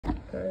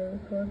Okay,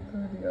 record the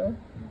video.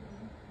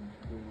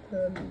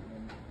 Then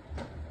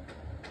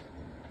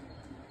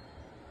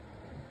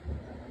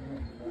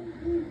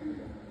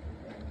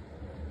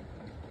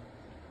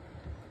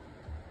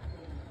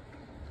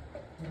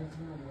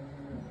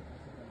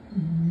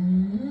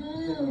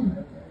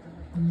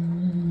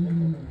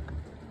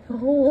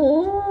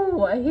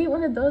oh, I hate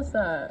when it does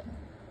that.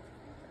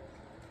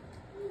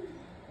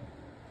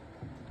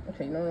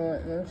 Okay, you know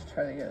what? Let's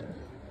try it again.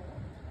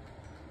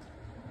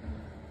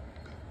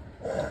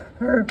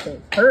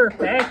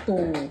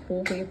 Perfecto.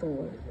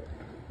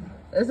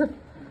 Is it?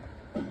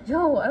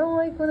 Yo, I don't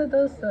like when it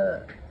does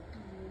that.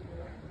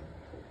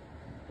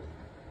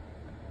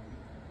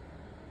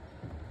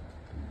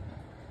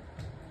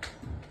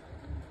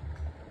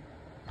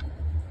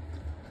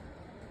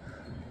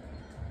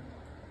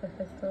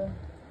 Perfecto.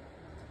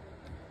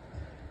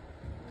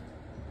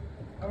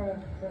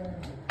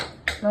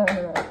 No.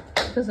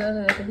 Because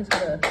I think he's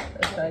gonna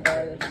try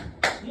guard it.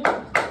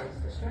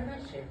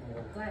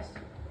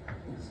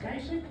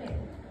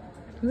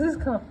 This is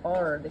kind of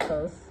hard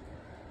because.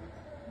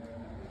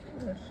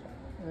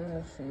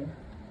 Let's see.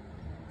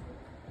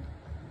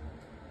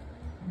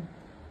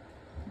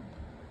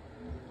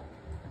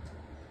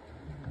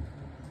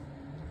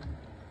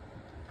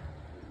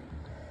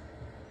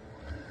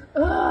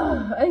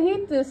 Ugh, I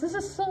hate this. This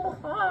is so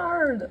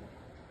hard.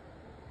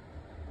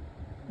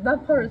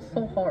 That part is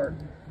so hard.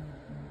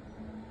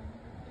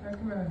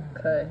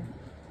 Okay.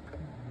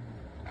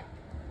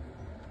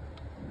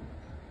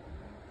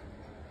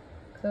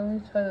 Let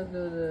me try to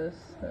do this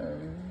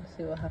and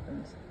see what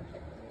happens.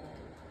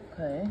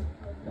 Okay.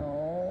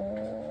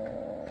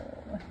 No.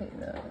 I hate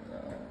that. No.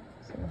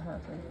 Something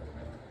happened.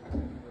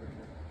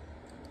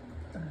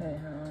 Okay,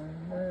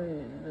 there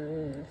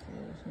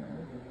is no.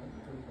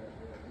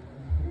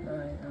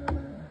 Alright,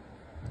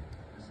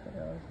 so I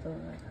was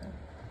doing like that.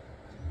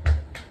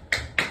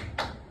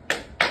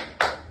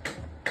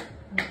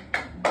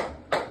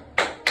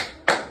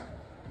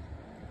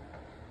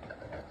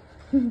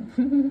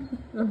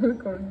 I'm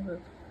recording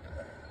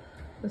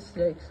the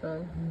snake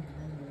song.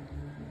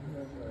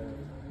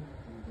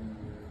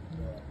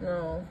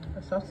 No,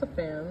 that's not the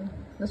fan.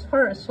 This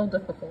part is so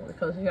difficult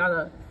because you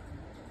gotta.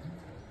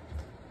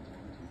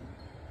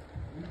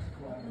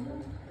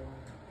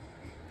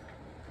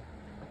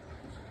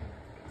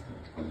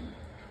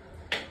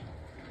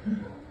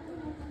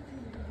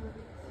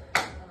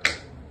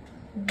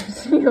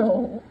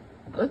 Yo.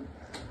 Oh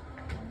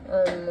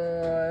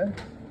no.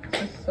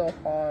 This is so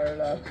hard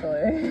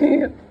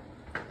actually.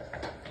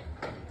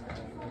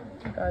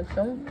 God,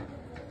 don't.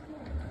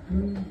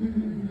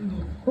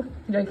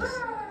 Yikes.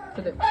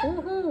 Did it.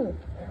 Woohoo!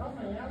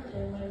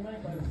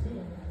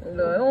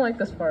 No, I don't like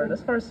this part.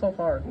 This part is so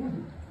hard.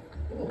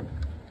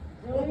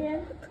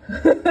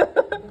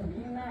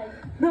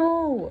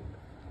 No!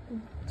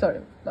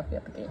 Sorry, left me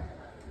at the game.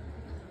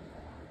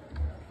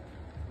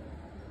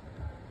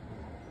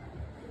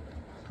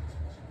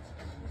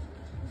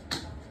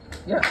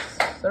 Yes,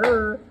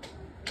 sir.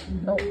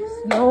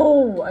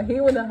 No, I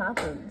hate when that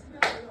happens.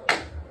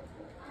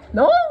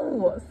 No!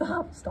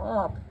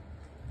 Stop.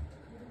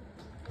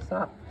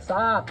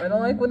 I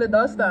don't like when it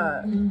does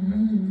that.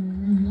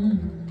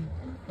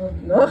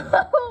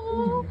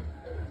 No!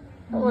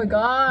 Oh my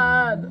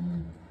god.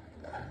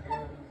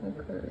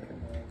 Okay.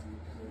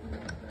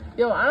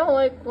 Yo, I don't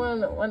like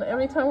when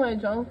every time I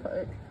jump,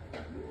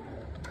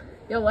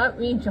 yo, let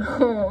me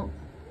jump.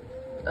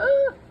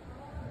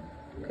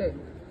 Okay.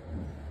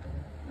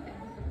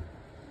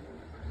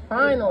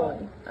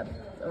 Finally,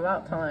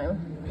 about time.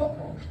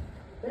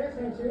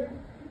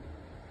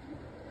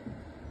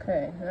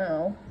 Okay,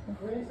 now.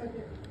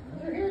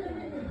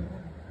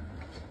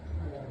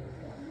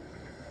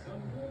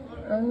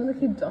 I'm gonna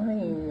keep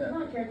dying. I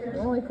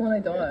don't like when I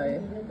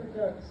die.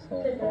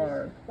 So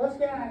hard. Let's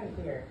get out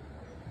of here.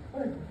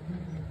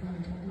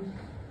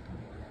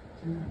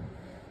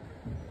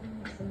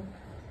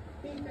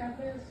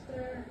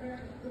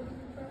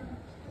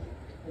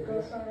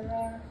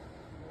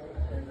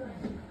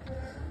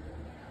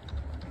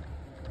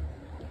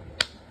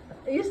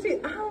 You see,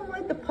 I don't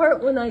like the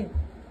part when I.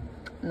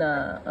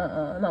 Nah,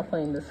 I'm not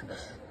playing this.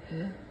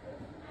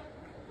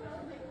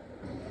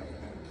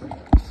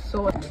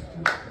 So,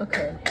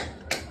 okay.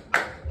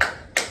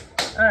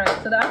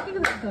 Alright, so I think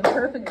this is the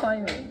perfect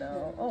timing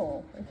now.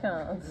 Oh, I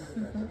can't.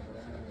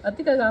 I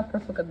think I got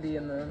perfect at the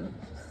end then.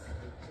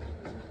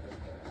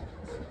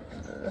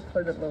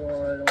 For the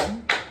lower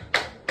one.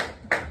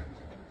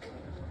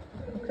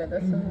 Okay,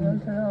 that's the one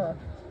turn off.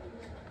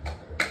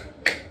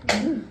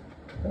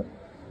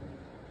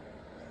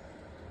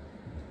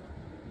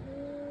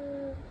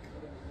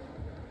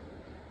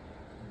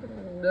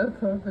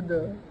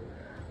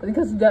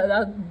 Because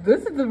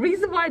this is the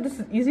reason why this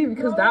is easy,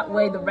 because that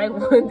way the red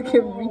one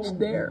can reach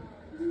there.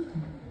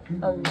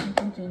 I'm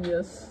a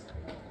genius.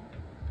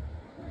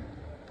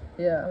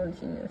 Yeah, I'm a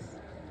genius.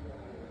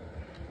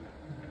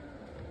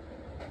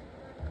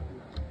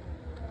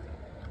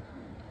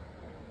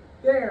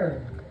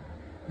 There.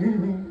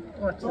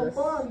 Watch this.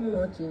 I'm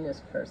a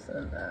genius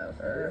person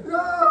ever.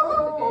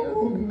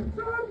 No!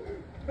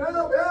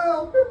 Help!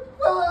 Help!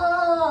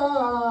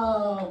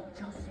 Oh!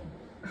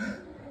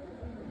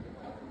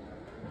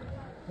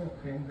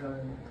 Okay,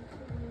 done.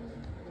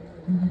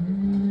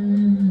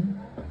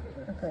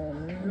 Okay.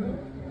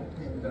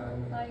 Done.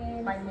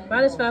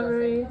 Minus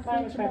February.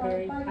 Minus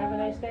February. Have a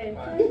nice day.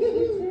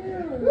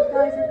 You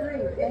guys are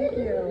great. Thank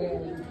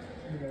you.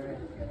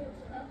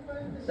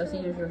 That's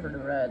easier for the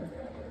red.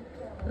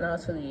 Now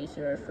it's really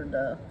easier for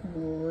the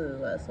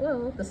blue as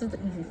well. This is the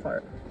easy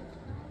part.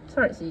 This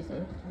part's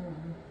easy.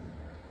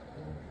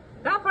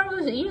 That part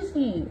was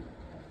easy.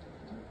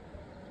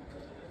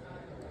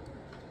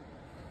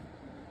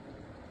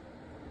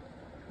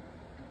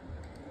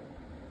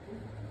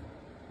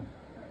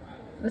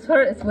 This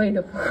part is way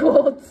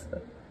difficult.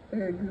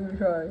 Okay, good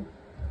try.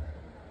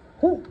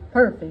 Oh,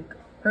 perfect.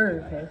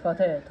 Perfect.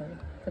 Potato.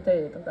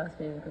 Potato. That's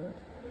really good.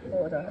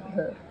 Oh, that's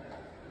it.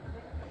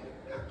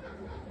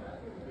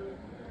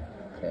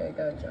 Okay, I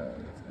gotta jump.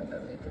 I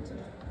gotta make it to...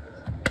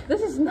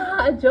 This is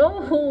not a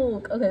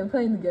joke! Okay, we're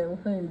playing again. We're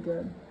playing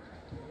again.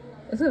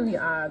 It's gonna be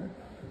odd.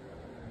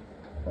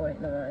 Oh, wait,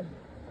 never mind.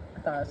 I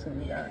thought it was gonna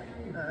be that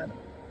odd.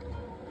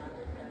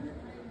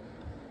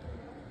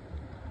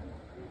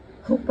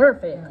 Oh,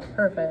 perfect.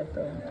 Perfect.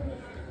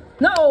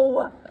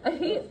 No! I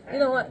hate... You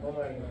know what?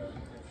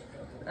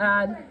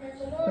 Odd.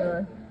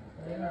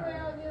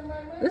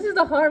 This is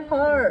the hard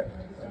part.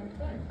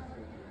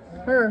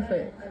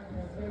 Perfect.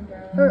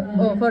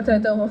 Oh,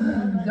 potato.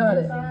 Got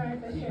it.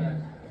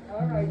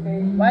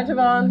 Bye,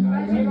 Javon.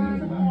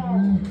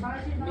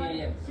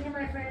 See you,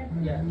 my friend.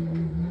 Yeah.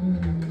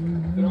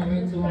 You don't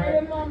mean too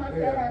hard.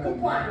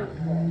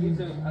 You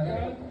too.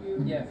 Thank you.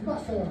 Yeah.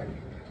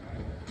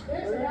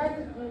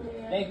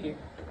 Thank you.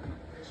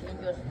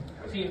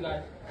 See you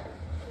guys.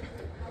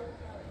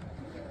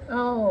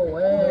 Oh,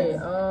 wait.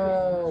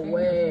 Oh,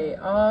 wait.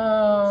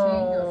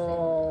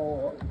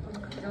 Oh.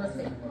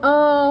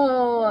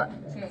 Oh.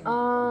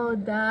 Oh,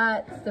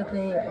 that's the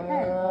thing.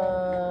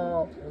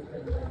 Oh.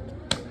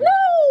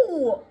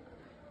 No!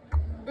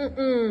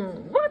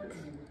 What?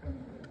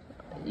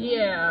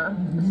 Yeah.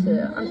 That's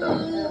it. I'm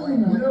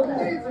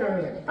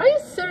done. Are you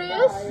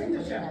serious?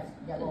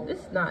 This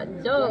is not a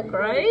joke,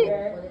 right?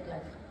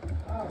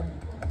 Oh,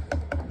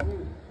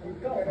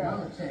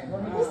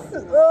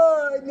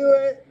 I knew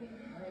it.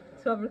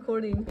 Stop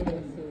recording.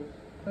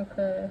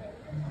 Okay.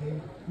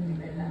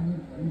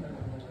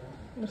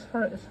 This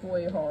part is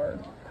way hard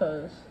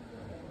because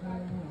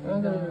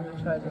I'm gonna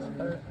try this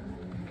part.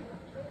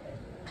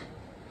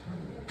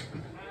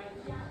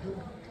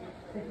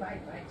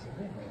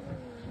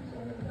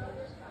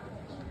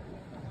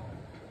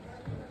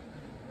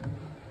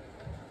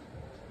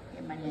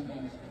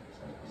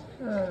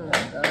 Oh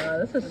my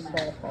god, this is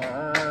so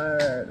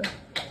hard.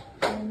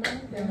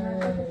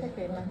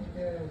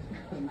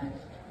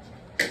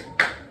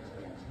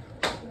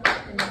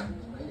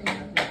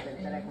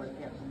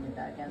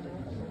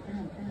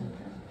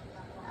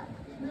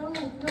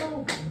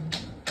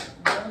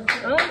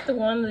 I'm like the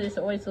one that is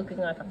always looking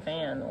like a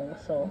fan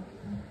also.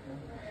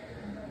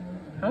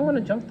 I'm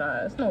gonna jump that.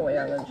 There's no way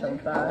I'm gonna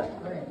jump that.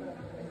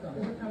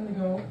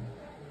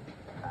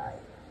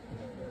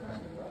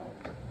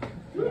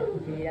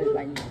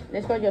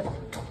 Let's go, Joseph.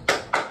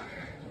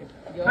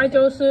 Hi,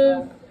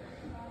 Joseph.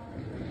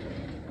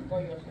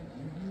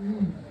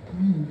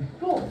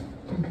 No,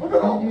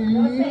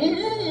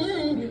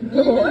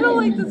 I don't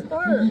like this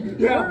part.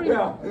 Yeah.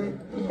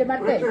 Mr.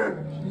 Martel,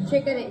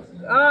 check it.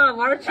 Ah,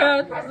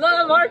 Marchan.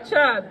 Look,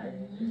 Marchan.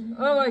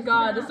 Oh my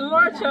god, it's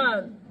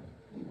Marchan.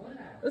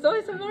 It's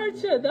always a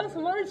Marchan. That's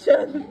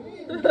Marchan.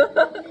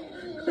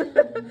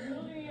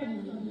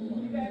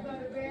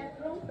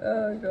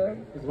 Oh god.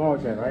 It's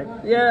Marchan, right?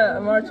 Yeah,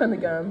 Marchan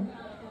again.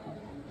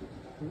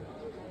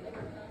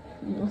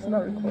 It's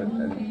not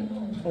recording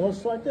anything. Oh,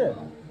 it's right there.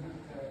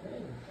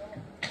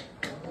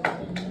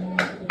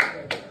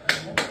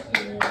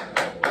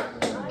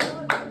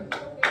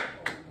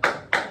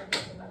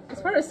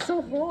 This part is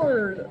so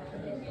hard.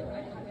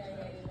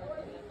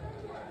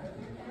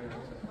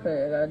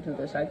 Okay, I gotta do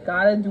this. I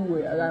gotta do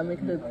it. I gotta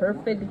make the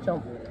perfect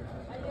jump.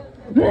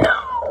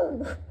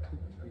 No!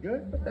 You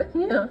good?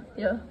 Yeah,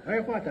 yeah. How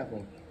you find that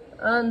one?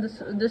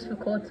 This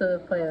record to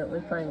play it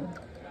with playing.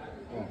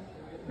 Oh.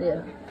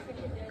 Yeah.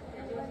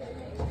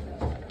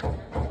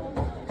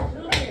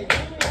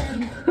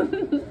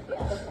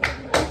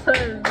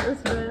 Sorry,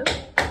 this man.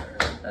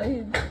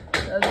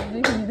 I'm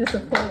making me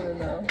disappointed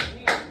now.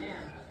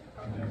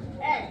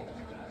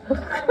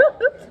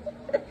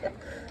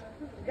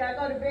 Gotta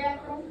go to the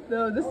bathroom?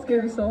 No, this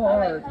game is so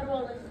hard.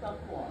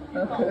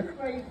 Okay.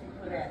 Crazy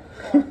for that.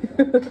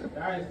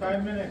 Guys,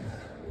 5 minutes.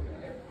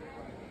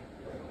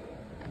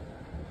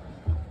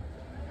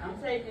 I'm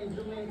taking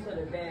Julian to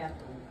the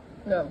bathroom.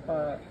 No,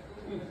 hard.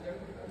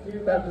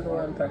 That's the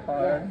one that's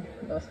hard.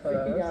 That's for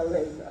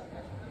us.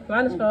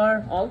 Minus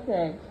 4.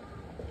 Okay.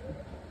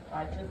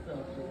 I just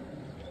don't.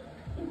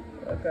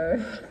 Okay.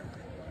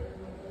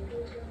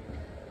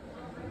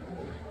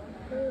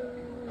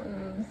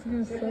 This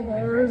game is so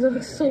hard,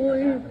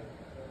 actually.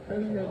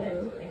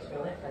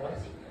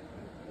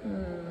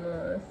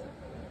 Nice.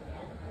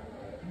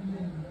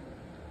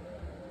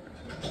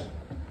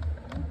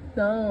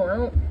 No, I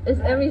don't. It's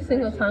every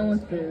single time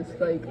with this.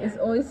 Like, it's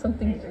always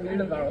something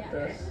weird about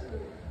this.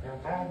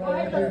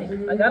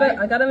 I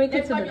gotta make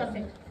it to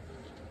the.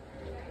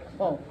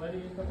 Oh,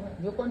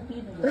 you're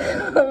confused.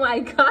 Oh my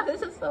god,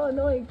 this is so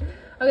annoying.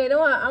 Okay, you know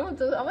what? I'm gonna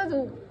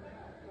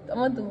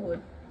do it.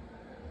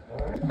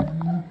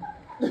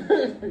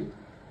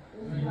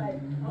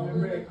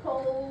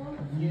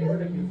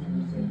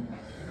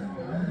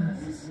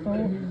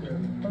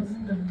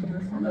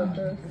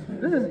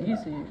 This is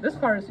easy. This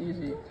part is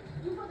easy.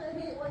 This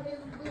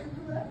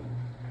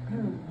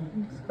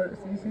part is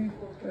easy.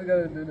 We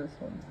gotta do this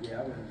one.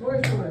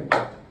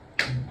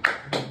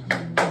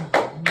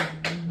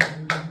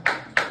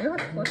 You have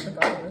to push the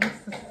button.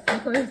 This is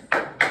sometimes.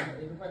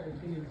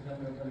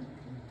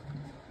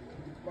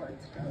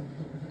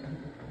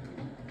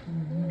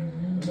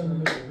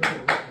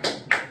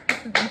 This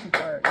is the easy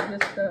part.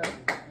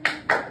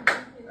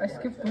 I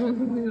skipped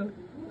one.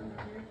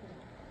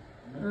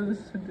 Oh, this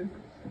is ridiculous.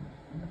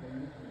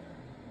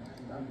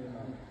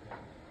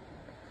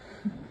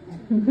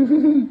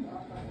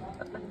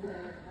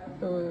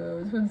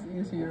 Oh, this one's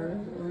easier.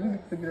 We need to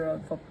figure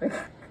out something.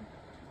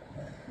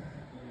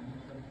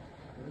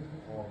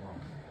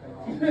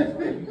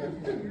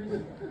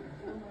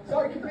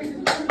 Sorry,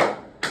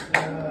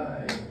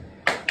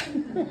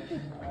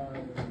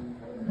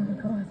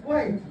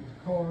 wait.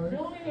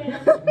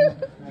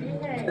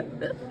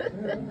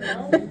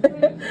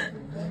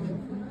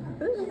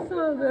 This is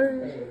so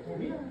very.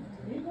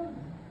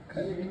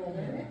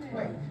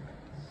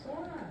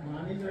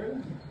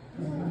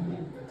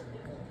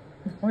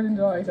 One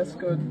enjoy, that's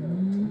good.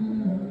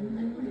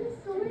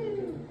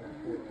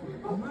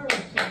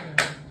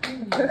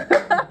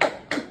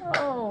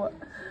 Oh.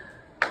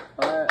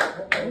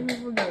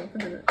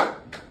 Forget it.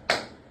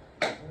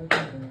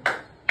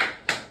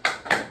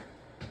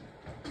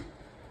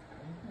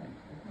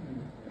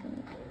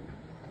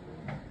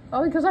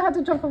 Oh, because I had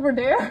to jump over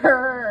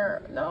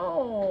there.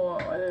 No,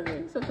 I did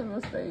make such a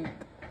mistake.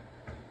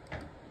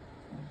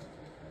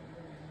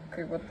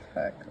 Okay, what the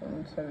heck?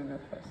 I'm trying to do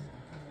first.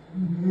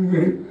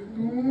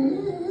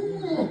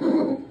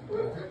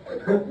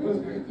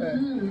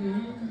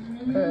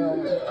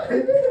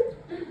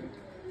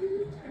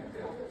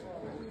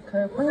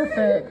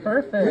 Okay,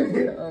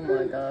 perfect. Oh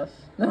my gosh.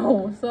 No,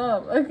 what's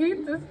up? I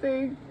hate this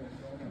thing.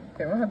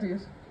 Okay, I'm gonna have to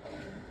use.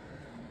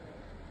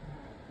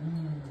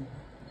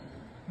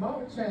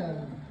 What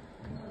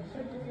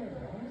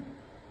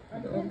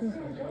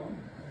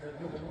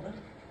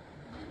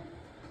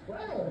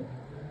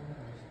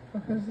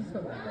is this?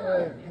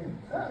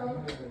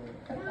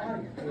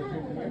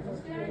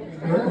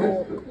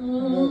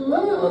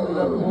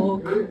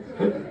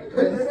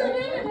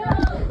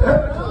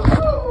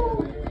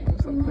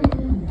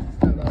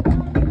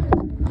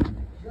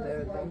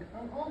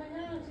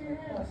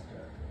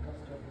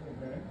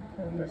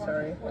 I'm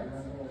sorry.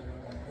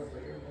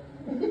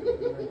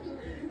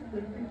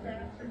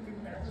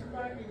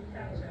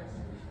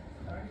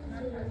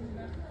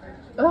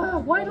 Oh,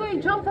 why do I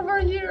jump over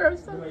here? I'm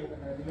so...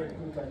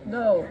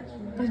 No,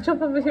 I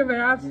jump over here by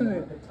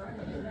accident.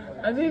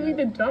 I didn't mean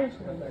to jump.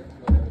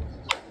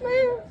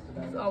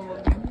 It's all of me.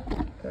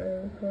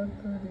 Okay, there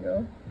we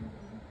go.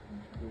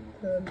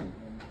 Good.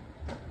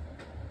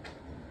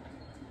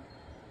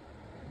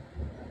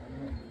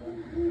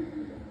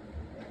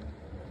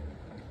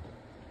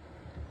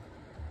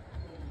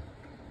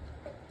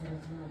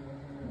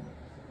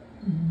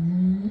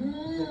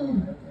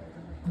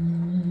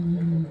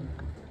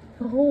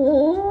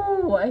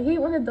 Oh, I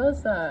hate when it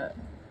does that.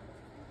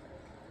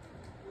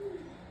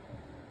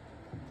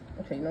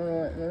 Okay,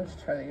 no, let's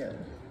try it again.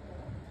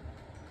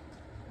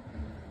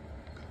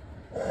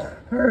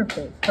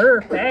 Perfecto.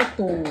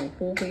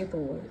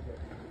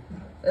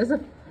 It's a...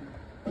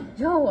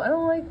 Yo, I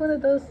don't like when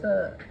it does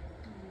that.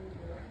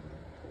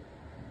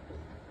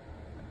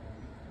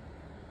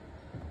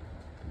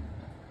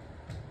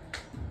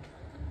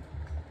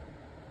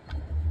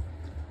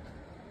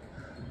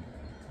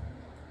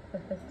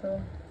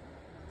 Perfecto.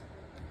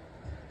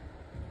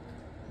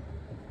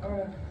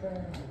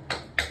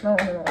 No.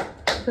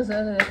 Because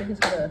I think it's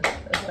gonna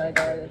side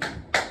guard it.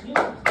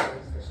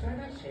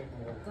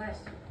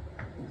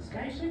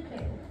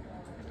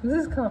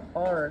 This is kind of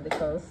hard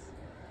because.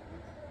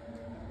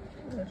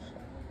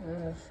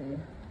 Let's see.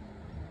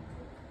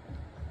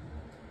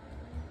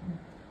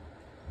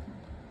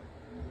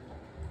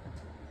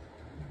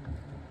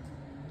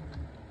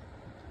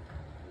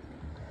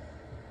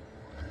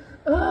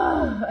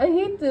 Ugh, I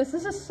hate this.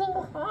 This is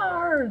so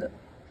hard.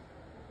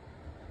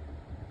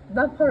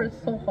 That part is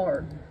so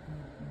hard.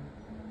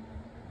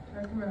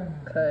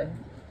 Okay.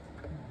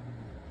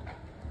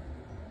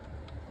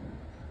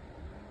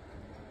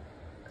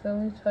 Let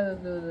me try to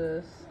do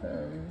this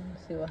and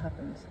see what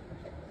happens.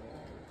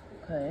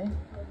 Okay.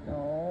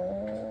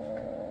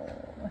 No.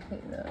 I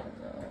hate that. No.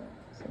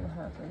 Something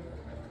happened.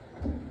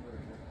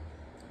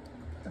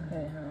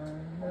 Okay,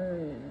 where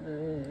is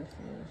this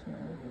now?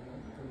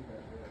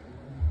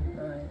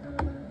 No.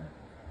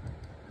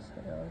 So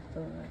I was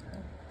doing like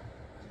that.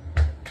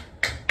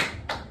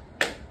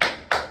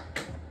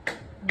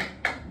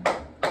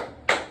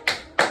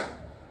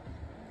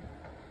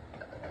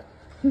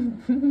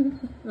 I'm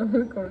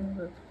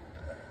recording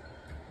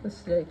the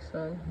snake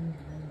song.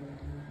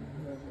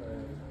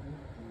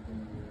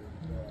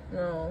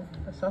 No,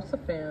 that's not the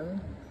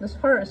fan. This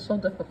part is so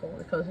difficult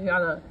because you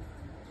gotta.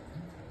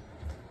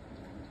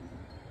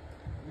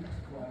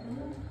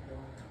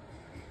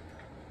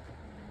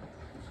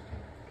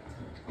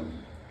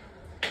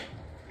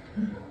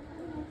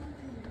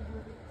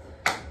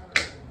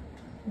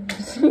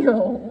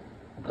 Yo.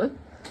 Oh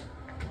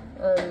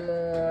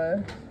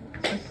no.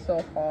 This is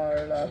so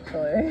hard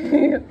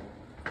actually.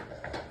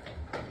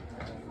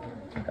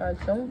 Gotta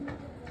jump.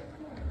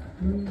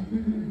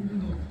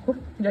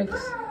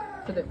 Yikes.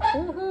 Did it.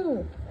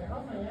 Woohoo!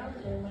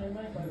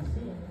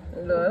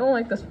 No, I don't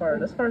like this part.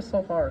 This part is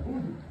so hard.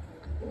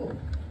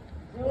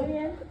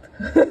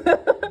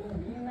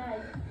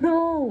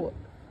 No!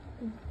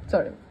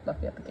 Sorry,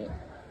 left me at the game.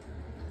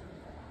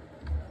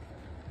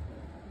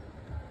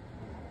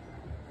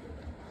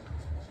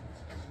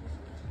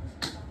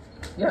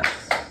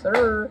 Yes,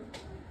 sir.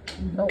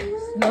 No,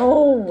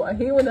 no, I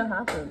hate when that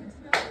happens.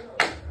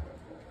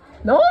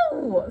 No,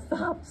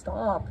 stop,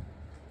 stop.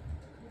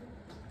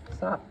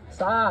 Stop,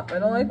 stop. I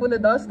don't like when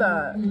it does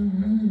that.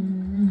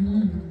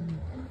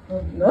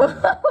 No.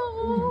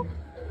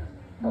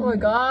 Oh my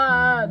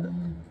god.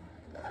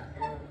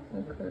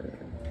 Okay.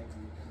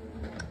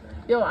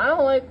 Yo, I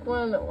don't like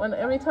when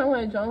every time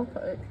I jump,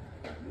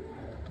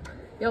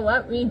 yo,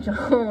 let me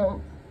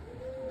jump.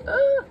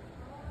 Ah.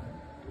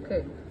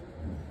 Okay.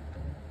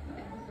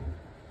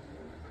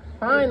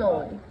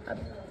 Finally,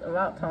 it's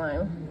about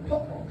time.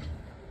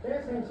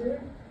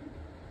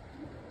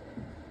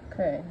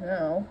 Okay,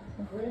 now.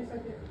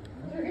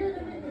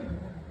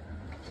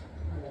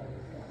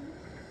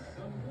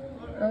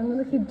 I'm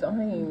gonna keep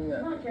dying. I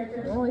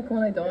don't like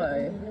when I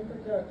die.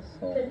 It's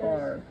so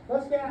hard.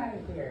 Let's get out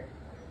of here.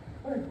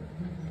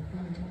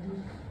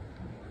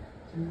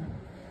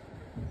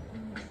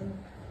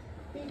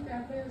 Beat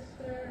that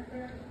mister.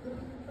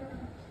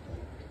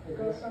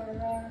 Go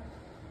somewhere.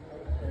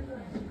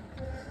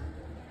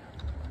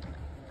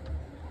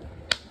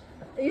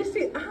 You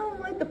see, I don't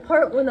like the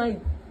part when I.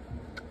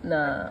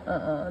 Nah,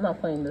 I'm not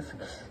playing this.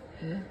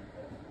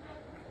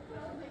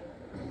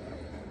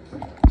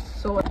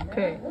 So,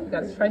 okay, we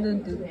gotta try to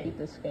beat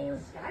this game.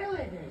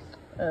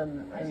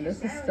 And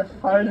this is the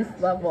hardest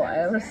level I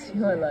ever seen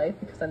in my life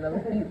because I never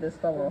beat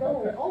this level.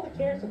 All the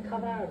characters will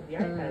come out of the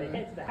iPad and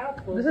head to the house.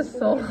 This is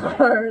so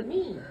hard.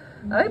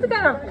 I think I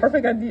have a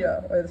perfect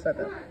idea. Wait a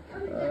second.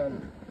 Now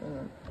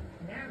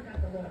I've got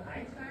the little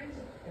Einsteins,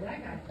 and I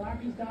got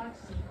Barbie's dog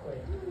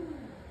Sequin.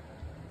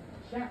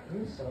 Jack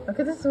Russo.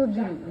 Okay, this would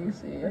be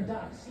easy, I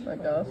guess.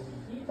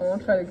 I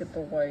won't try to get the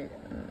white.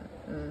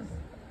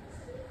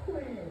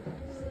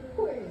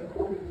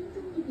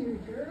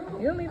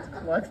 You don't need to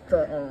collect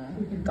the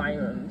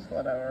diamonds,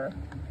 whatever.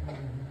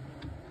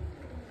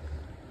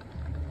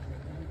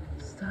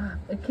 Stop!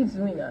 It keeps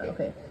doing that.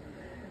 Okay,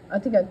 I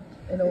think I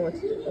know what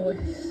it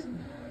is.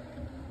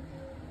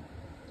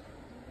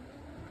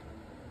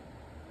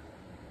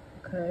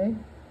 Okay,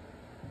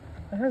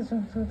 I had to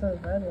jump to the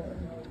red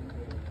one.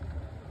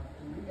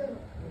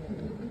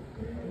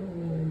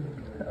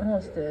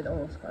 Almost did,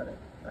 almost got it.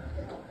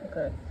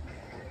 Okay.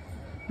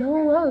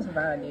 No, that was a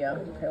bad idea.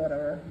 Okay,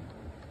 whatever.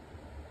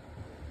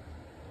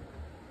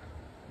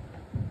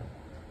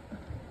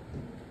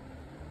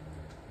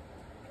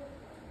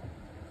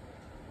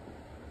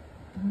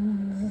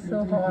 This is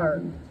so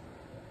hard.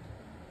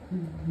 You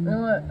know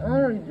what? I'm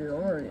gonna redo.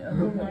 I'm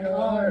gonna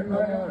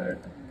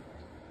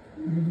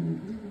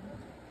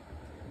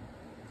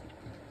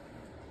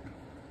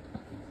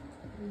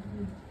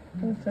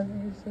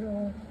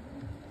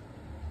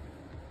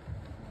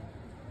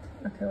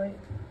Okay, wait.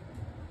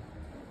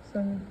 So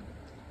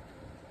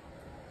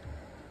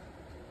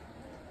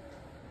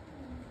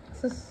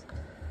this is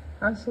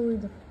absolutely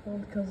difficult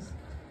because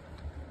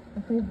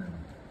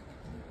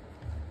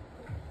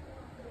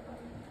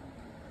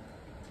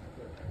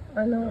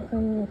I know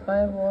playing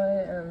Fireboy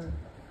and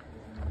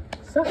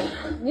stuff.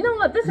 You know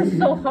what? This is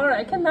so hard.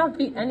 I cannot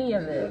beat any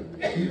of it.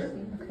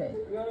 Okay.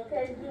 You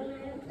okay,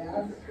 Julian?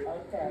 Yes.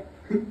 Okay.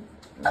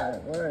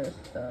 Alright, where is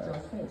the...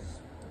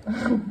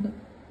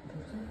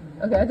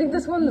 Okay, I think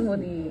this one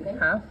would be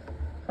half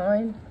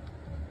fine.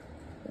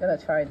 I'm gonna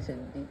try to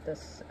beat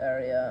this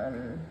area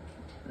and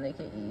make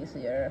it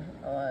easier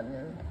a lot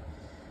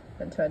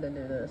and try to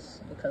do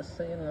this because,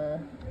 you know...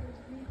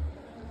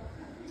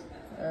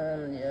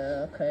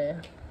 yeah, okay.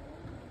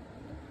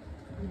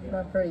 I'm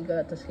not very good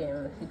at this game.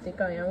 If you think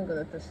I am good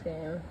at this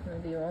game,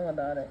 maybe you're wrong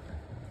about it.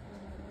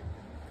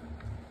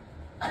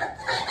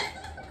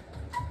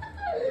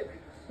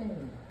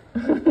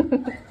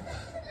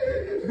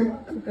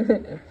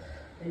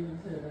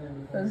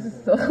 This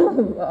is so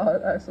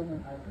loud, actually.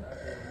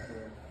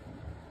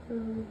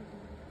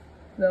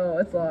 No,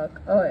 it's locked.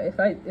 Oh, if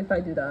I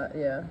do that,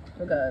 yeah,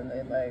 we gotta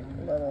make like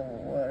little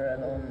water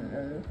and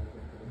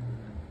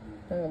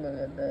I'm gonna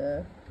get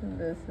there.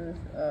 This is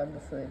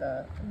obviously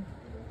that.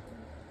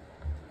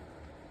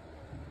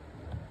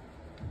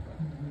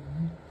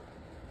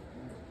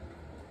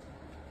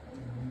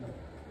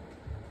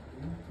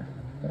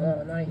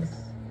 Nice.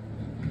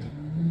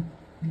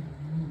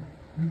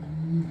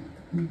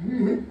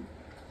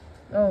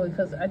 Oh,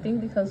 because I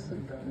think because the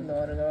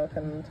Watergirl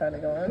can try to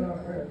go in.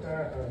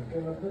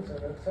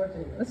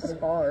 This is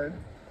hard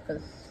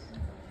because.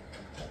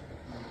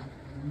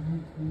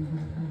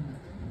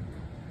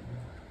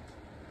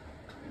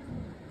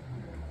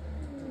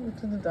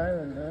 To the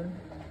diamond, man.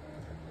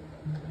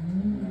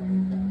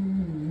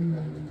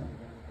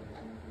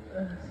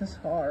 This is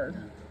hard.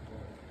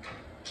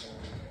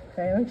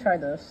 Okay, let me try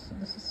this.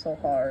 This is so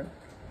hard.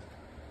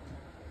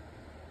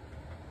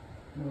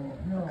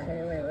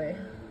 Okay, wait.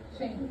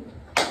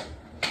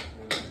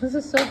 This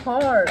is so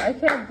hard. I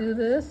can't do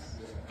this.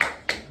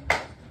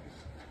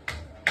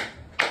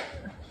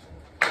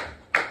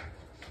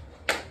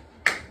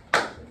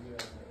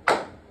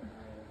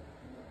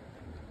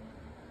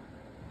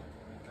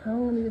 I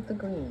want to get the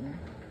green.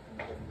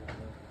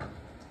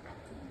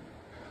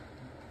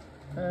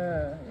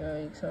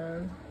 Yikes,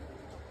 man.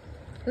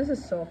 This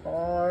is so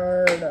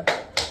hard.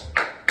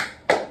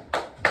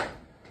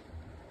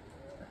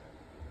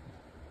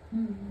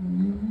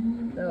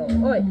 No,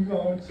 oi.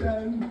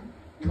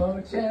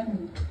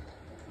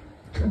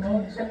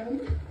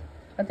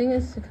 I think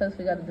it's because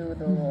we gotta do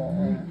the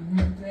little.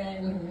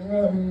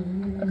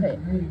 Okay,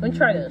 let me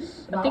try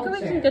this. I think we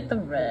can get the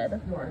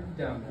red.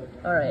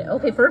 Alright,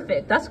 okay,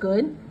 perfect. That's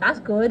good. That's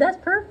good. That's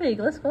perfect.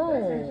 Let's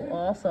go.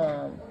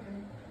 Awesome.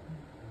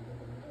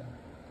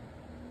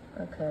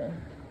 Okay.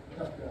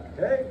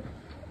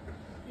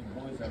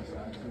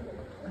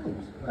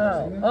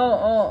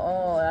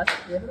 Oh, that's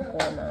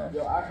difficult now.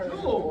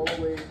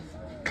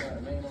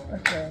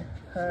 Okay,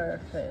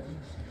 perfect.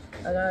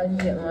 I gotta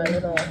get my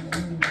little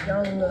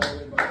young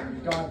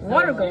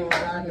water girl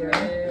over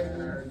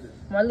here.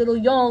 My little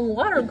young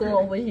water girl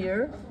over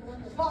here.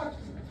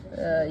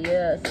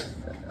 Yes.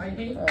 Oh,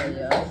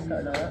 yes.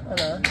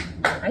 Hold on.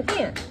 I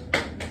can't.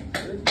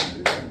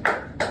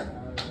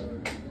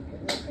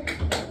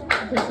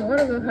 Okay, so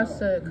water girl has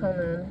to come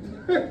in.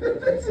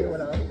 Let's see what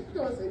else.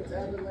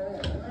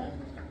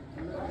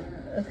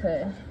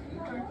 Okay.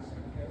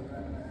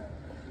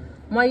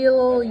 My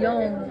little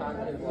young.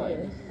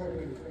 Yes.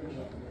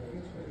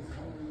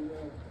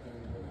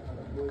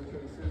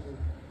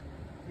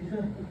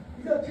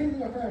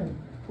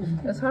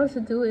 It's hard to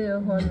do it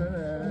when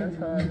that's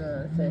how I'm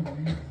gonna say.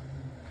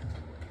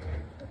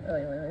 Oh,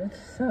 wait,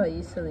 it's so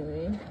easily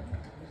me.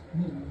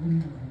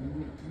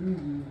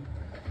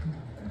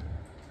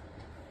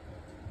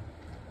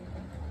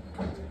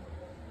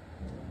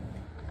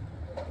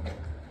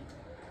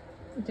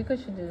 I think I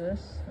should do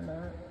this or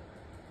not.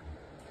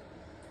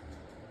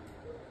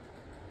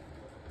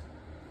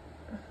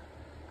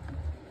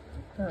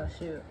 Oh,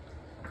 shoot.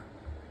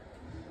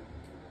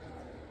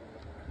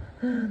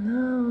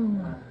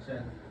 No.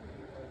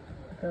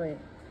 Okay, wait.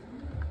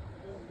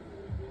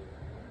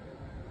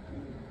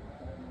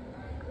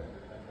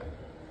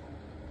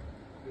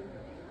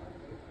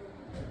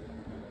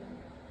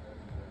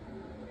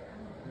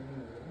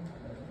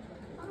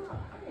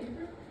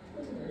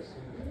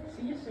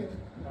 See you soon.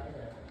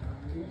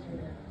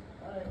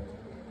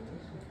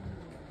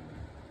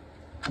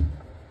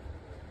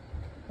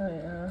 Oh,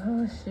 yeah.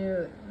 Oh,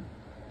 shoot.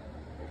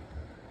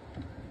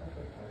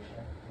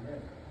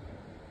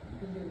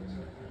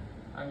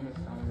 I'm Miss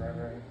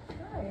Summer.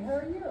 Hi, how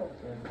are you?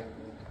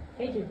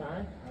 Hey,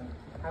 Javon.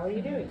 How are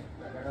you doing?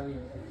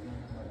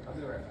 I'll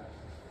be right back.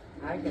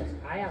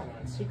 I am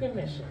on secret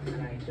mission,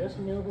 and I just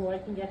knew who I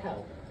can get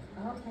help.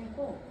 Okay,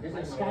 cool.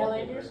 My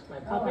Skylanders, my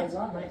puppets,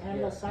 love my it.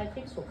 animal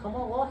sidekicks will come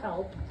all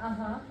help.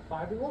 Uh-huh.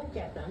 Barbie will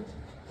get them,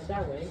 and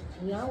that way,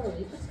 Leon will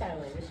leave the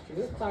Skylanders,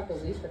 Drew and Clark will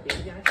leave the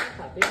Baby Giants and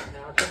puppets, and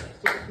I'll get my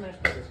Super Smash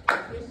Brothers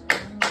characters,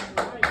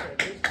 Mario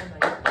characters, and my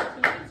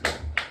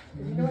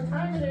team. You know what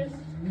time it is?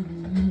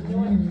 You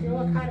know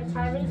what kind of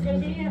time it's gonna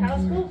be in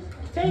house school?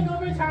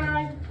 Takeover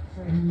time!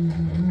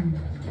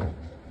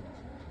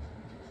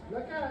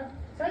 Look out!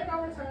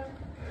 Takeover time!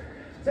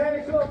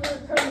 Takeover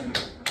time!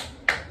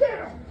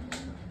 Down!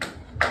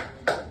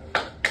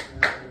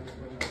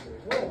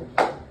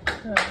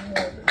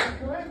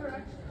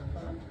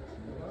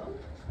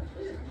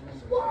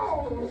 Whoa!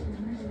 Whoa!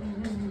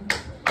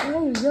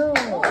 Oh, yo.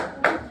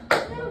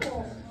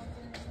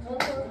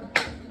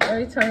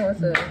 Every time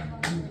was it?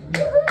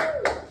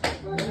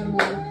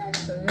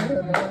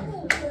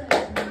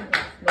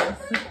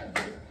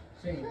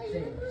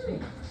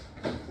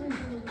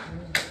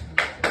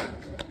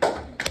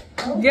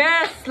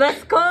 Yes,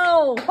 let's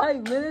go!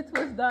 5 minutes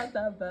was not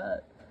that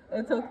bad.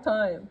 It took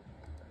time.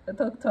 It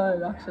took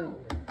time, actually.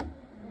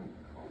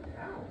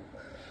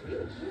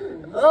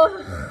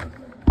 Ugh.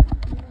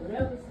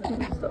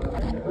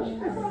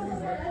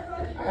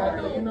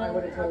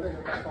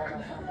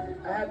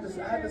 I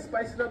had to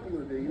spice it up a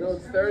little bit. You know,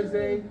 it's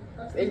Thursday,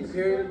 it's 8th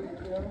period.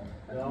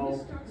 You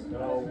know?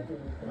 No.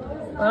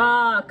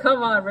 Ah,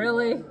 come on,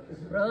 really?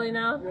 Really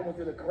now? We almost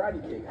did a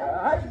karate kick.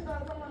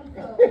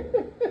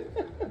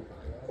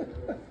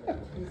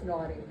 He's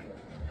naughty.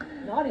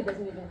 Naughty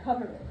doesn't even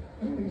cover it.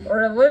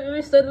 Or what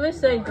we say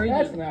greedy.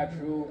 That's not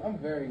true. I'm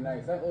very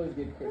nice. I always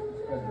get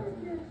Christmas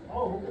presents.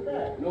 Oh, look at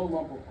that. No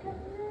lump of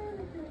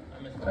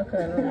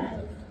Okay, no.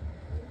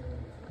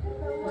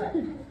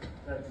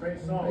 That Trey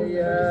song.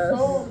 Yes.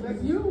 Oh,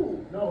 that's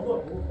you. No,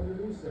 look, what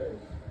did you say?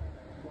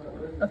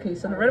 Okay,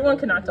 so the red one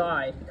cannot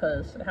die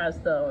because it has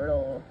the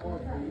little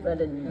red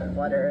and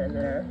water in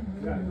there.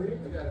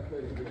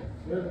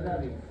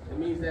 It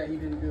means that he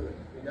didn't do it.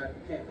 He got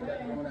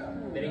thrown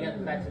out. They didn't get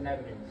the facts and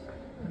evidence.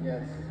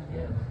 Yes.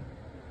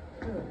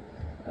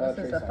 This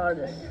is the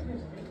hardest.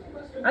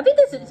 I think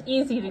this is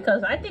easy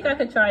because I think I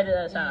could try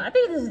this out. I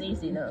think this is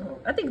easy, no.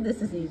 I think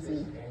this is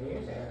easy.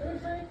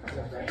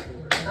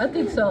 I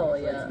think so,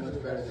 yeah.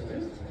 Much better than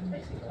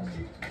this.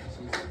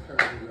 She's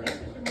currently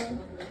wrestling.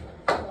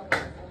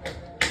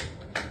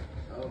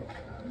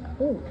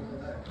 Oh,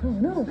 oh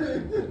no.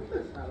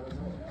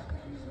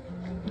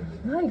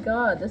 My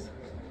god, this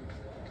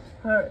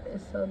part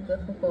is so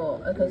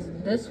difficult. Because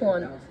this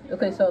one,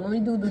 okay, so let me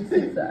do the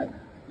zigzag.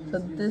 So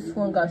this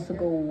one got to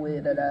go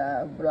with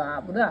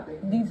blah blah.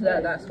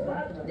 That's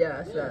one.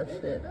 Yes, that's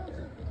it.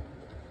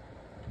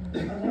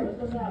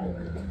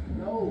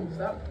 No,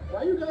 stop.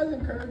 Why you guys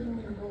encouraging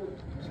me to go?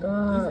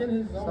 Stop. He's in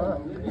his Stop.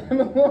 zone. Leave him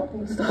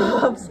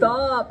alone.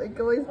 Stop. It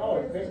goes.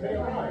 Oh, they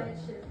are.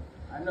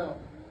 I know.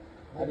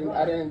 I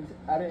didn't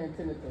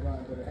intend it to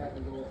run, but it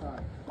happens all the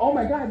time. Oh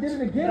my god, I did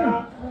it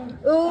again!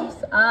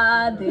 Oops,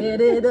 I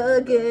did it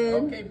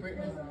again. Okay,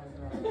 Brittany.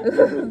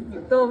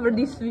 Over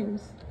these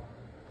views.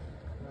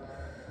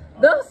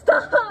 No,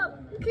 stop!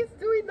 He keeps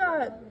doing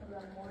that.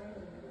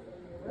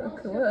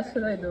 Okay, what else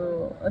should I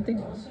do? I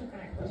think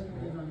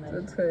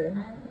that's okay.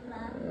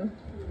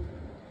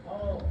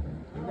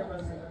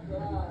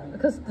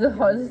 Because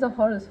this is the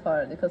hardest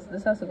part because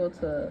this has to go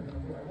to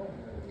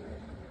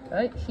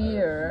right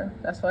here.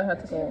 That's why I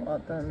had to go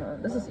up. Then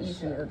this is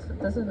easy.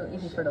 This is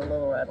easy for the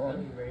little red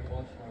one.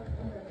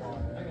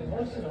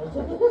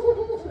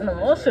 And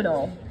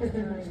emotional.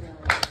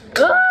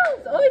 Oh,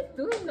 it's always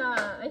doing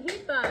that. I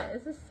hate that.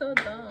 This is so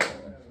dumb.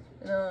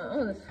 You know, I'm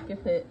gonna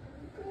skip it.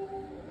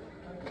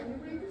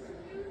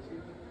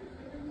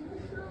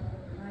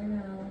 I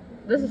know.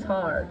 This is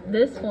hard.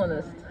 This one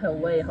is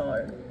way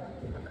hard.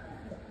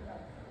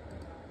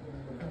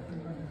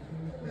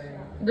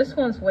 This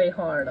one's way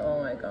hard. Oh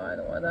my god.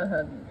 Well, I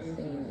hadn't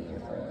seen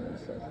these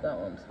ones. So that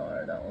one's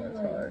hard. That one's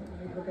hard.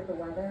 Look at the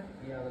weather.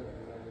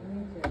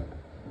 Me too.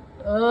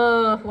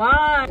 Ugh,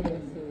 why?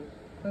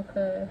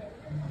 Okay.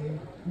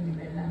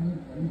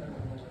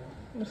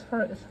 This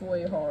part is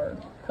way hard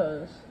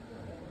because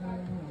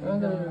I'm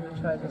gonna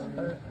try this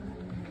part.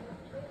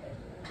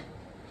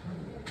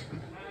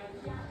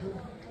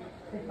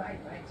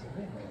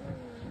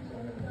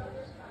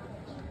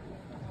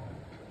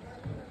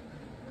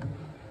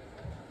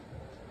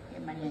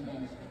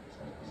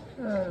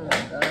 Oh my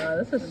god,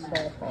 this is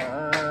so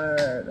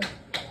hard.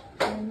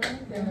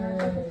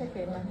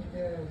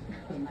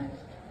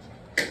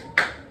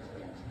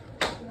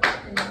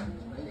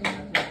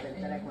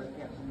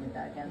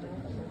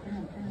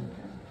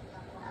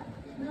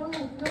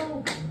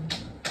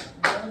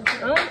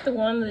 I like the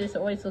one that is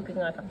always looking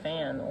like a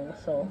fan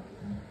also.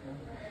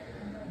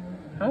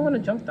 I'm gonna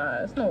jump that.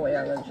 There's no way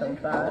I'm gonna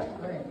jump that.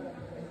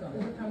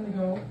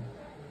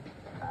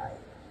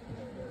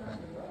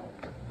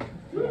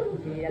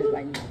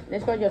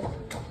 Let's go, Joseph.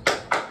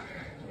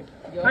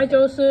 Hi,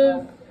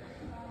 Joseph.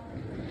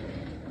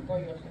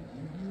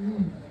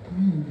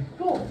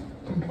 No,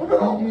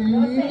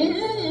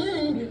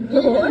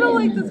 I don't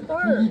like this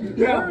part.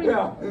 Sorry.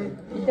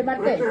 Mr.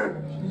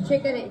 Martel,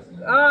 check it.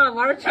 Ah,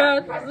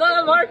 Marchand.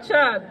 Look,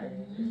 Marchand.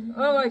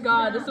 Oh my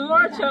god, it's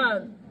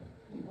Marchand.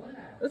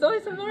 It's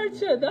always a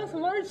Marchand. That's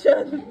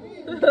Marchand.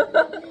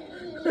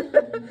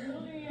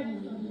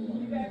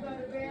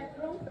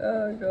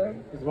 Oh god.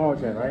 It's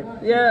Marchand, right?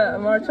 Yeah,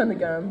 Marchand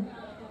again.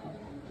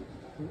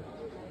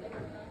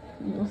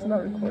 It's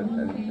not recording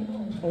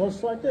anything. Oh,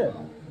 it's right there.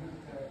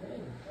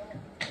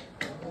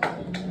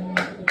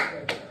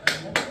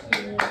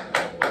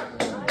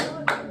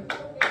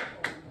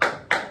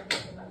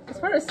 This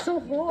part is so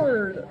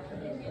hard.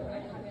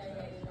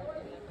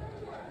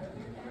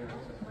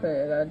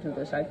 Okay, I gotta do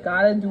this. I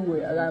gotta do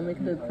it. I gotta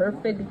make the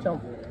perfect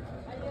jump.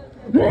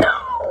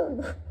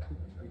 No!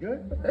 You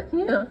good?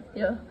 Yeah,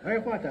 yeah. How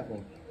you find that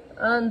one?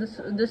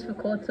 This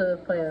record to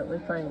play it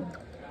with playing.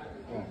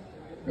 Oh.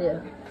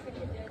 Yeah.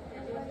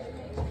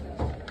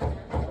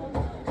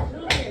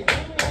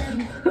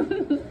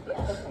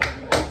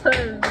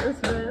 Sorry, this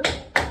man.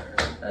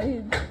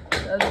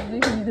 I'm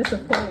making me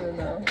disappointed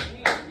now.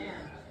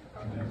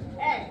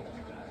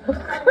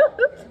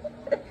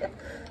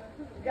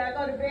 Gotta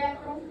go to the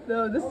bathroom? No,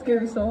 this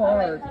game is so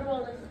hard. Cut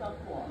all this stuff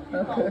off.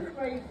 Okay. I'm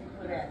crazy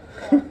for that.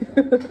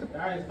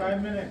 Guys,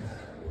 5 minutes.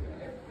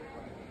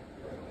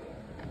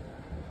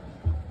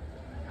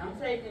 I'm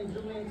taking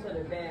Julian to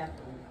the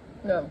bathroom.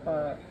 No,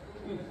 hard.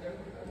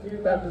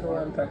 That's the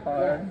one for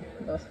hard.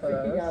 That's for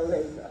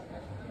us.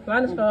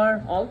 Mine is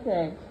hard.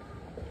 Okay.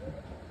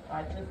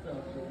 I just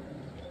don't do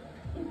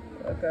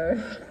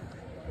Okay.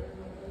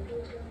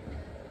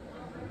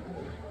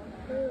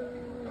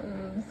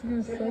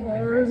 This is so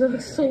hard,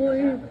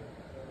 actually.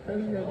 That's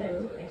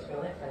good. Thanks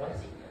for that,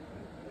 fellas.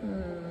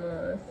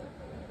 Nice.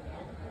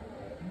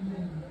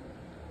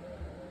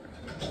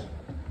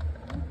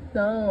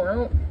 No, I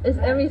don't. It's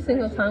every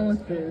single time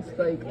with this.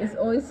 Like, it's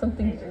always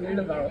something weird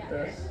about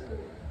this.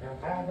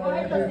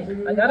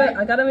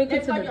 I gotta make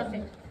it to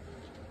the.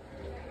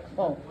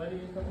 Oh,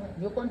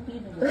 you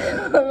continue.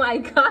 Oh my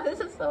god, this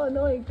is so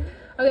annoying.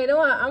 Okay, you know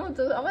what? I'm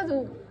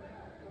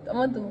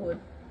gonna do it.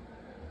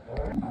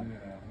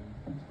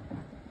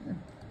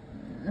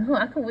 No,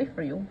 I can wait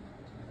for you.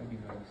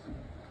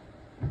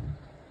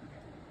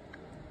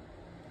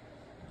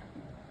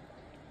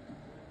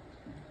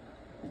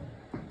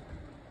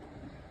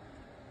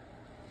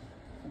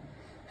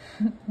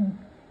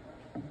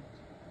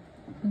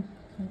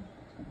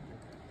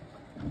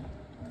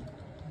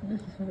 This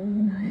is really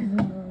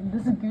nice.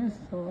 This is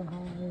so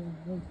high.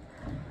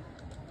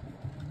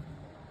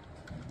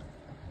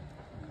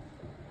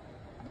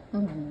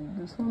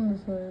 This one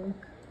is like.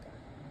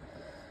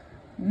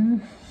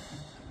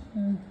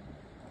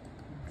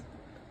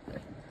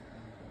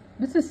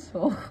 This is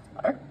so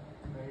hard.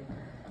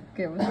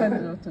 Okay, we're trying to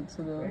go to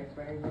the.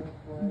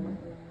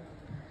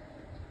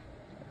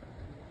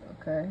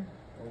 Okay.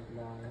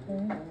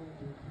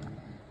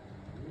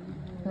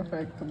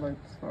 Perfect, like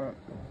for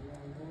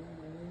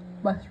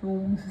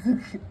bathrooms.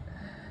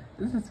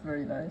 This is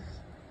very nice.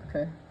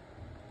 Okay.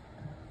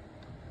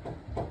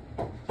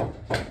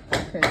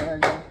 Okay, then I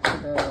go to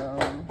the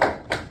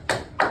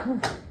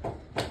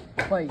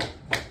wait.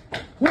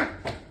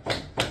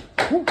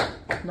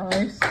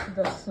 Nice.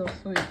 That's so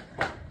sweet.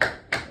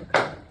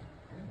 Okay.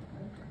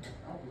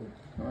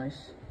 Nice.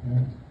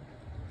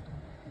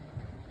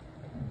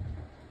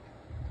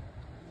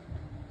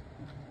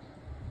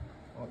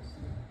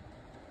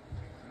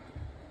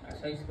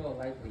 That's how you spell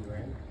likely,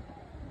 right?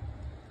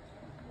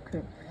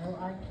 Okay.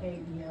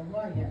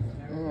 L-I-K-E-L-Y, yes.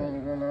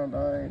 I'm gonna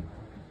die.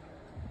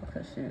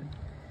 Okay, shoot.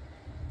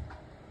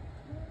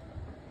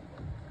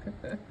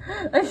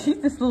 I see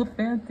this little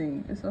fan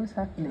thing. It's always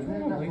happening. I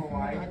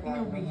think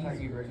it'll be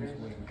easier this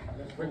way.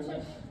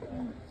 British?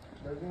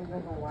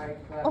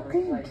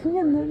 Okay, Yeah, but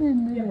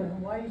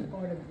Hawaii is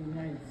part of the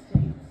United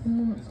States. The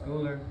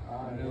schooler,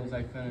 it was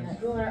like finished.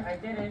 Schooler, I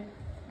did it.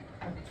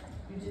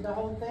 You did the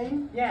whole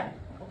thing? Yeah.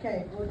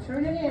 Okay, well,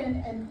 turn it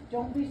in, and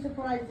don't be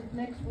surprised if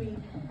next week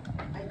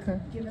I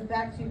give it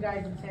back to you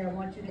guys and say, I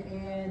want you to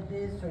add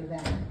this or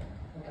that.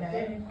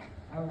 Okay?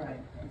 All right.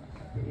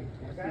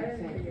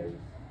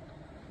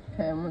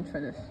 Okay, I'm gonna try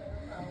this.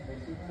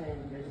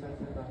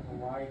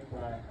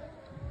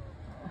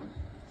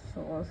 So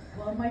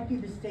Well, it might be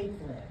the state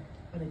flag,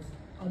 but it's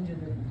under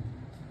the,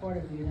 it's part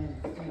of the United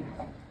States.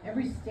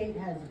 Every state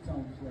has its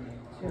own flag,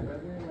 too.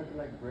 Doesn't it look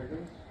like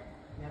British?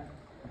 Yep.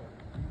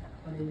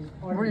 But it is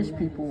part British of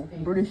the United people.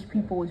 States. British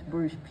people is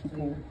British So you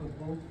people. can put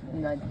both flags.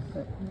 United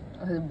States.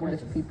 I said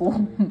British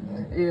people.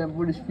 Yeah,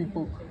 British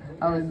people.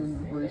 I was in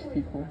British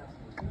people.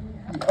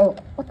 Oh,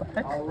 what the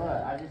heck? Oh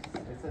look,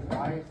 it says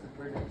why is the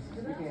British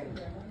speaking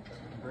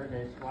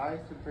British? Why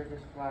is the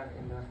British flag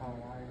in the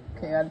Hawaiian flag?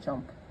 Okay, I gotta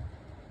jump.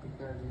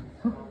 Because it's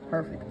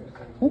Perfect.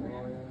 Ooh.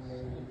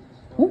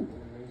 Ooh.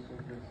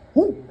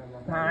 Ooh.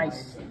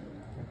 Nice. Okay,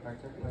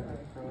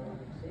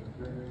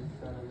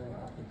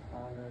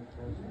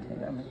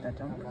 gotta make that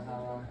jump.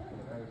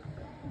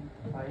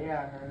 Oh yeah,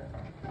 I heard.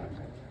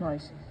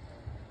 Nice.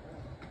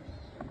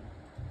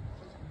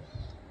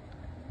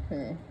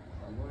 Okay.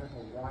 I'm going to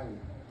Hawaii.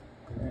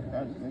 Okay,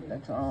 gotta make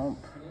that jump.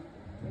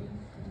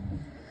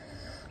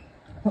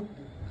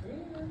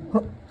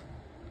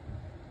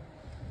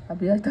 I'll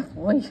be like that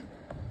boy.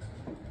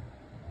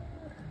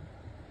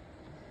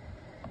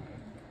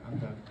 I'm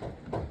done.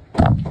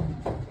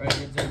 Ready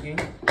to do the game?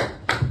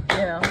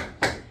 Yeah.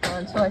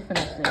 Until I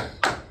finish this.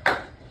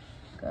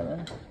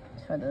 Gotta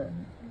try to.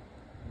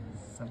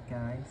 What's up,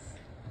 guys?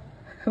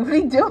 What are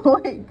you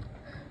doing?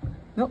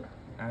 Nope.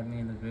 Add me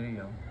in the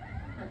video.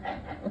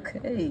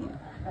 Okay.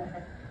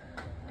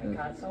 I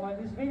got so on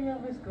this video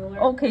of this schooler.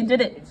 Okay,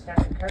 did it. It's time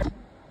to curse.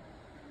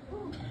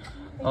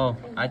 Oh,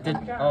 I did.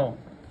 Oh,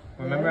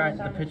 remember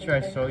the picture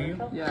I showed you?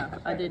 Yeah,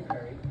 I did.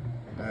 Alright.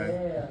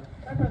 Yeah.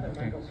 My brother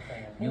Michael's a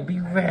fan. You be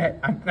red.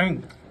 I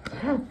think.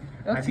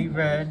 I be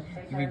red.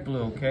 You be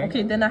blue. Okay.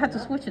 Okay, then I have to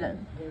switch it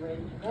then. Get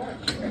ready to go.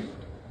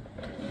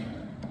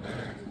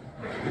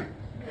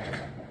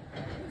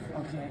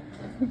 Okay.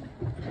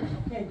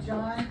 Okay,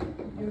 John,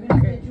 you're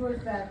gonna get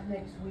yours back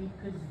next week,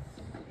 because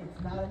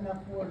it's not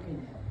enough work in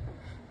it.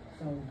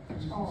 So,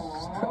 it's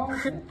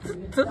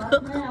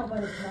not now,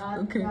 but it's not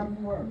Okay. enough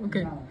work.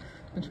 Okay. No.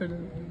 I'm trying to.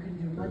 You can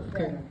do much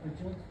Okay. better, but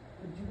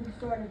you can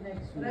start it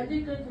next But I week.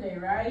 did good today,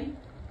 right?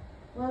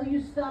 Well,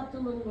 you stopped a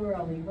little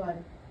early, but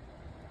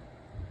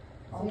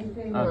same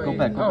thing. Go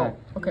back, go back.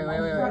 Oh, okay, wait, I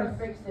wait, thought wait. I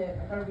fixed it.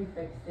 I thought we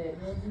fixed it.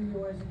 We'll do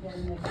yours again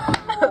next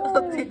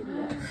week.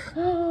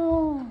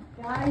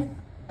 Guys,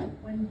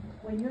 when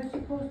you're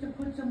supposed to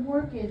put some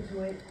work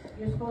into it,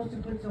 you're supposed to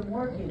put some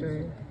work into Okay.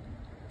 it.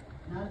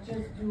 Not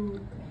just do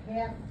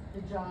half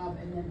the job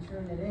and then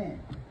turn it in.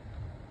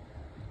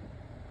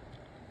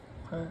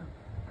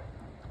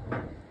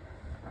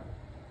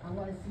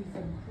 wanna see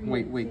some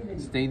creativity.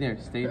 Wait, stay there,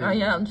 stay there.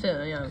 Yeah, I'm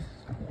saying, yeah.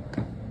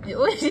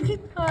 Wait, you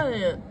keep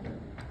quiet.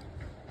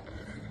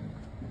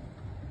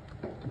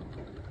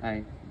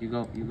 Alright, you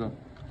go.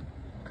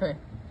 Okay.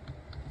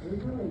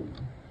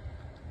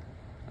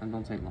 And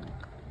don't take long.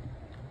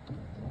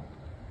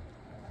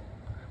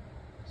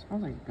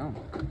 Smells like gum.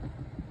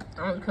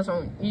 Because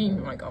I'm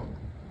eating like I'm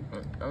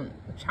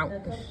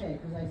childish. That's okay,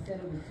 because I said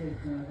it would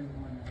take more than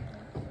 1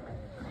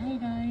 hour. Hey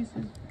guys,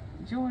 it's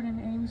Jordan,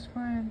 Amy's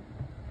friend.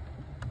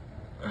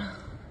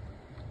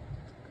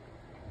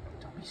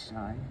 Don't be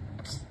shy.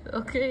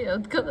 Okay,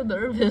 I'm kind of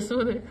nervous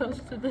when it comes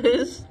to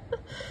this.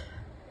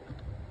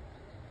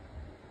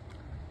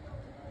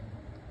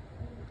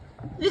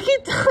 You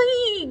keep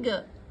dying!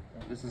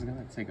 This is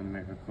gonna take a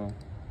miracle.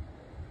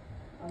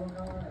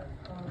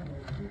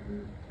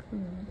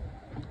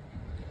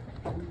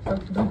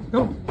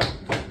 No.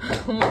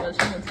 Oh my gosh,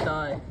 I'm gonna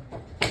die.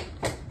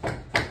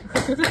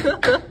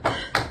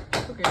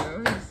 Okay,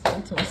 I'm just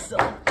saying to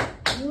myself.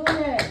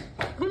 Julian!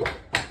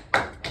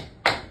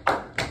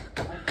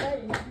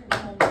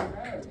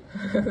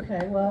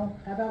 Okay, well,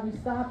 how about we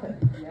stop it?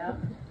 Yep.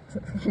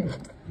 You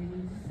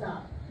need to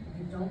stop. If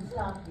you don't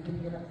stop, you're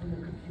gonna get up from the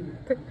computer.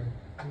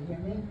 You hear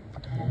me?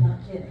 And I'm not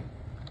kidding.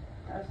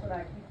 That's what I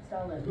keep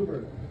telling.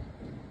 Bluebird.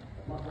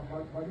 Am I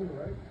doing it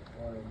right?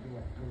 Or do you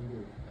want to do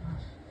it?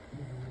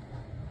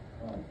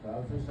 Oh, I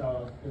was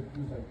just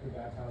confused, like, the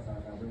guy's house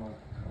outside. We're not.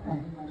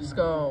 Let's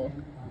go.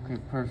 Okay,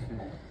 perfect.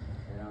 And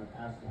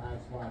I asked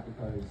why,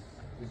 because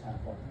just have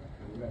fun.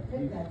 I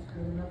think that's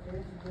good enough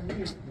answer for me.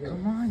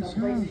 Come on, Some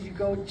places jump. you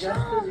go just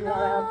because you want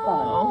to have fun.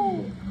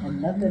 Oh And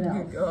nothing my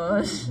else.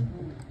 gosh.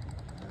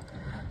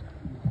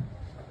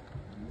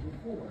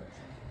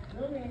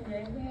 Julian, your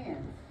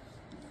hands.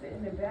 Sit in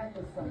the back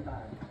with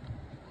somebody.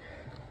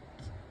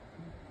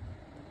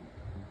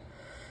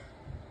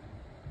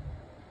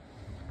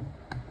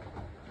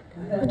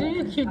 Why do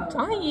you keep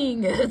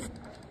dying? Why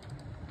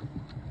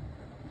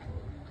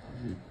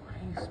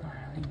are you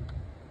smiling?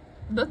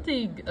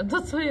 Nothing.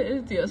 That's why you're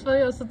empty. That's why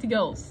you have something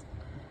else.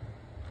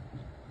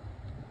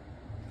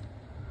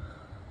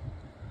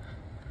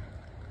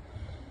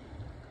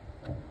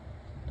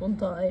 Don't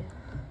die.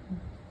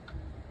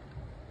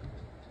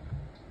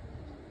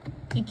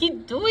 You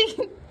keep doing.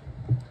 Okay.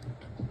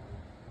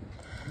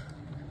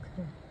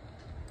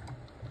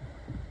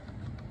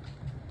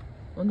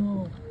 Oh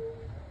no.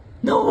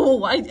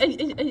 No! I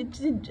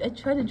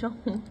tried to jump.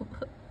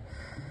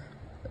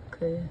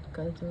 Okay,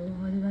 gotta do.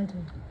 What did I do?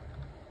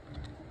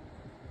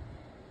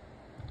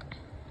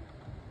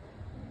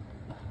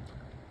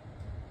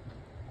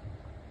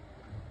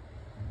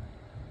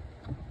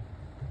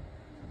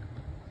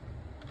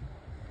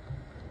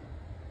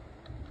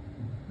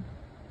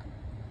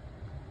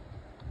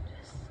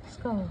 Let's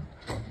go.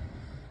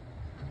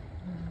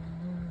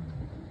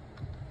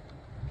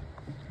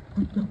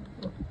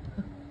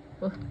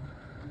 For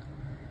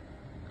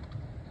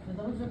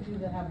those of you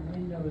that have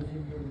windows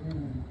in your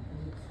room,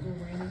 is it still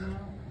raining now?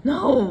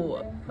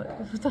 No!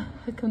 What the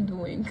heck I'm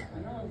doing? I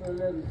know it's a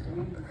little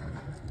sweet.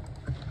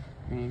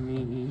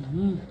 Amy,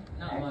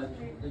 Not much.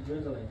 It's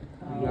drizzling.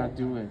 you gotta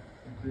do it.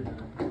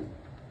 Mm-hmm.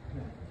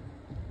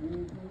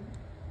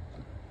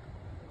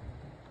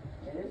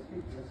 Yeah, this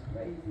week was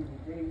crazy.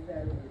 The days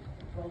that it was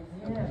supposed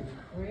to Yeah, it's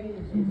crazy.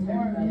 It's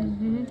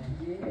Mhm.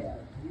 Yeah,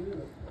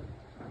 beautiful.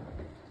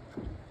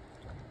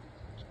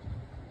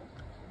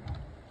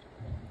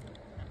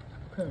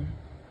 Okay.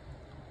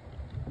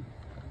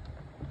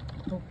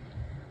 Oh.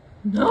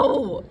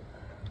 No!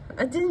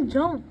 I didn't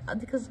jump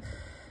because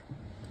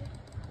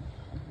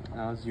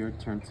Now it's your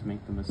turn to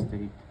make the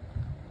mistake.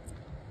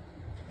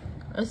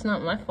 it's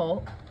not my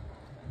fault.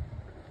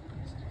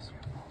 Yes, it is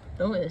your fault.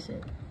 No, it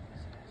isn't.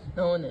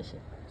 No, it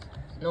isn't.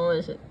 No, it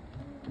isn't.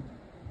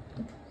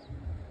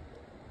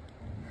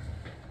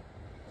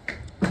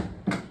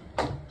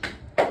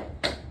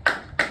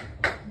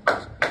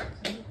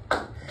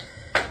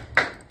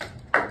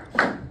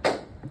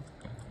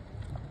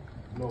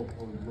 No.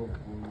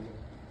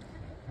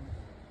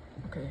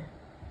 Okay.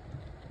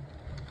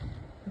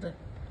 Okay.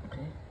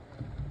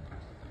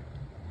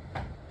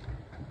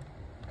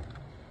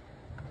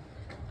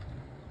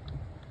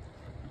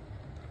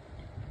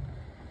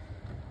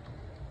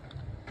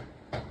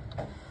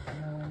 You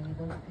know any of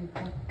those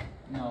people?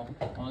 No,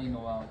 only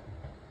Noel.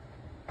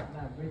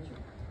 Not Richard.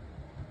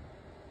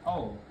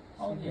 Oh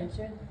See yeah.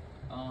 Richard?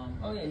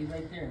 Oh yeah, he's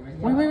right there.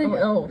 Right Wait,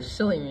 there. Oh,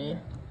 silly me.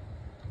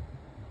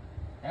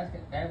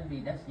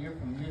 That's year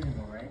from years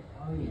ago, right?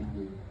 Oh, yeah.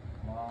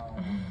 Wow.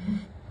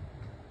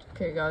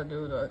 Okay, gotta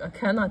do the. I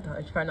cannot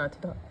die. Try not to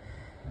die.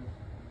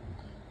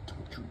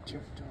 Don't you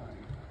dare die.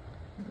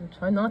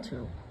 Try not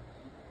to.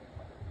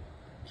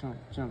 Jump,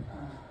 jump.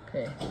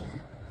 Okay.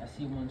 I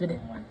see one Did from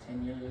it. like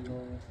 10 years ago.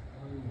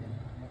 Oh yeah.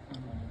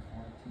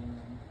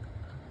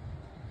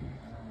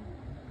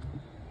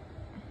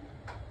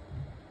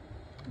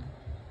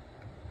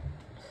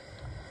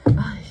 2014.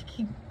 I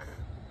keep.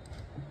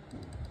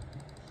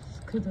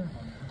 Could have.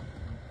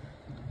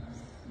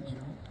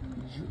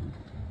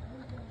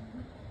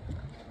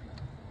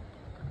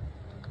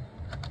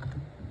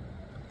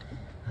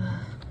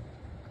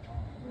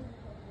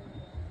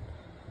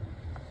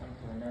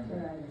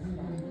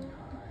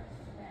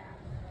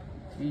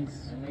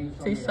 Peace.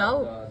 Peace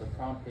out. The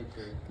prom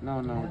picture.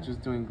 No,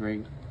 just doing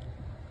great.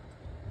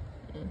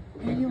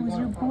 Hey, it was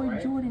your boy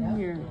Jordan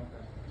here.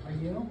 Are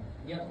you?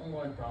 Yeah, I'm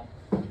going prom.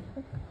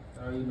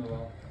 How you know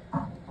well?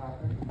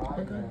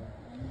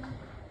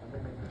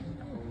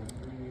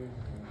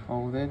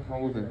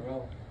 Hold it.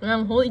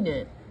 I'm holding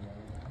it.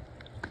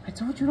 I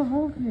told you to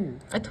hold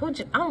it. I told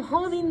you, I'm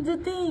holding the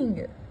thing.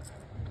 This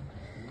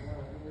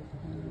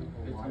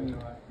time you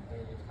don't have to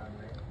pay this time,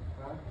 right?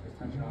 This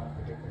time you don't have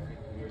to pay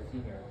for you're a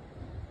senior.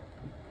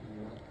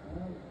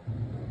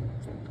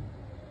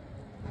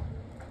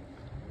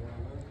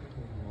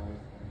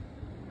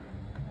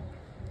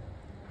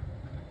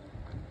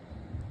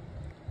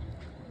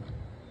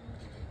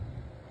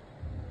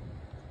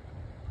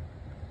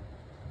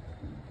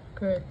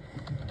 Okay.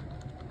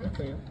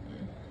 Okay.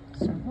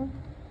 Circle?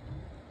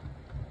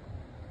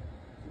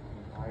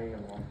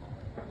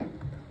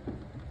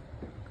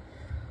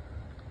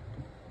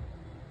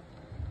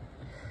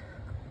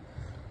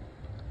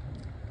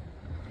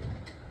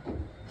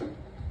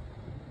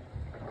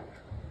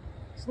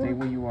 Stay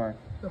where you are.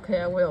 Okay,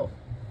 I will.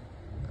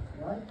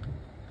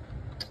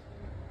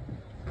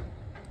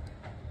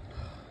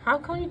 How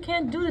come you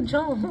can't do the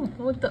jump?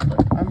 What the?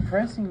 I'm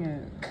pressing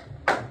it.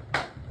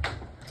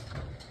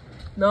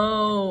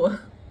 No.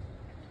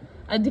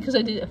 I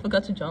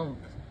forgot to jump.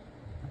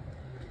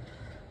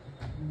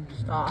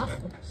 Stop.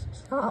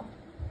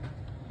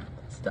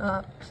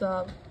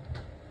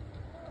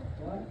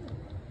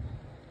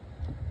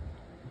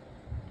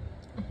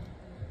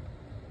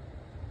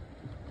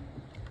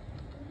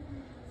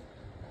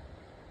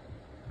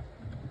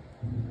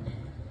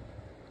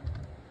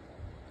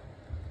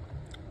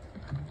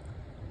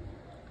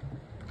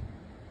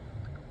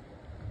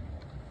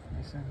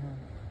 Yes, I know.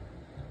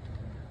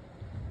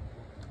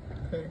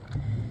 Okay.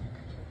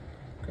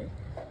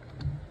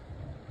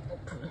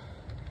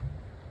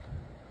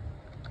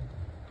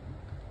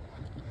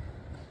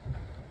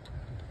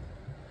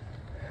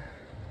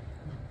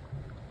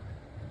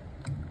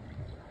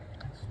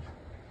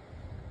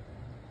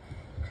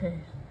 Okay.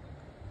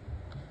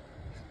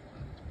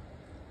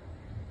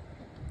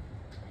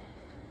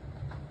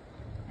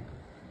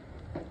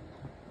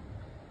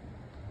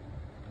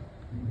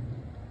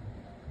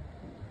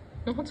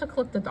 I want to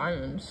collect the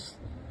diamonds.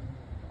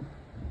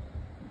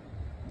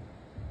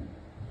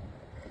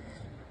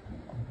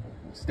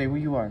 Stay where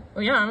you are.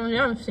 Oh yeah,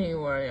 I'm seeing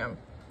where I am.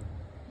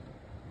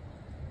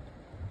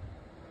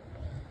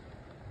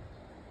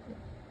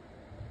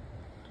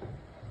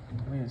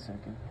 Wait a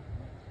second.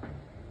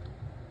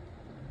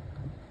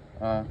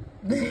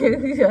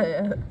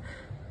 Yeah.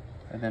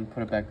 And then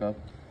put it back up.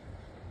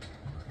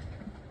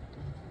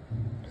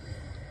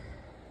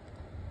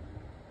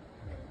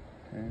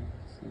 Okay,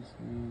 so this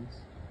means...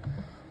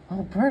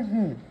 Oh,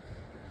 perfect!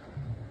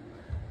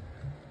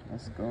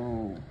 Let's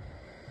go.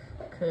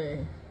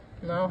 Okay.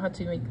 Now how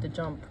to make the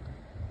jump.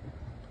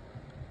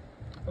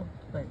 Oh,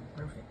 wait,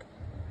 perfect.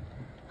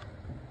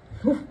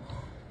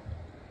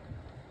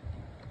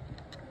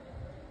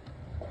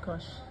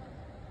 Gosh.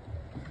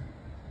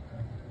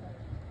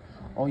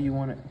 Oh, you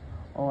want it?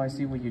 Oh, I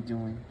see what you're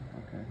doing.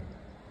 Okay.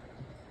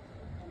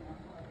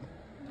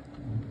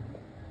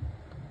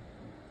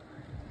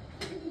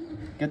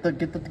 Get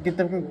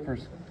the ring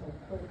first.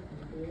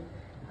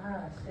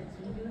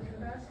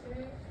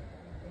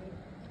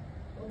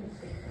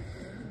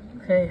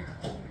 Okay,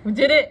 we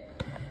did it.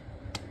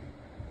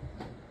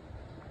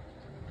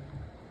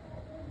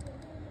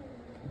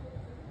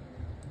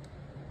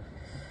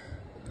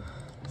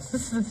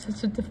 This is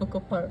such a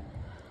difficult part.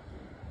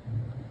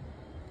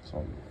 It's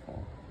all your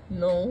fault.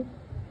 No,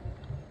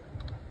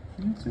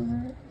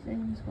 YouTuber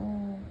things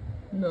go.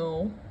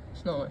 no,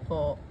 it's not my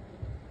fault.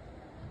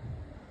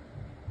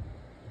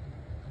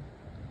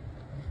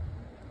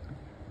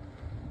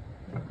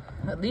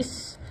 At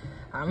least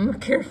I'm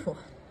careful.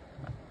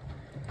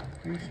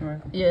 Are you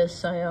sure?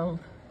 Yes, I am.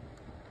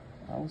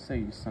 I would say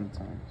you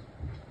sometimes.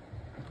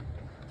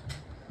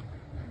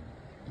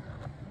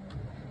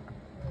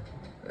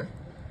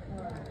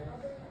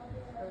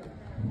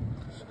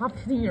 Stop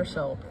hitting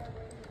yourself.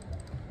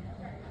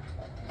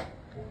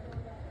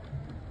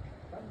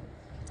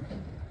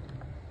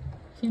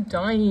 Keep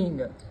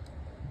dying.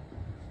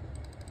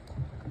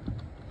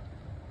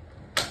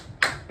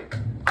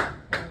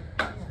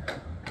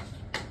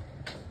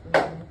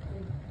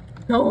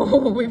 No,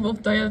 we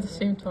both died at the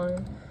same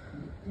time.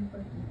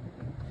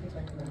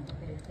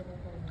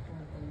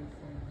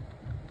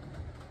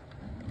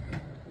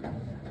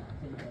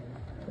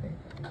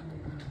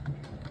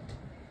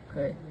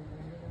 Okay.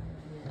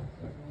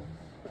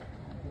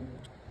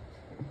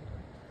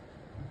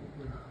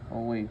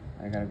 Oh wait,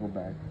 I gotta go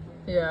back.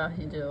 Yeah,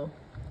 you do.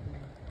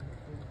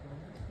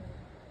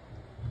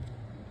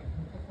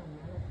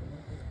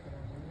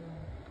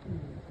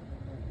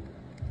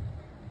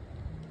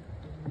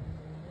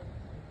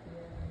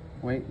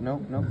 Wait,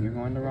 nope, you're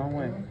going the wrong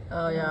way.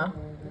 Oh yeah.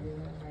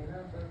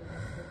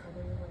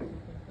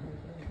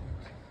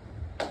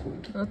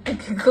 I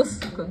think it goes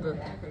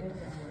good.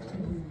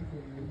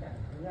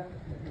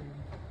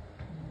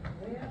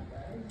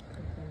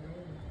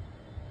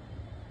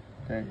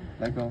 Okay,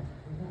 let go.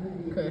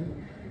 Okay.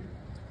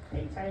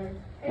 Hey, Tyler.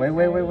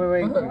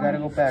 Wait. You gotta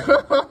go back.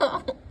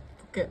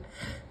 Okay.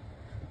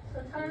 So,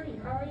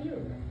 Tyree, how are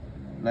you?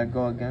 Let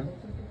go again.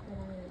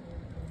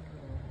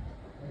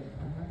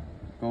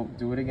 Go,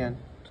 do it again.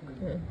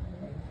 Okay.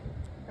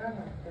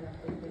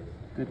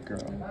 Good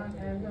girl.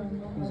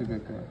 Who's a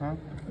good girl, huh?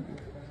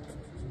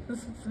 This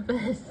is the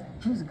best.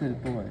 Who's a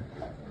good boy?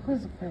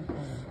 Who's a good boy?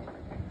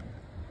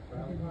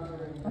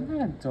 I'm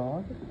not a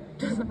dog.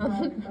 This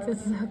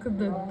is how good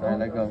the Alright,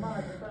 let go.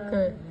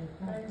 Okay.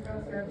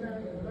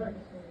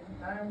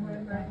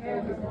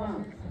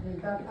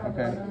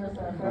 Okay.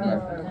 Go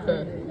back.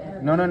 Okay.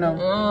 No.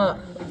 Oh,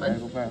 Gotta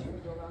go back.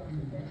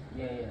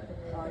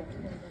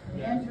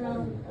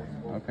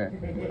 Okay,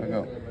 let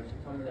go.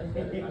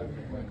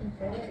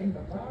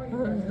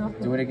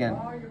 Do it again.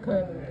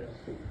 Okay.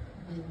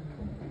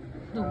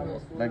 Do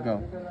it. Let go.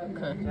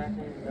 Okay.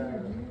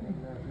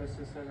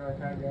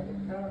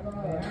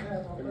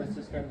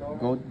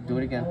 Go, do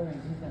it again.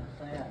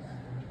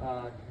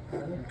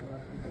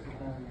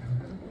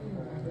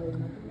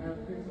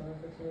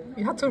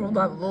 You have to roll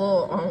that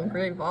little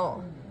gray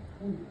ball.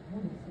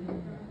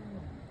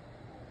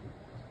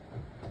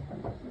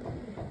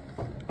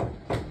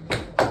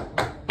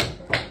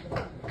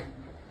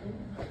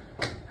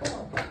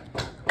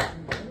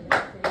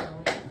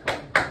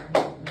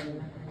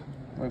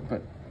 Wait,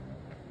 but...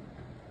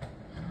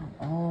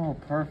 Oh,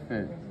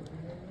 perfect.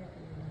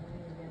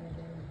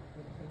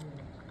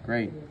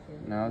 Great.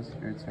 Now it's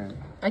your turn.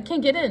 I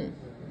can't get in.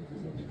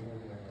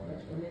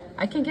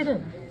 I can't get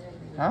in.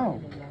 How?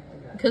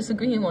 Because the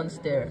green one's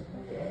there.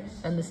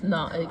 And it's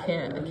not, I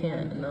can't.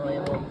 No,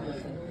 it won't.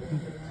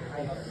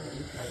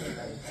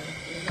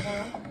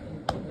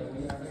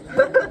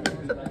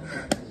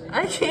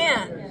 I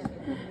can't.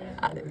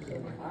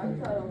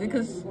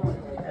 Because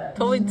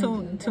told me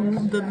to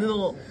move the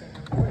little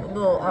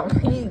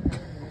pink.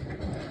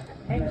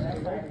 Hey,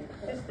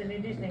 this is the new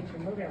Disney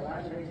movie I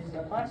watched. I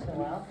just watched a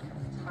while.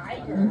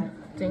 Tiger.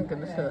 Thank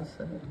goodness for this.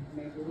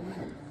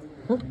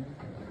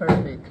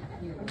 Perfect.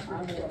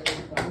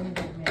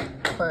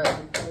 But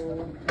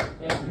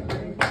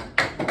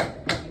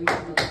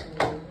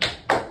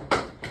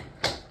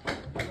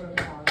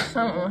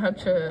someone have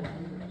to.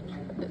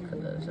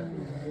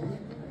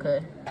 Okay.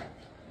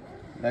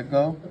 Let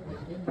go.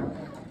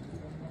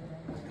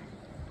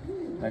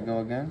 Let go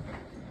again.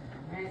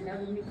 I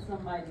never meet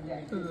somebody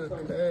that gets so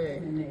Okay.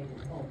 discriminated.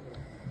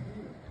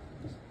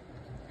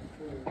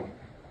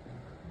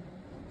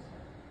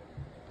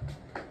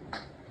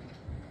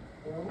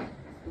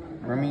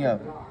 Bring me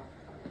up.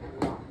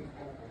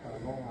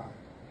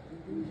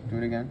 Do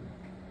it again.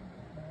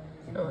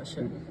 Oh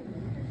shit.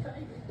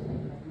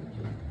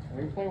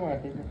 Are you playing what I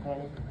think you're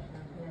playing?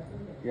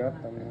 Yep,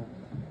 I mean,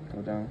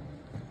 go down.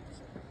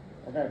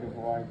 I gotta do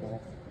Hawaii though.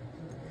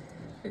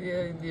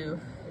 Yeah, you do.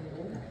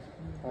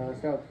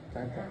 Let's go.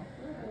 Time.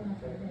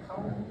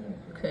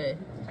 Okay.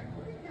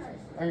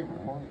 Are you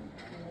recording?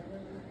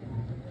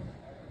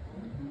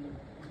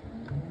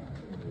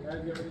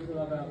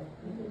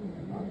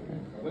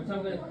 What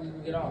time we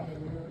get off?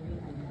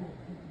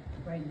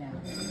 Right now.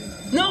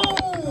 No!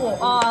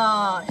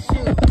 Ah,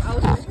 shoot. I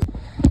was just.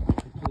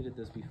 I completed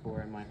this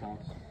before in my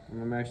house.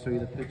 Remember I showed you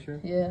the picture?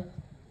 Yeah.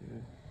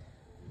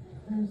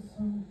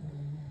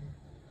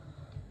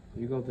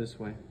 You go this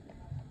way.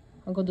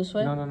 I'll go this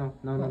way? No.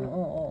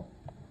 Oh.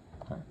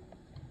 Okay.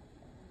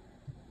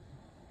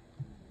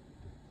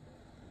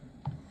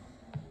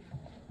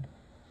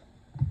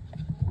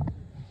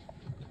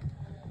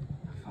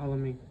 Follow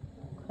me.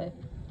 Okay.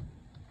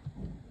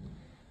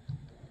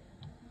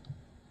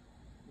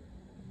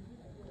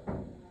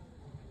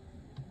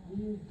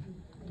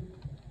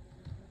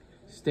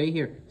 Stay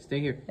here. Stay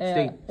here. Yeah,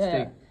 Stay.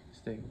 yeah.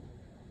 Stay.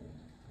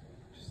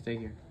 Just stay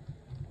here.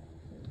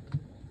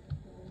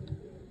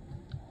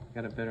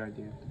 Got a better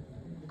idea.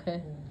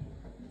 Okay.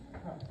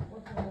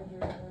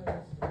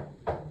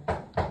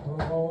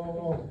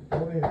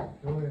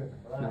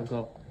 Now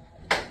go.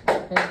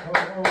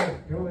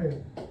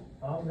 Julian,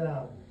 calm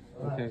down.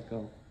 Okay,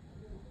 go.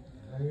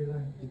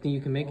 You think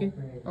you can make it?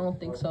 I don't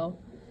think so.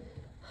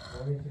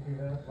 Don't need to be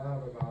that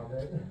loud about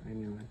it. I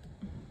knew it.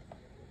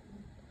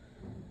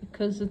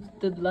 Because it's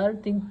the ladder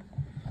thing.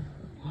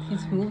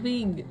 He's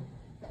moving.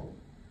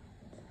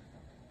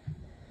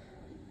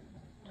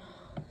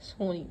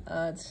 So many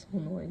ads. So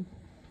annoying.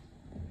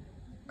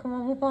 Come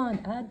on, move on.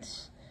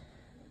 Ads.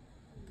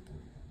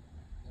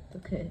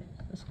 Okay,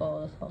 let's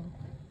go.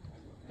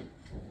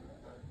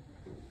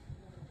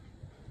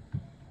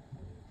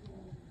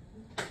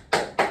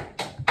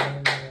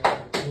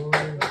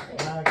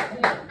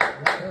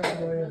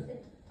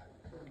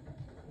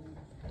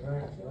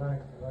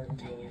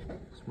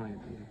 It's my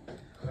idea.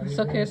 It's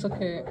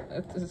okay.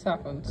 It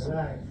happens.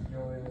 Relax,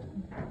 Julian.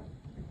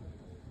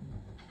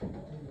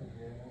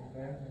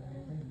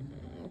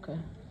 Okay.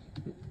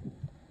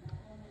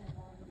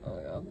 Oh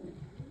yeah.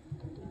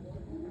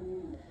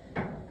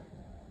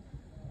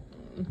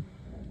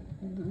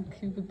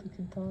 Keep it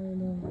dying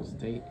now.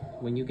 Stay.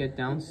 When you get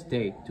down,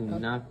 stay. Do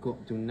not go.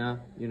 Do not,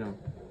 you know.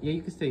 Yeah,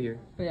 you can stay here.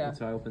 Yeah.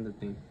 Until I open the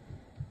thing.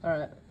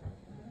 Alright.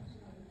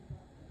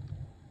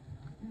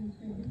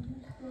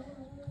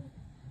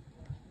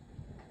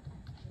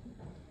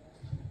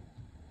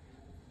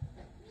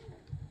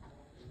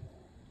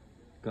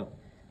 Go.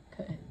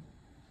 Okay.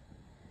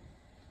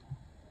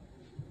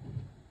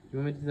 You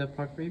want me to do that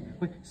part for you?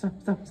 Wait, stop.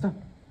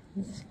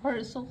 This part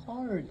is so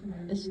hard.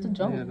 It's the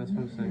jump. Yeah, that's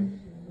what I'm saying.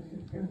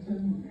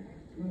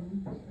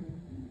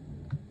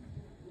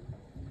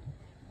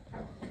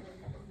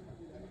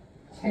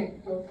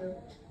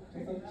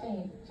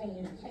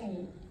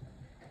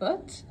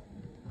 What?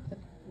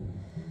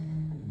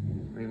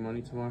 Bring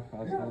money tomorrow for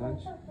outside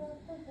lunch?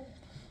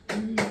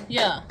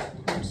 Yeah.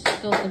 I'm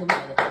still thinking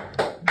about it.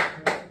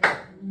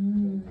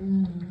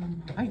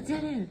 I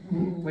did it!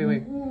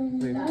 Wait.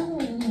 He's You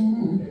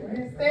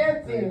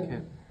dancing.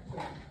 can't.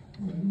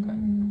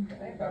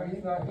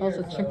 That was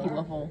a tricky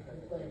level.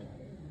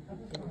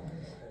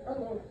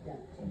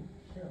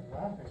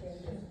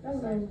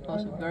 That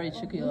was a very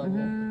tricky level.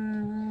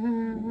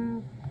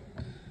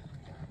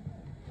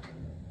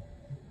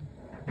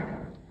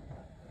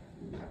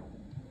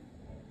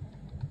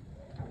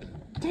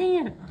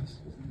 Dang it!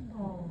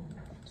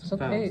 It's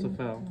okay. It's a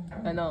foul.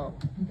 I know.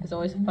 It's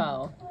always a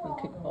foul with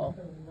kickball.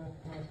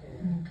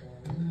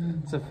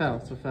 It's a foul.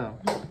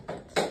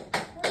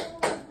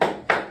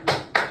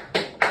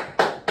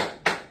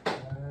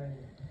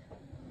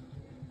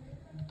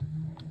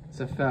 It's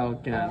a foul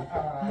again.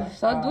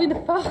 Stop doing the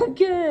foul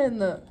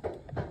again!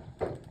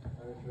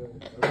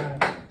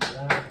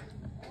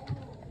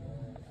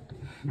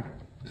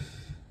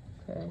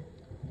 Okay.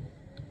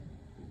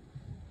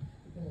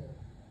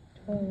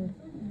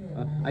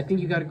 I think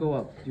you gotta go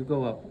up. You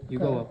go up.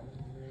 Go up.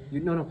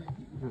 No.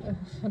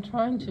 I'm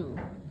trying to.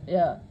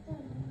 Yeah.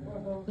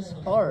 It's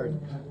hard.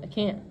 I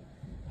can't.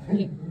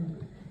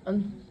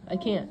 I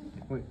can't.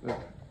 Wait.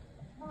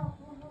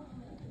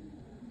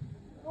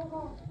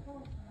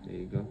 There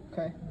you go.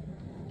 Okay.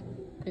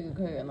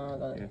 Okay, now I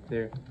got Yeah, it.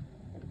 there.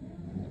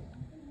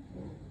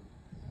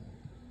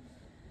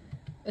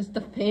 It's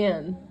the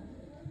fan.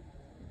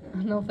 I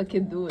don't know if I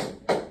can do it.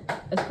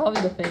 It's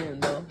probably the fan,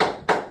 though.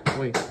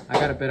 Wait, I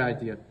got a better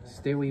idea.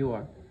 Stay where you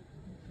are.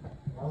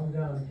 Calm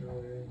down,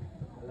 Julian.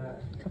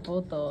 Relax.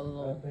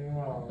 Capoto. Nothing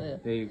wrong. Yeah.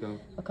 There you go.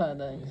 Okay,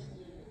 thanks.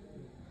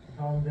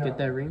 Calm down. Get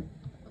that ring?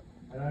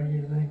 I know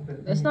you think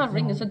that It's not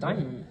ring, things it's a don't-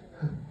 diamond.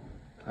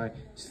 Alright,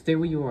 stay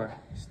where you are.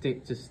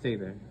 Just stay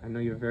there. I know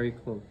you're very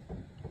close.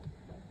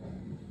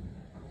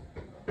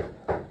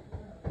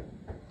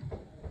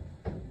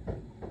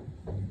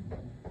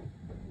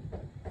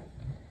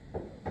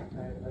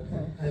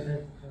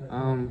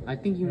 I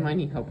think you might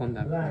need help on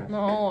that part.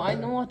 No, I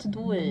know how to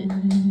do it. I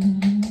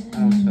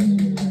don't trust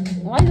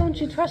you. Why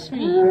don't you trust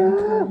me?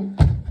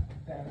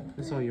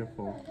 It's all your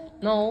fault.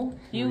 No,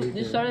 you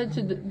decided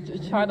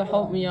to try to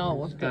help me out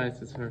with that.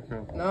 Guys, it's her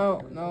fault.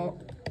 No,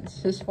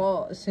 it's his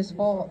fault. It's his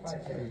fault.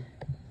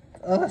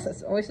 Ugh,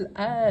 it's always the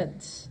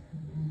ads.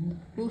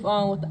 Move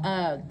on with the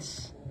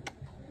ads.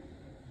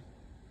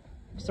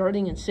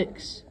 Starting in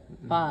 6,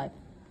 5,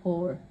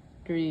 4,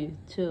 3,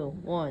 2,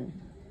 1,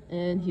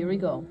 and here we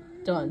go.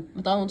 Done.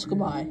 McDonald's,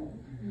 goodbye.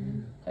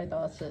 Okay,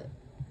 that's it.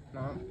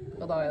 No,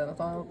 goodbye,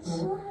 McDonald's.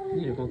 You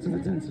need to go to the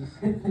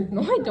dentist.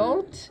 No, I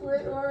don't.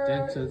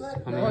 Dentist,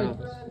 coming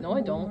up. No,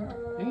 I don't.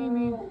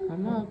 Amy,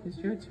 come up. It's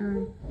your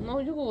turn. No,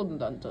 you go to the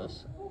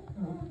dentist.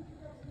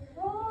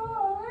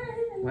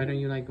 Why don't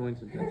you like going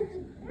to the dentist?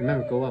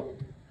 Remember, go up.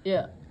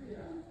 Yeah.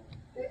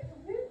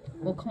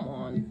 Well, come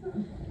on.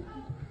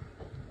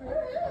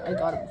 I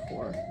got it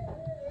before.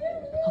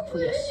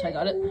 Hopefully, yes, I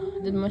got it. I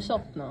did it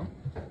myself now.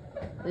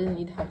 I didn't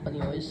need help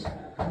anyways.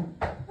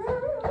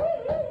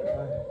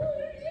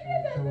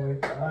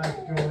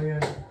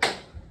 Julian.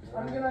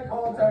 I'm gonna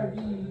call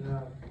Tardy.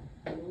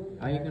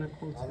 How are you gonna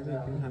call to the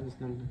didn't have his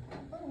number?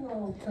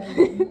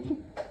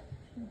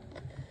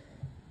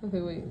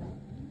 Okay, wait.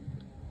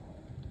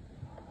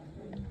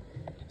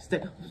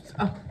 Stay.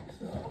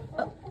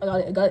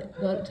 I got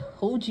it.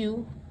 Hold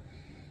you.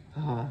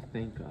 Ah,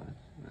 thank God.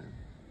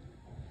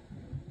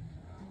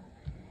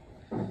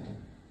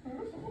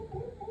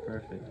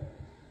 Perfect.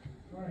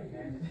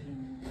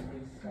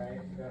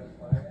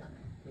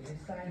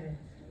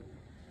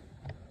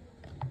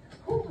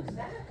 Who was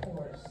that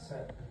horse?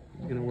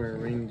 You gonna wear a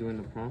ring during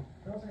the prom?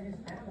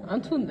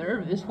 I'm too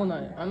nervous when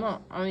I'm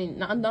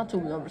not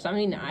too nervous. I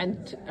mean,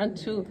 I'm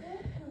too,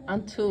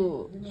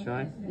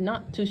 Shy?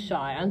 not too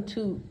shy. I'm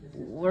too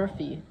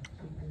worthy.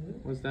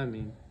 What's that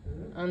mean?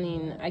 I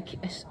mean,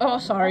 oh,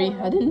 sorry.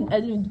 I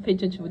didn't pay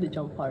attention with the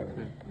jump part.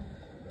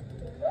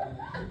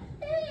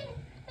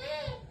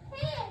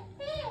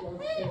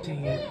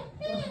 Dang it.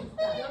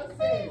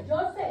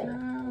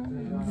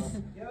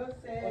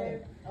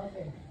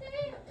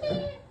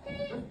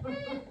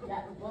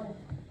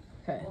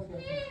 Okay.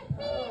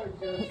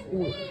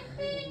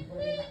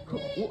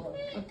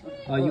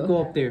 Oh, you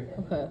go up there.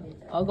 Okay.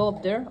 I'll go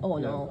up there. Oh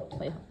no.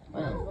 Wait.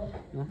 No.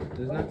 No, it's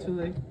not too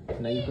late.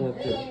 Now you go up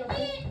there.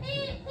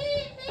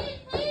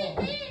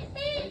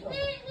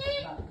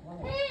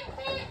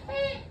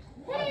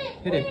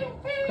 Hit it.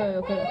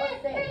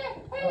 Okay.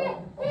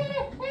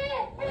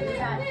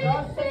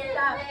 Don't sit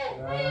up.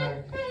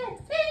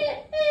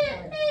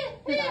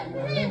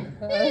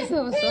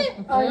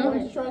 I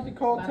was trying to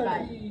call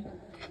Turkey.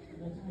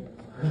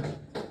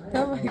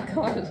 Oh my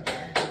god.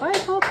 Why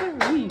is all so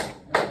weak?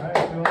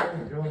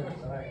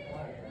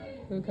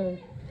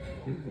 Okay.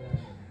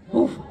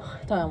 Oof.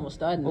 I thought I almost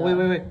died. Oh,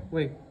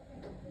 wait.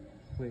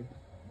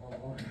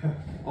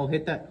 Oh,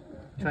 hit that.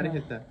 Try to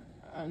hit that.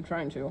 I'm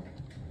trying to.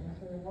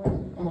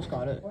 Almost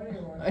got it.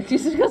 I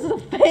just because of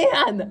the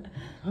fan!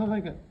 Oh my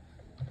god.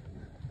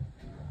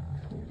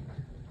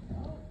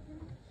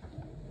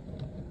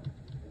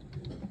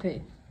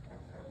 Okay.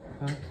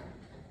 Huh?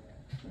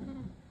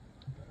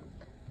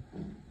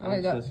 I Oh my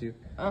don't god. trust you.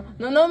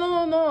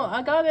 No.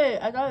 I got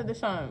it this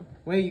time.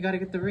 Wait, you gotta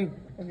get the ring.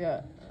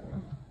 Okay.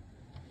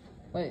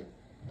 Wait.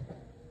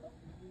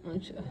 Let me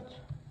check.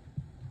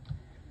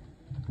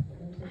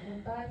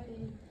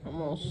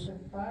 Almost.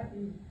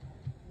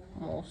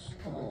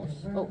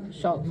 Oh,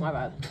 shoot, my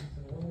bad.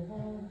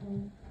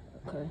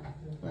 Okay.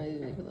 I need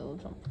to make a little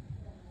jump.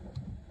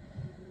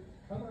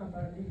 Come on,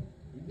 buddy.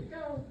 You can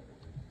go.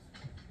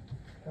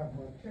 Come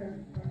on.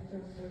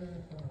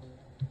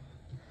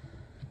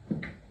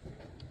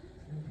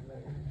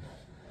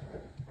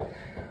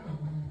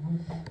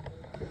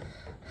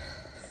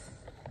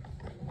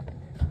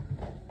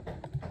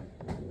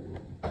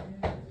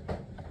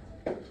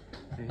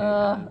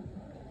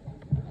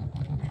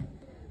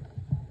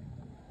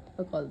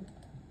 Oh god.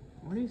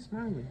 Why are you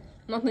smiling?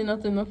 Nothing.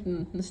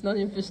 It's not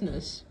your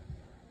business.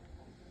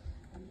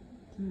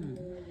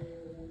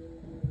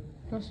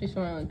 Must be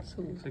smiling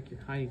too. Looks like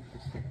you're hiding for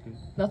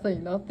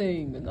something.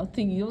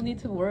 Nothing. You don't need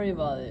to worry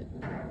about it.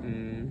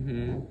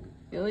 Mm-hmm.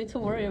 You don't need to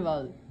worry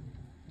about it.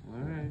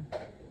 Alright.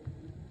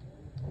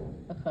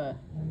 Okay.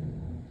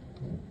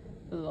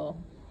 Hello.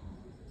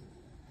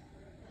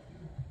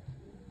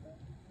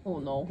 Oh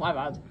no, my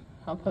bad.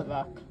 I'll put it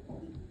back.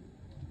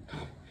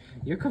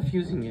 You're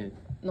confusing it.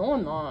 No,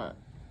 I'm not.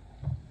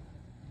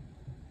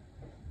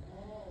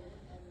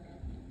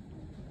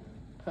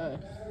 Okay.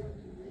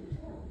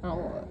 Now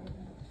what?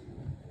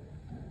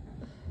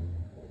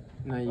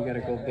 No, you gotta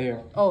go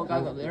there. Oh,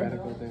 gotta go there? You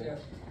gotta go there.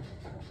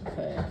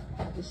 Okay.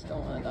 Just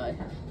don't wanna die.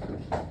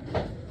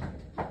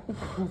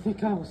 Oh, thank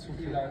God. Was so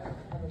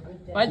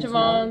good. Bye,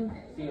 Javon.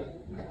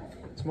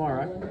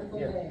 Tomorrow, right?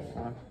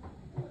 Yeah.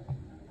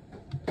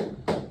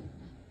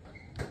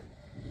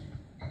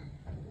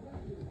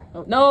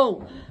 Oh,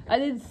 no! I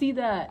didn't see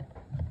that.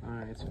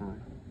 Alright, it's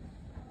fine.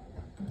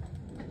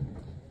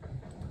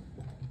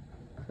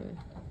 Okay.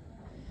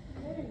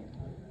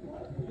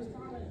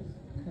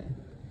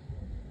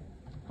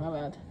 My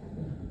bad.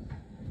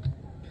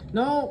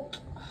 No!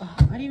 I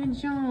didn't even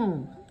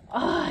jump.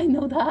 Ah, I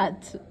know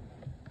that.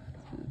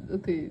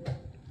 Okay.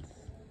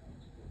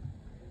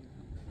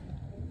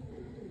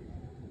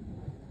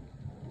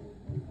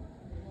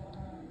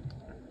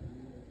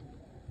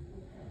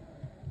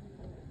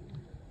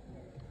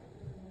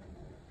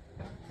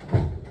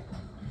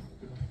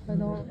 I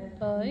don't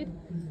die.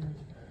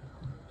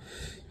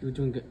 You were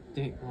doing good.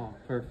 Dang. Oh,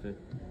 perfect.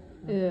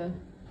 Yeah.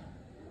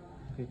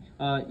 Okay.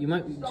 You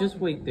might just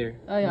wait there.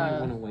 Oh, You yeah. might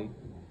want to wait.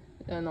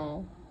 I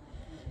know.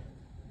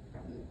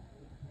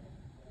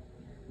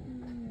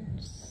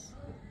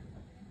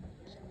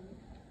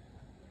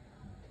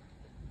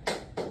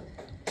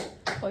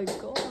 Oh my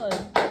god.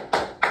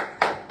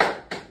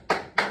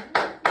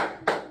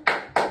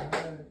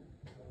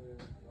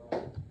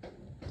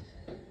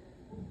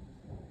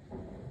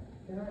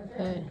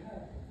 Hey.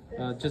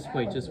 Just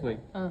wait.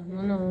 No.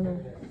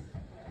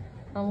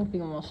 I'm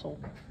moving a muscle.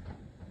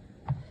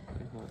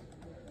 Okay, hold on.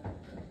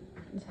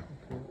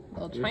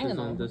 Oh, Yours is triangle.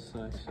 on this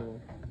side, so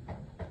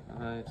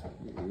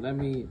let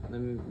me.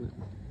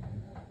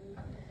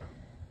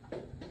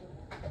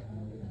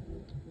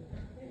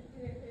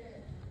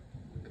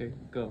 Okay,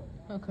 go.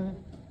 Okay.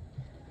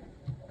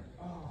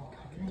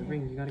 Get the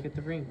ring. You gotta get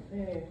the ring.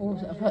 Oh,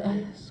 but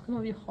it's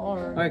gonna be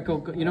hard. All right,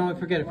 go. You know what?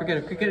 Forget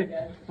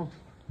it. Oh.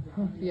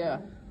 Yeah.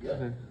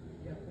 Okay.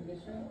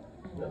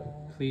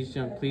 Please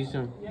jump.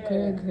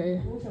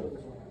 Okay.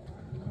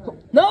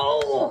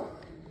 No!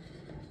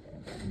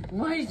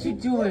 Why did you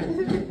do it?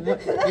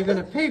 What? You're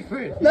gonna pay for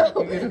it. No!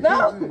 You're gonna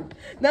pay for it.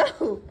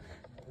 No!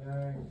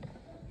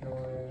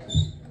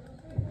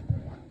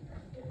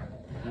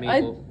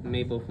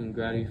 Mabel from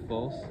Gravity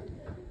Falls.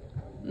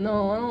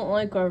 No, I don't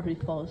like Gravity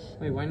Falls.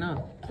 Wait, why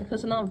not?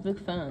 Because I'm not a big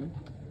fan.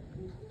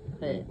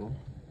 Hey. Mabel.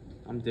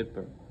 I'm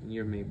Dipper.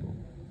 You're Mabel.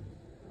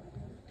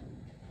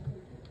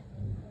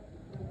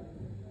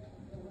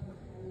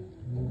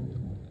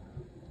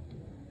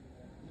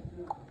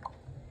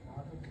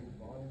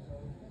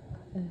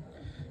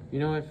 You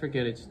know what?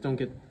 Forget it. Just don't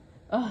get.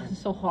 Oh, it's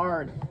so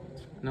hard.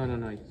 No.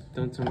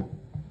 Don't say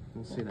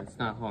that. It's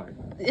not hard.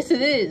 Yes,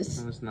 it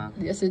is. No, it's not.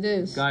 Yes, it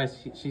is. Guys,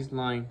 she's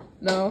lying.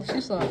 No,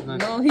 she's lying. He's not.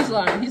 No, he's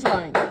lying. He's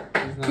lying.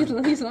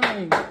 He's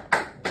lying.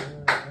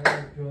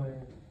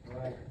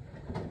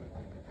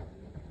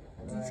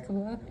 Let's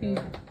go happy.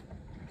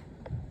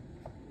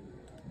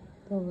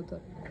 Don't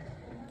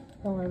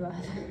worry about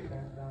it.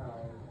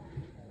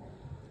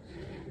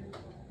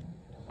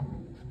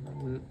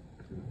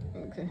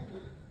 Okay.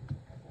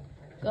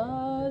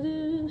 God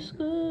is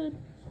good.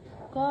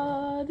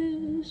 God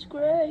is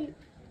great.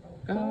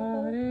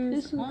 God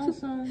is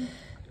awesome.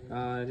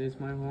 God is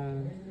my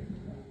home.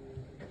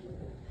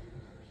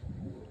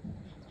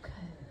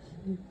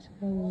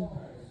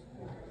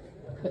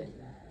 Okay.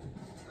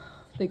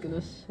 Thank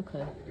goodness.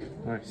 Okay.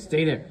 Alright,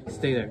 stay there.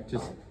 Stay there.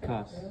 Just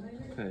toss.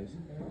 Because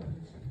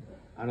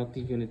I don't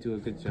think you're gonna do a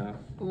good job.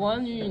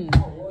 One, you're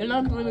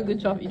not doing a good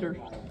job either.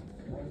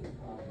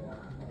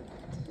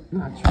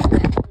 Not true.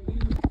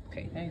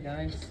 Okay. Hey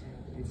guys,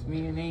 it's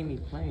me and Amy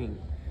playing.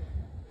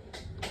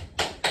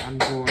 I'm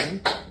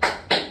Jordan.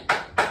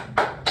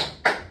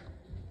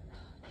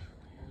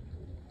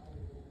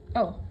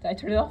 Oh, did I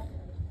turn it off?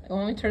 You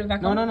want me to turn it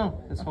back No, on?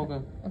 no. Let's hold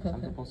on. Okay, I'm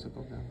okay. supposed to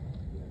go down.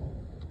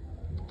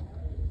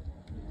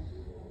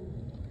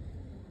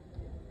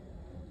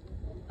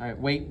 Alright,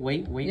 wait.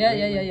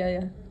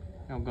 Yeah.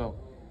 Now go.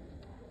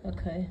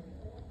 Okay.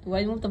 Do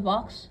I move the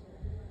box?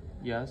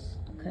 Yes.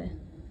 Okay.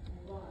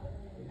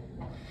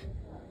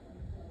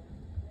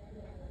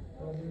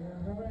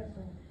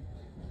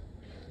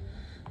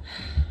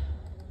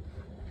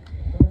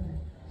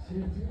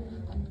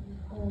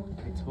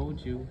 I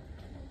told you.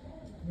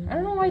 I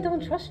don't know why you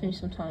don't trust me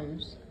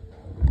sometimes.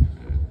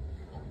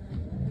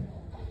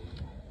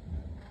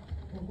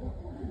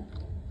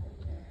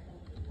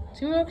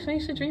 Teamwork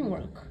makes the dream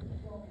work.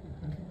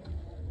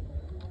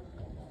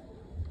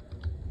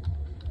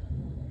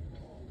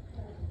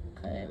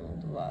 Okay,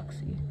 move the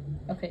boxy.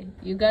 Okay,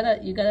 you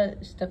gotta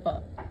step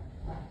up.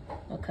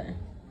 Okay.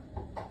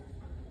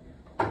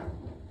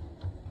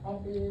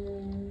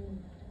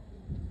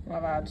 My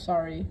bad,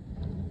 sorry.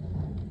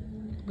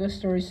 Good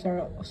story,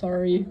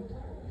 sorry.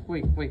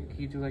 Wait, can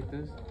you do like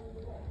this?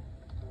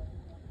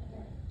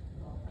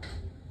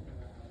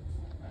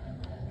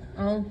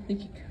 I don't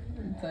think you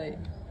can, but...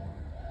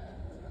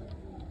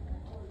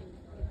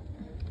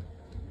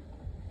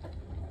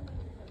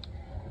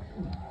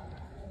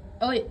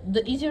 Oh wait,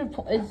 the easier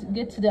is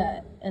get to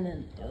that, and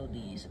then it'll be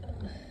easy.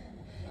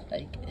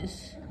 Like,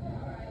 it's...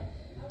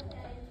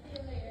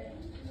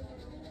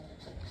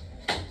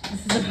 This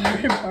is the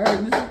hard part,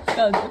 this is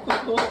kind of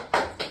difficult.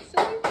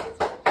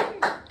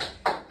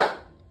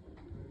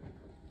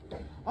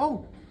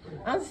 Oh!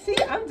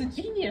 I'm the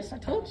genius, I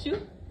told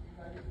you.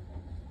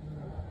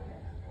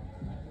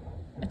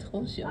 I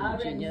told you I'm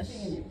the genius.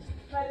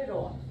 Cut it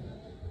off.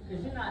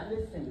 Because you're not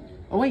listening.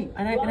 Oh wait,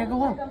 and I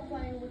go up.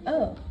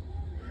 Oh.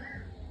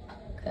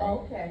 Okay.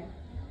 Okay.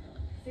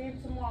 See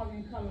if tomorrow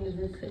you come into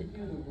this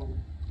computer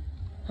room.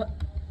 Cut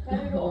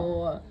it off.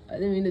 Oh, I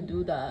didn't mean to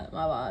do that.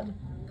 My bad.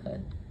 Okay.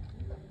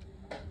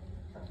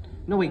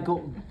 No wait,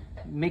 go.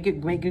 Make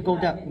it go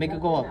down. Make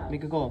it go up.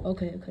 Make it go up.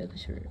 Okay,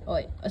 sure. Oh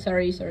wait,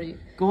 sorry.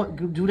 Go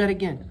do that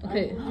again.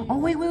 Okay. Oh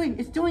wait,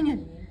 it's doing it.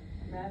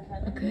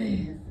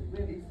 Okay.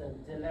 Really some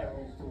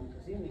Delero soon,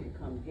 because you need to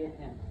come get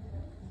him.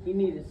 He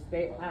need to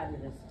stay out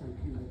of this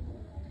computer room.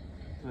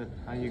 But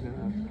how you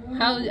gonna?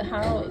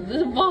 How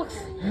this box?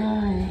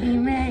 Hey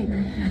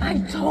man, I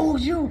told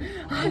you.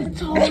 Hey,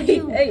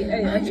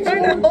 I'm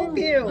trying to help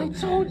you. I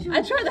told you.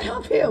 I'm trying to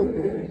help you.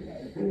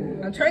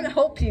 I'm trying to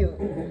help you.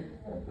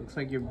 Looks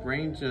like your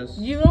brain just.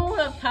 You don't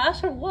want to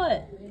pass or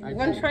what? I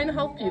I'm did. trying to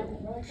help you.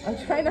 I'm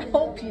trying to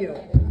help you.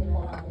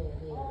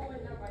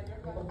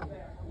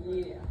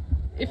 Yeah.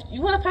 If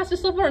you want to pass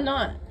this over or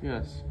not.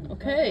 Yes.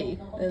 Okay.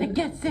 Then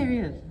get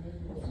serious.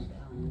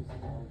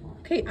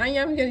 Okay, I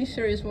am getting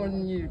serious more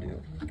than you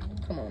do.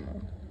 Come on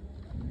now.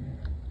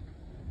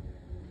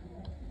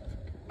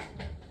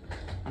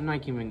 I'm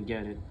not even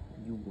get it.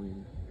 You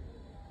win.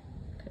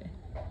 Okay.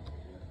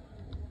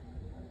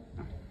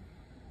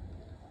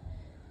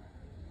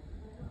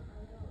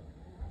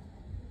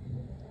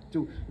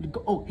 Dude,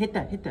 go, oh, hit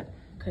that.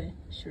 Okay,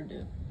 sure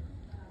do.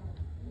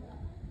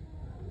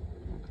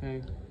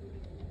 Okay.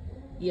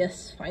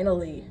 Yes,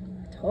 finally.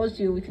 Told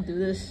you we could do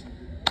this.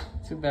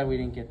 Too bad we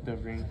didn't get the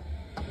ring.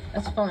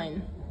 That's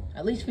fine.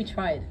 At least we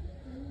tried.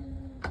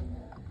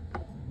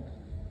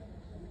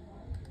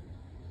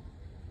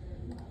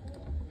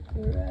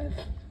 Ref.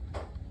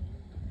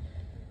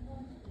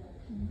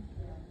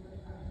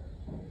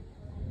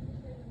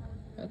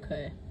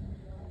 Okay.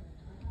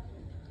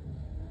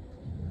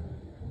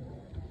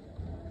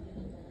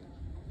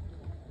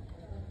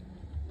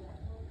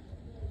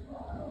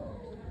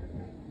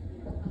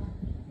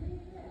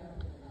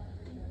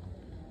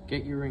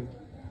 Get your ring.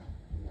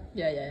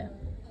 Yeah.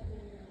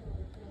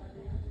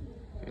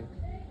 Okay.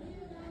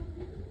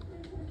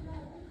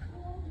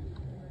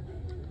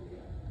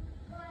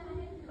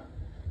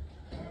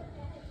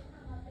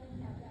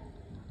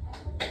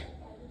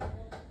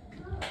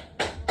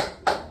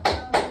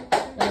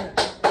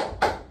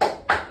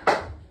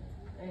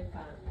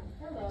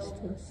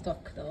 Still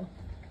stuck though.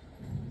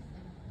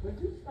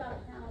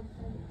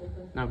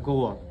 Now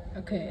go up.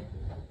 Okay.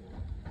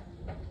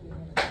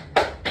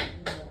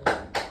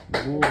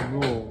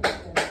 Whoa.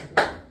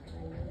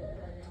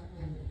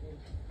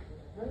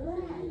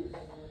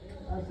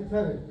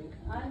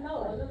 I know,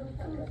 a little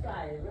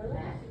too-sided.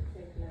 Relax.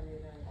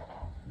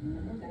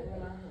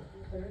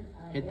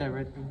 Hit that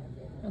red thing.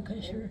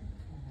 Okay, sure.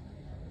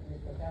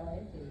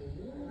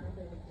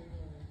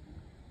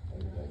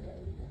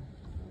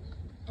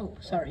 Oh,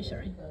 sorry.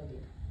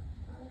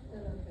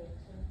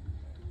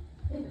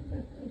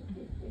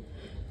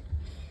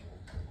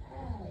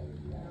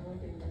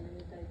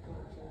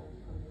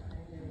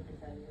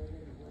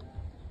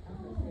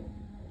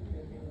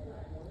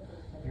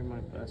 You're my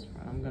best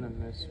friend. I'm gonna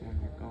miss when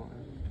you're gone.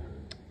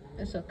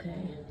 It's okay.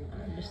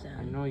 I I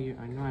understand. know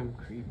I'm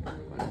creepy, but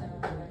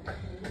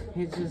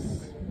it's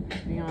just,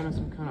 to be honest,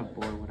 I'm kind of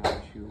bored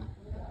without you.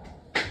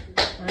 I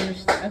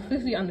understand. I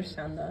completely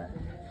understand that.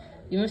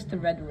 You missed the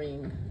red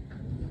ring.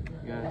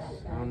 Yes,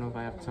 I don't know if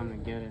I have time to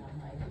get it.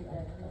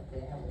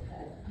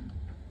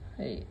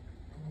 Hey.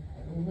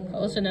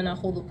 Close and then I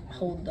hold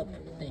the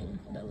thing.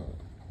 That little.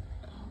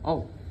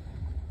 Oh,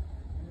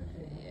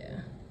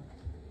 Yeah.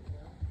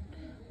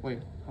 wait.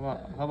 How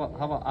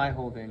about I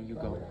hold it and you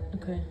go?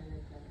 Okay.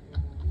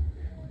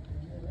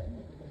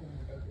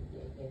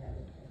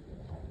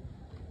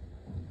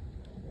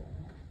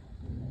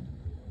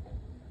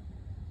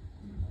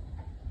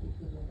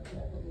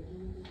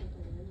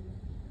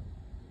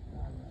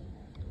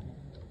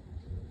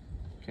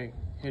 Okay,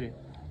 hit it.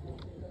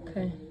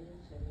 Okay.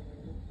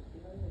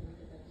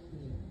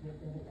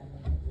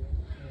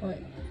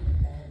 Wait.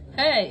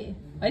 Hey!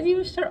 Why did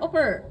you start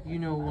over? You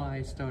know why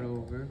I start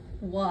over?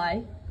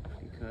 Why?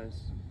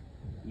 Because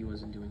you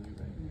wasn't doing it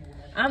right.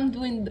 I'm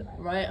doing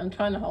right. I'm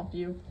trying to help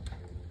you.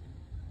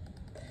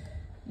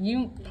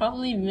 You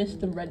probably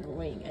missed the red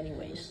ring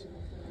anyways.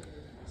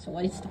 So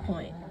what's the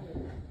point?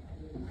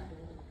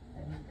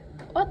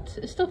 What?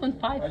 It's still been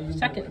 5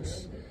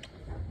 seconds.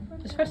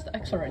 Just press the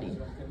X already.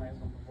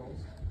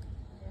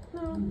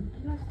 No,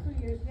 last 2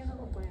 years, ya no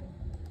lo pueden.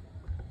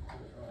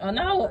 Oh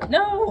no!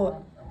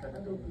 No!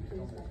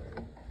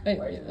 Wait,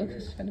 let's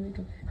just try to make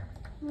him.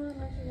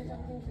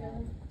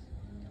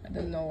 I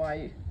don't know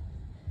why.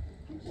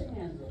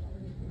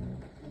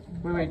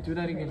 Wait, do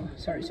that again.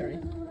 Sorry.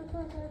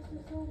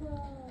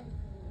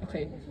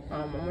 Okay,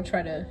 I'm gonna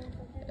try to.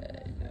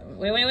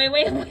 Wait.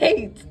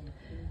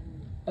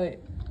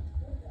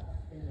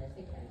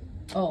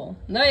 Oh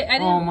no! I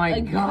didn't. Oh my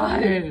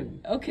god!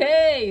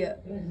 Okay.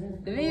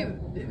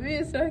 Give me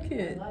a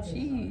second.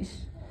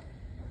 Jeez.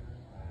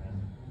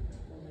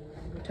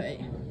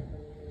 Okay.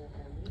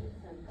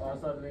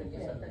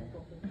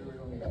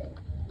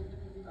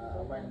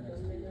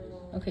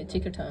 Okay,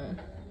 take your time.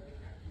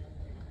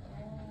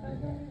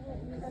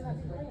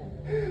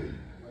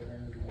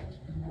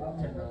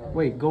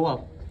 Wait, go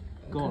up.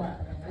 Go up.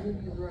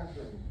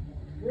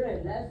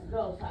 Good, let's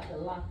go so I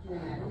can lock you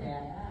in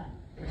there.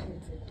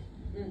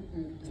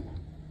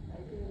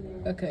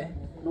 Okay.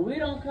 When we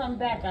don't come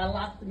back, I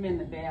locked them in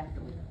the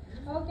bathroom.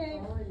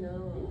 Okay.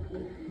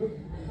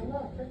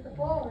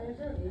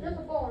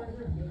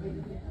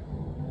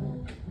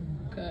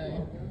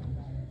 Okay.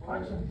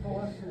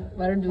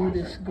 Better do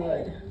this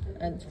good.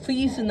 And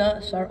please do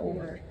not start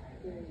over.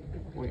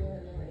 Wait.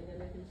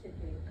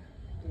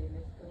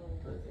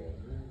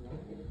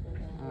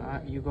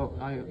 You go.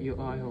 I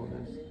hold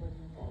this.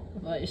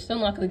 But you're still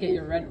not gonna get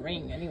your red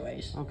ring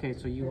anyways. Okay,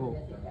 so you hold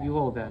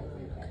that.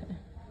 Okay.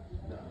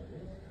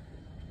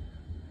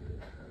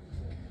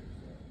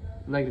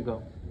 Let it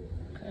go.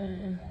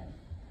 Okay.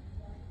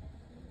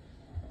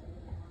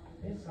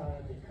 This song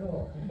would be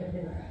cool.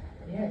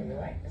 Yeah, you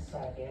like the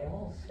song,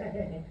 animals.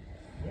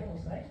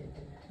 Animals like it.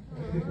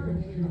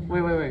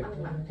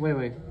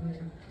 Wait.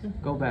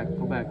 Go back.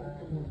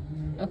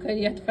 Okay,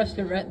 you have to press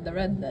the red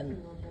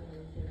then.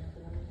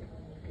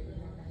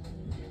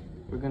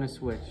 We're gonna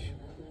switch.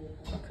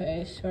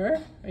 Okay, sure?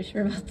 Are you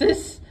sure about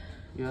this?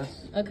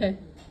 Yes. Okay.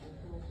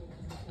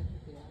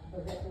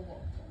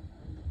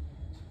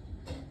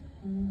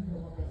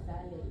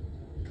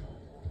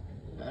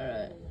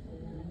 Alright.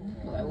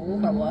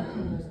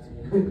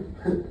 Okay.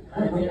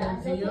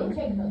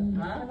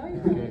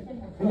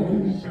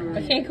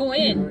 I can't go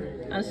in.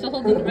 I'm still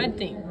holding the red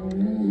thing.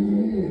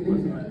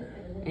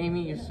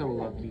 Amy, you're so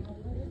lucky.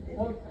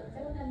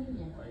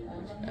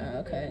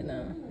 Okay,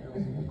 no.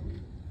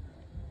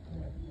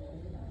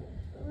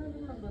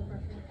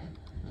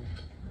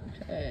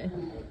 Okay.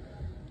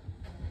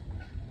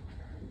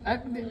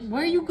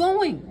 Where are you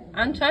going?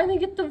 I'm trying to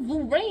get the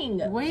blue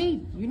ring.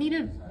 Wait, you need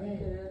to.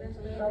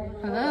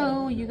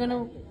 Hello, you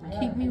gonna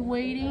keep me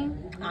waiting?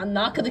 I'm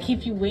not gonna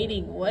keep you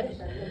waiting. What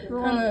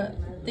kind of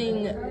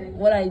thing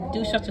would I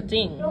do such a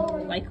thing?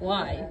 Like,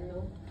 why?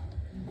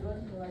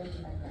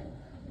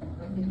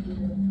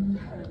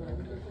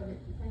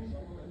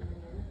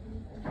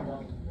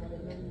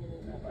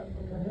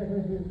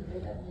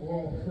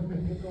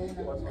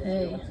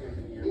 Hey.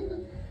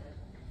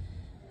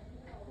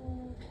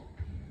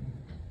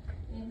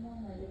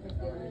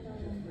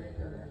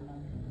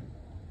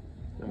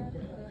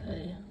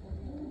 Okay.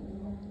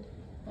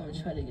 I'm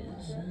gonna try to get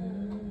this.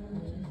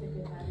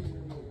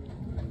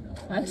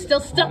 I'm still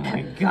stuck. Oh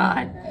my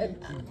god!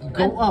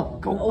 Go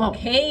up.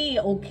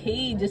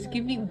 Okay. Just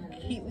give me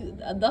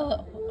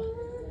the.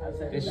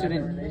 It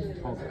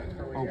shouldn't. Oh,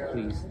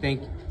 please.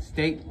 Thank you.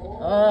 Stay.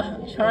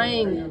 I'm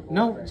trying.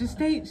 No, just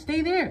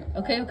stay there.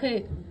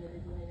 Okay.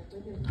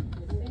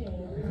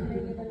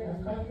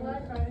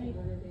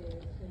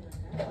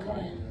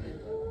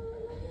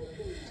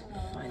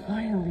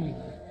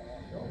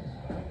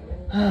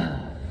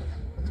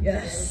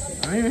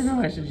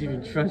 why I should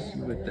even trust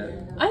you with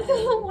that. I don't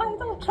know why you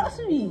don't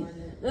trust me.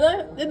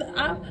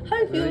 How do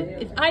you feel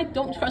if I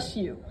don't trust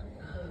you?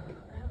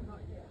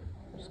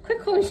 Just quit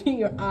closing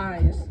your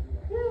eyes.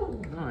 Oh,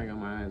 I got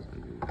my eyes on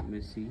you,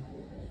 Missy.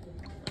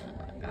 Oh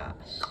my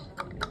gosh.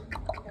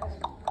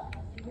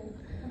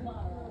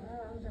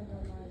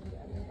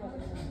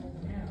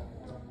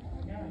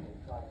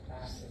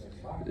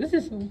 This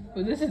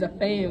is a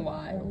fan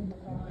wild.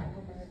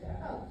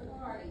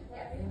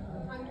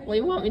 What do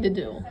you want me to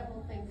do?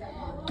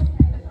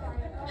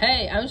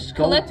 Hey, I'm just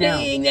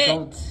collecting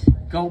it.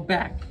 Go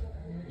back.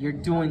 You're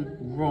doing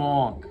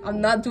wrong.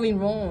 I'm not doing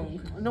wrong.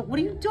 No, what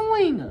are you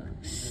doing?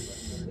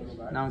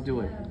 Now do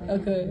it.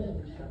 Okay.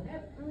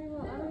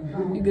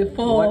 You get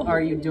full. What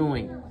are you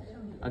doing?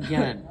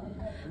 Again.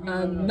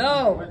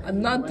 No,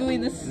 I'm not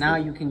doing this. Now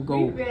you can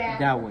go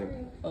that way.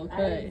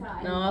 Okay.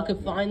 Now I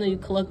can finally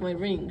collect my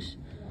rings.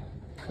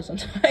 Because I'm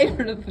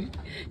tired of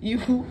you.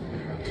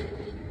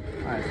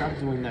 Alright, stop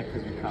doing that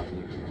because you're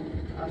copying.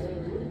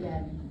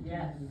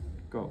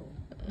 Go.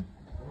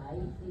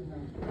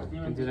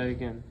 And do that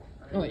again.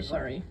 Oh wait,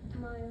 sorry.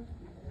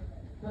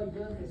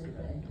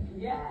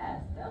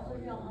 Yes, that's what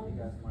you don't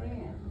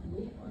understand.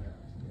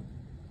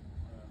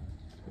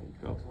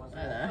 Go. I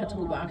had to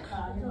go back.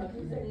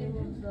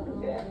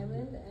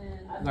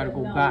 You gotta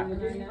go back.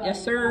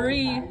 Yes,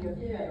 sirree.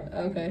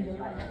 Okay.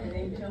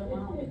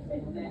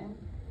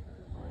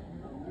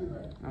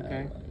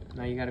 Okay.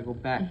 Now you gotta go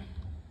back.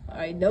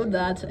 I know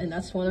that, and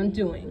that's what I'm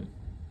doing.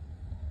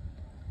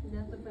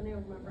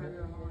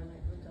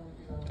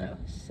 Oh,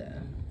 so.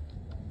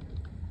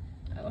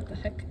 Oh, what the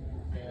heck?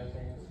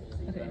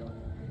 Okay.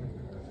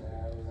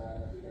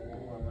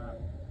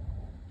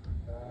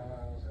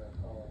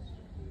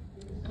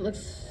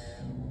 Looks.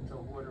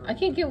 I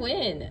can't get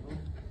in.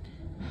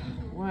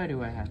 Why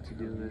do I have to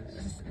do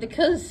this?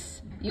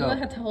 Because you Go.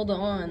 had to hold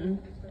on,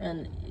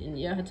 and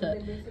you had to.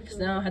 Because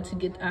now I had to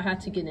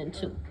get in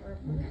too.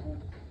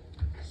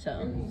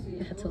 So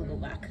you had to go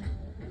back.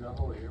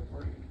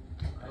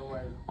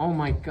 Oh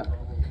my god.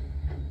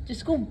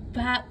 Just go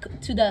back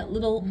to that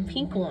little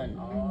pink one.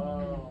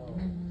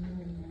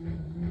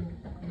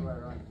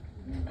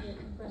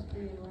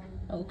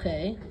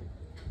 Okay.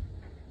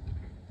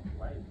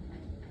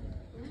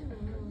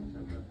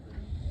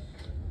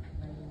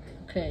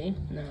 Okay,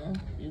 now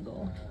you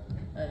go.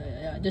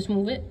 Yeah, just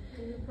move it.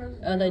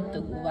 Like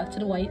go back to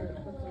the white.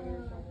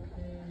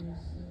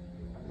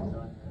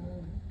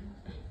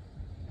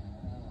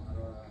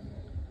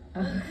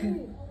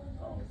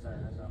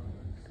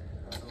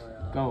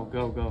 Go.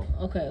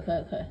 Okay.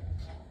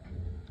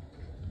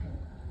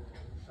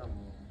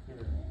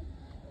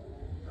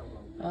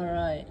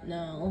 Alright,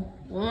 now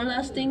one more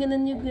last thing and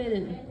then you get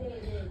in.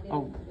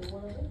 Oh.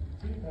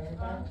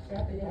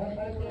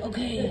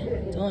 Okay,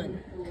 done.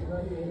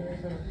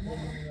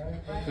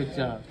 Good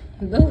job.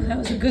 No, that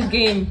was a good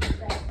game.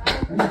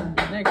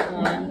 Next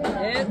one.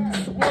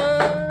 Next one.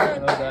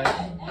 Hello guys.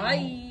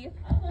 Hi.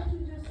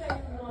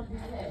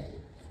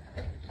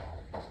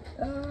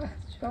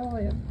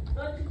 Troy.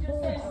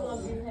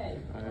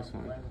 This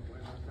one.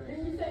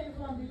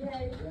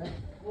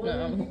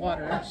 No,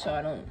 water, so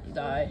I don't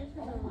die.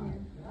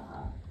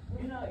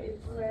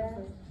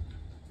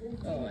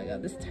 Oh my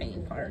god, this tiny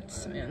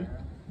parts, man.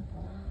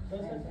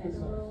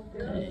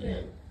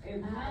 Okay.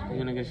 You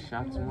gonna get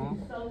shot tomorrow?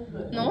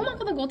 No, I'm not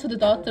gonna go to the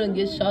doctor and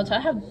get shots. I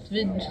have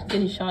been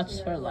getting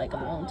shots for like a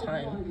long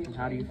time.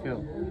 How do you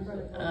feel?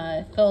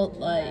 I felt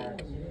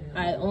like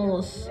I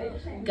almost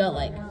got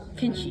like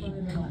pinchy,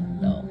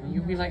 though.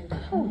 You'll be like,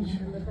 ouch.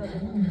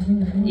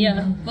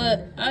 Yeah,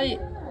 but I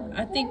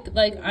think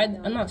like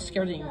I'm not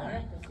scared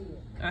anymore.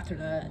 After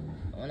that,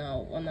 when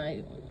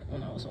I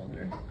was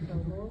older.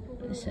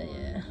 So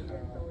yeah.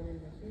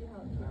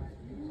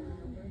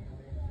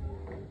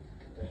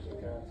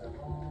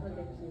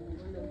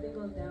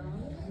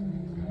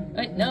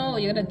 Wait, no,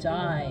 you're gonna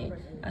die.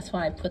 That's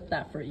why I put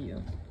that for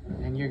you.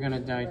 And you're gonna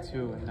die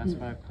too, and that's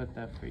why I put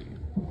that for you.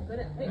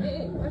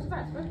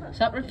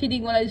 Stop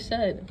repeating what I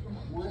said.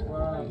 Come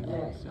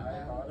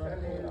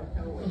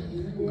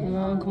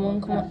on.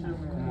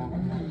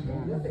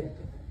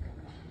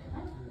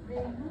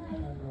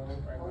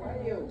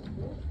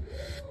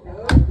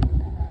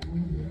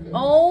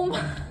 Oh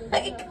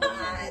my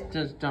god!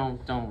 Just don't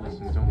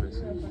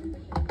listen.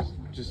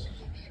 Just.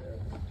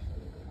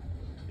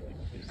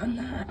 I'm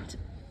not.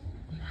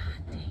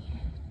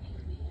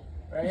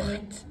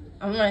 What?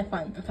 I'm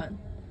fine.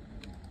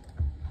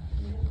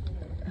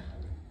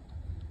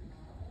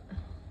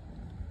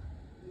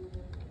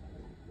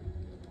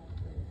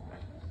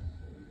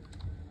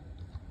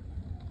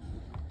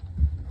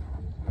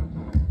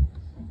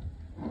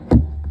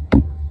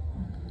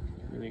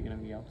 Really gonna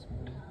be out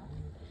tomorrow?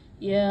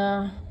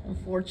 Yeah,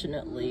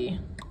 unfortunately.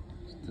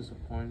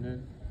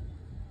 Disappointed.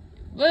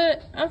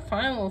 But I'm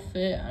fine with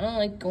it. I don't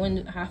like going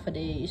to half a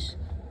days.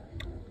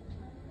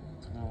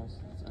 No, it's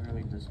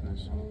early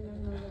dismissal.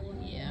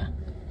 Yeah.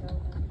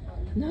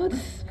 No,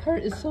 this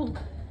part is so...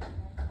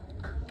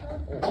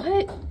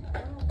 What?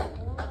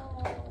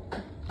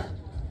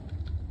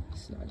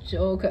 It's not a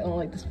joke. I don't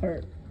like this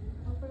part.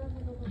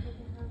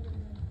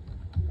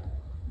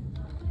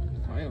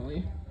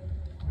 Finally.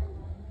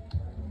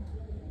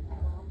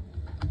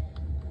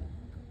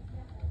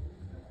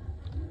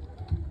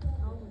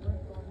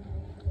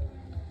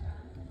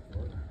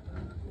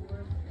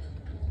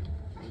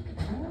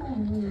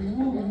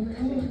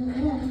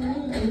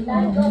 I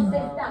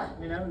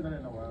mean, I haven't done it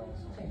in a while.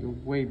 You're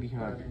way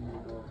behind.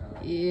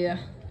 Yeah.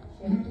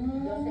 I'm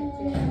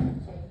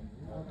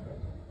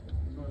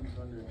going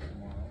Thunder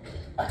tomorrow.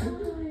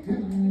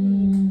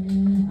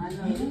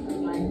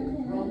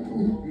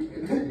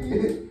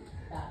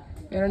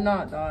 Better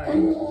not die.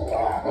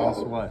 Guess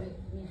what?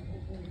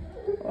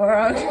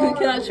 Or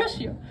can I trust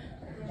you?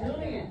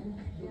 Julian,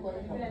 you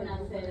better not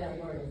say that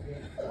word.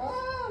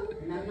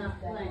 And I'm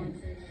not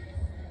playing.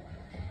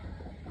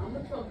 I'm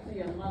gonna talk to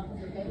your mother,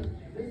 okay?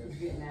 This is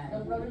getting out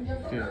of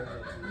hand. Okay.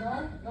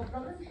 No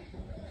problem?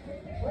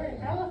 We're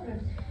in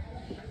elephants.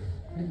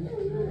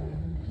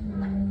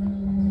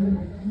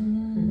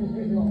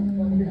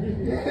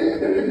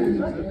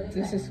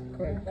 This is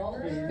great.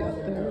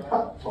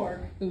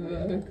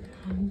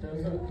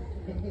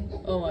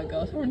 Oh my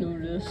gosh, I knew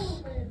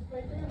this.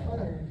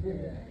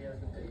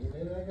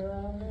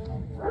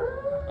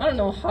 I don't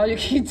know how you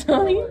keep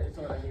telling.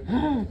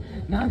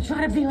 Now I'm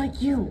trying to be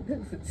like you.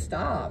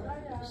 Stop.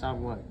 Stop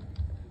what?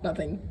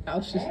 Nothing. I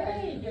was just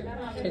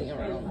kidding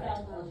around.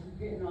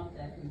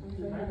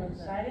 I'm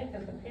excited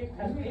because the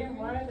Fireboy and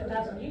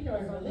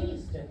Watergirl was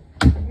released.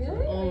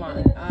 Oh my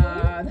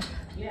god.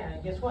 Yeah,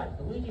 and guess what?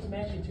 The Luigi's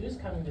Mansion 2 is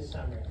coming this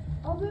summer.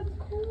 Oh, that's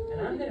cool.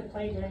 And I'm going to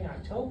play during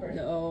October.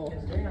 No.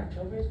 Because during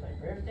October is my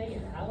birthday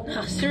and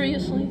Halloween.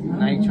 Seriously?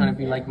 Now you're trying to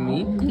be like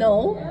me?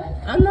 No.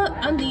 I'm not.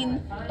 I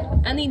mean,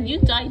 you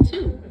died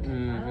too.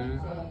 Mm-hmm.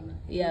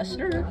 Yes,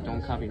 sir.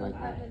 Don't copy like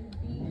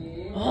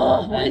me.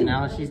 Oh, why? And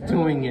now she's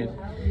doing it.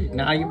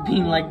 Now you're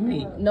being like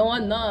me. No,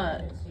 I'm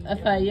not.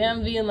 If I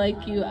am being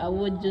like you, I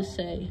would just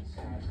say,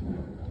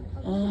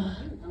 oh,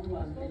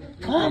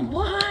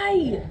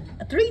 why?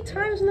 3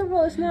 times in a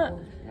row, it's not.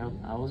 Yep,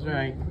 I was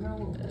right.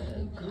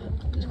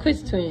 Just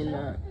quit doing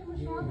that.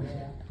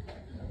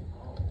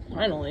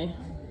 Finally.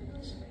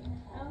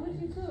 I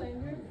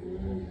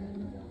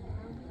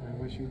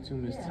wish you too,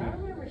 Miss T.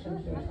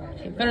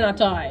 Okay, better not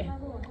die.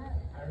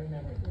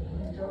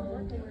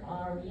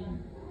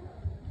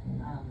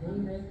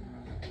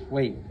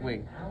 Wait.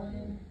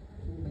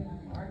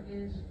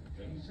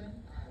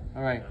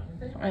 Alright.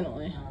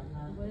 Finally.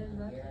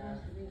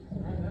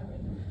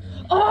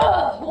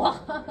 Oh,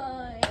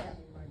 why?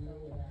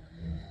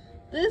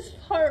 This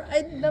part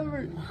I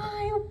never.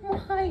 Why?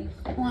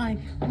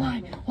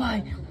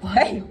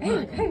 Hey,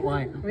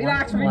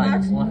 relax.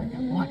 Why?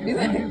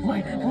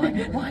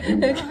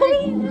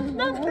 Please,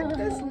 not like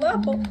this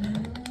level.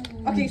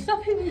 Okay,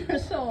 stop hitting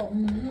yourself.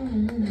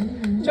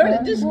 Try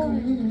to just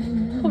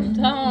calm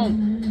down.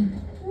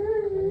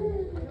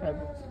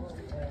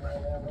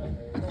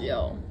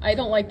 Yo, I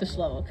don't like this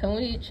level. Can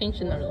we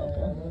change another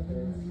level?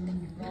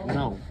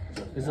 No.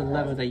 There's a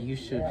level that you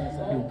should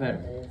do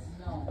better.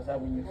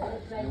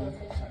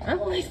 I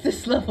don't like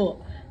this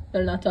level.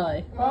 Better not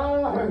die.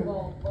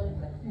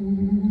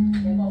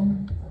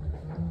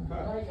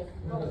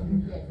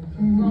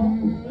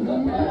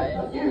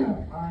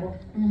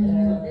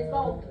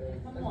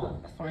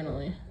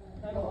 Finally.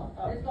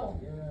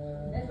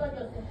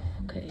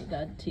 Okay,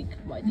 gotta take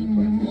my deep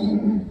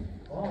breaths.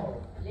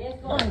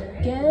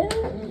 Again?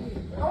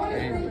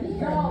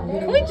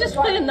 Can we just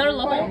play another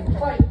level?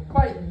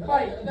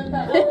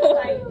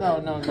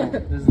 No.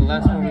 This is the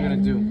last one we're gonna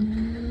do.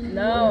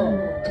 No.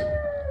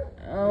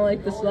 I don't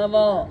like this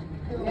level.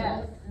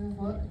 Yes.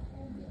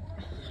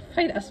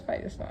 Fight us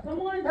not. Come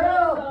on,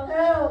 Help! Joseph.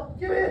 Help!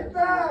 Give me it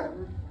back!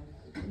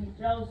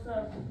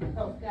 Joseph.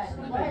 Go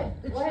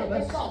ahead,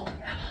 let's go.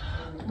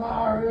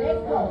 Mario!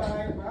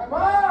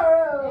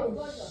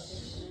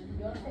 Let's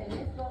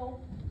go.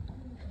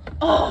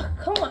 Oh,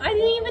 come on. I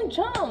didn't even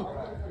jump.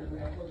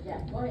 Yeah,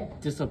 go ahead.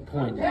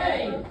 Disappointed.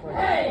 Hey!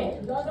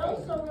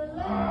 Joseph,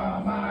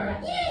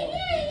 relax.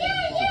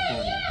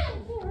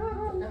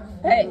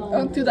 Hey,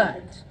 don't do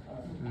that.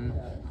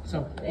 So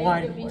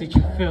why did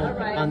you fail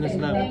on this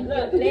level?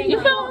 You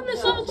fell on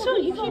this level too.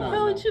 You keep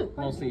failing too.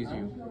 Mostly it's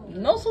you.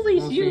 Mostly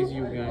it's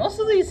you. Guys.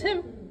 Mostly it's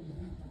him.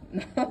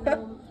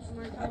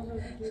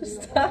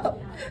 Stop.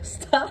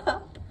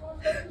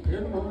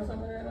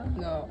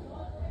 No.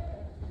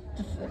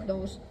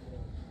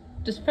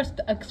 Just press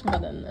the X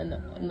button and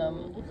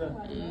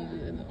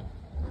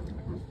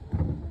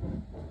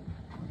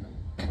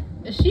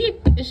Is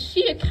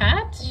she a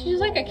cat? She's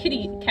like a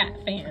kitty cat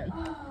fan.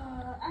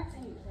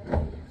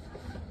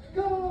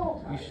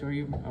 You sure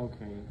you?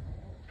 Okay.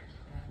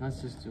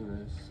 Let's just do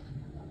this.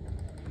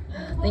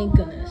 Thank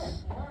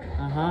goodness.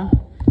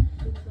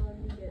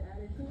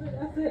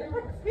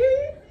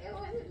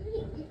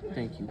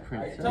 Thank you,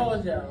 princess.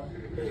 Told y'all.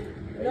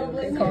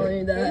 They call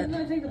me that.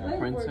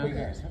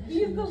 Princess.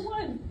 He's the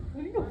one.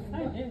 Where you gonna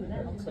find him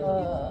now?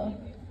 Go.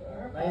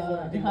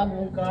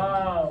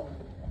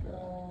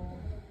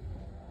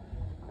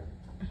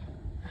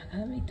 I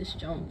gotta make this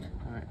jump.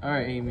 All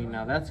right, Amy.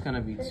 Now that's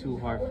gonna be too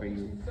hard for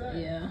you.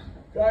 Yeah.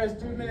 Guys,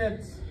 2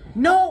 minutes.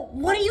 No,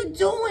 what are you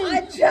doing?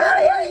 I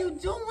tried. What are you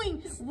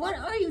doing? What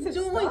are you doing?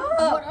 Stop.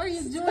 What are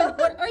you doing?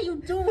 What are you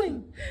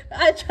doing?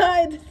 I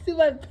tried to see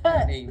my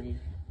pet. Amy.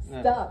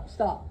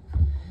 Stop.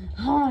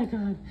 Oh my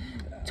god.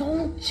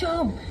 Don't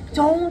jump.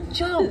 Don't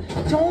jump.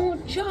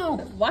 Don't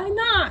jump. Why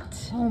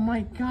not? Oh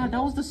my god,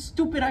 that was the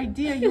stupid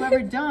idea you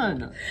ever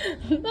done.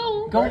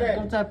 No. Go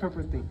to that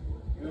purple thing.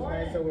 Use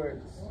nicer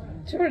words.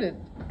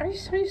 Jordan, are you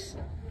serious?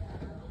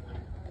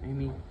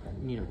 Amy, you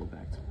need to go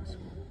back to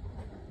school.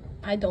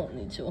 I don't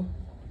need to.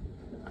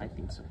 I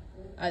think so.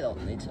 I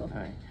don't need to.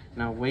 Alright.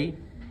 Now wait.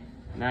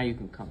 Now you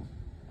can come.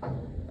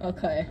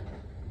 Okay.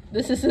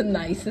 This is a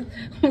nice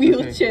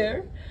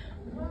wheelchair.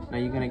 Now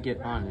you're gonna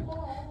get on it.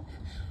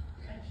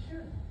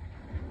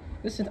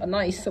 This is a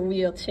nice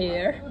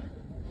wheelchair.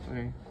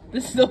 Okay.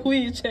 This is a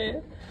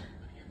wheelchair.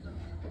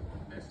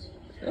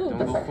 Don't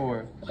go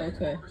forward.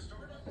 Okay.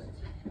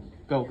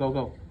 Go.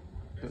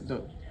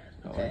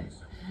 Okay.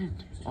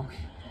 Okay.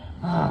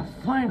 Ah,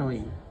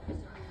 finally.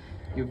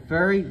 You're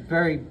very,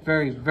 very,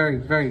 very, very,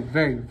 very,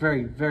 very,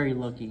 very, very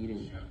lucky you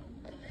didn't.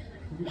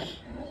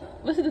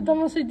 What's the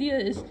dumbest idea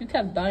is you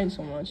kept dying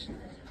so much.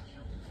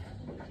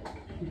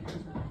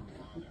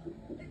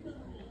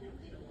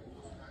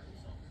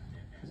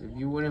 Because if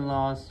you wouldn't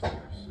lost.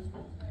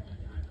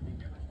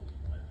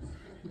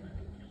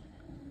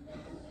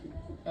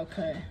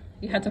 Okay.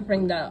 You had to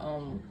bring that,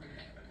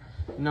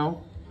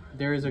 No,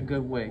 there is a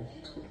good way.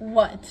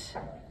 what?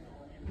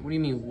 What do you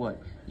mean what?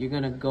 You're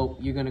gonna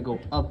go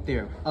up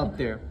there.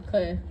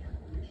 Okay.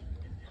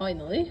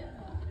 Finally.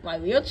 My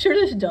wheelchair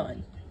is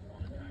done.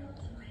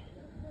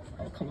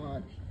 Oh, come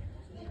on.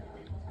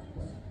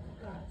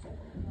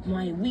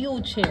 My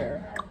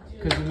wheelchair.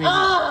 Cause you made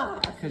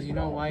Cause you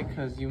know why?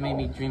 Cause you made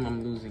me dream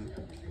I'm losing.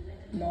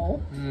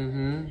 No.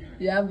 Mm-hmm.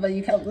 Yeah, but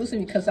you kept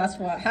losing because that's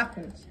what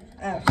happens,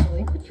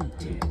 actually. You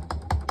did.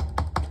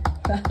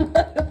 That's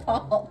my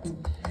fault.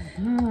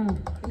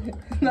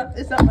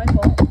 It's not my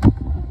fault.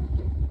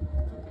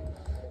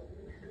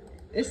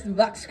 It's the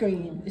black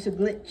screen. It's a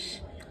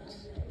glitch.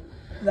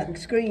 Black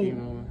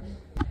screen.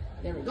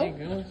 There we go. Hey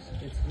girls,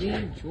 it's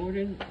me,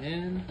 Jordan,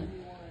 and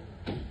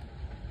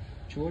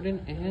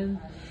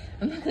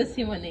I'm not gonna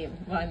say my name.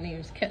 My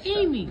name's Ketchup.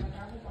 Amy.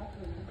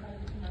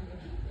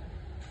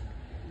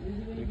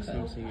 Next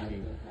time, say your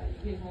name.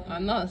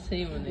 I'm not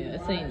saying my name.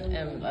 I'm saying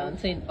M. I'm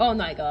saying. Oh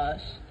my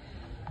gosh.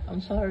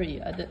 I'm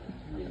sorry. I did.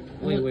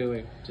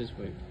 Wait. Just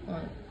wait.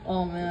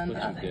 Oh man.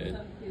 What you did?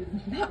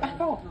 Not my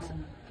fault.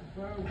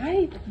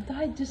 I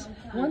died just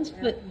once,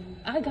 but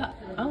I'm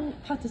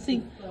about to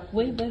sing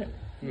way better.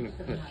 I'm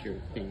gonna cut your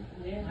thing.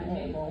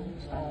 Oh,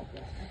 stop.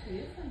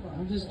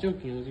 I'm just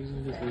joking. I was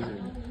using this laser.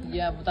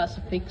 Yeah, but that's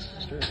a fake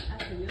sister.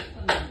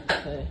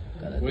 Okay,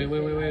 got it.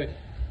 Wait.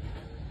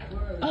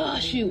 Oh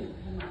shoot.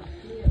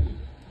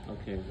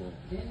 Okay, well,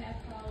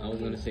 I was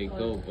gonna say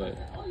go, but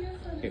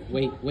okay,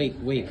 wait.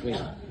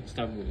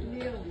 Stop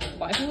moving.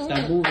 Why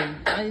Stop moving.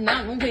 I'm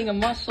not moving a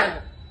muscle.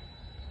 There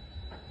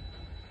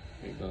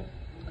you go.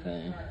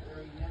 Okay.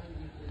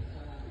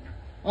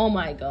 Oh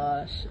my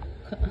gosh.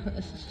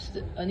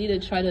 I need to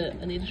try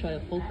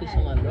to focus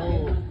on my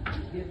role.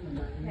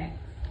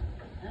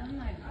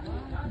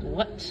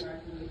 What?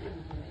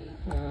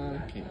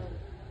 Okay.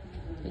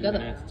 You're gonna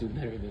have to do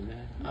better than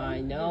that. I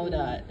know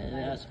that, and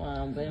that's why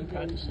I'm been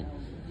practicing.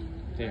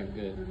 There,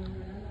 good.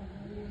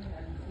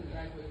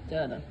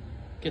 Done.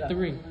 Get the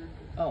ring.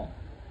 Oh.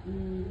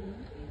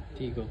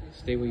 There you go.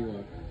 Stay where you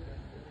are.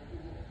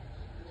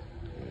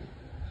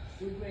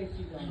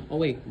 Oh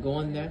wait, go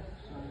on that.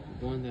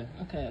 Go on that.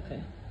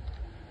 Okay.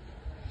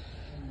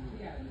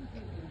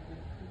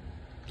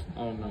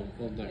 Oh no,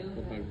 go back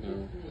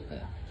down.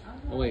 Okay.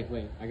 Oh wait,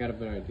 I got a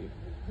better idea.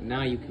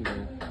 Now you can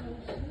go.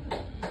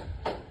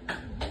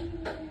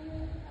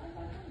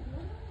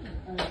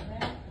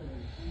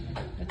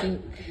 I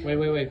think.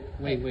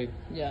 Wait.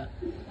 Yeah.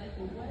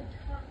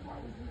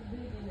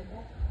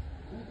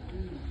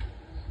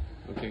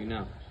 Okay,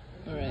 now.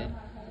 All right.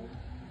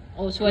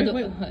 Oh, so Wait,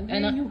 where are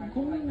you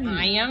going?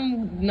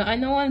 I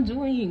know what I'm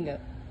doing.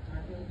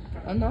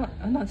 I'm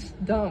not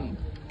dumb.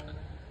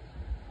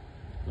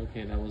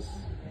 Okay, that was.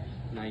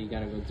 Now you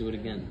gotta go do it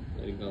again.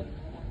 Let it go.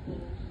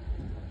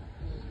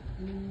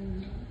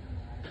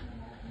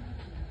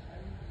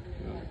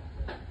 No.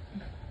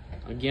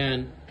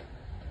 Again.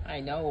 I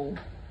know.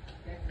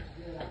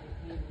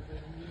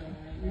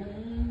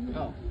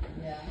 Oh.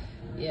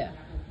 Yeah.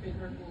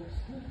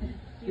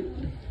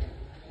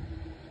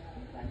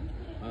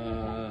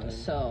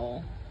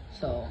 So.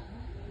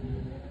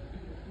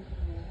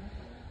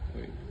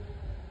 Wait.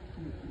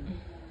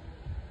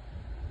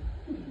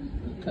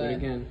 Okay. Do it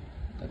again.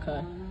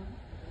 Okay.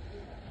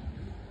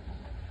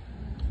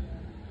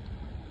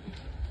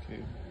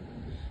 Okay.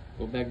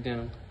 Go back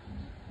down.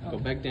 Go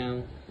back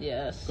down.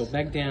 Yes. Go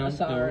back down. I'm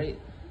sorry.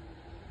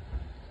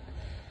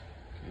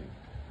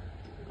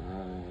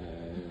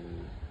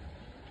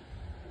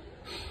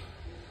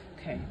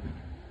 Okay. Okay.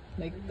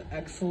 Like the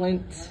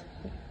excellent.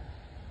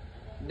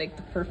 Like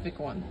the perfect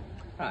one.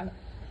 Right.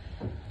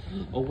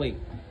 Oh wait,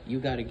 you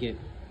gotta get.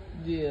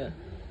 Yeah.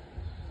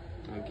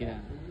 Get out.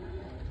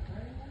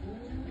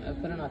 I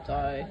better not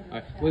die.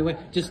 Alright, wait.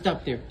 Just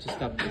stop there. Just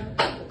stop there.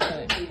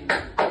 Okay.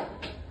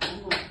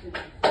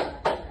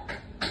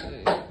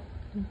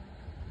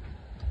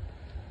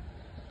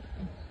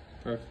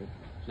 Perfect.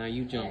 Now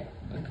you jump.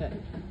 Okay.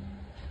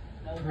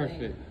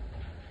 Perfect.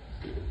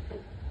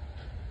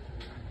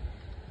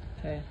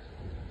 Okay.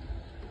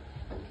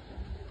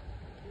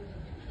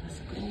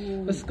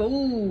 Let's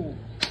go.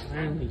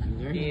 Finally, you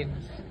learned. Yeah.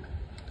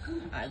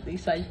 At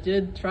least I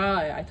did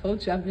try. I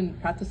told you I've been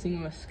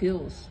practicing my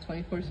skills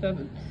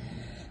 24/7.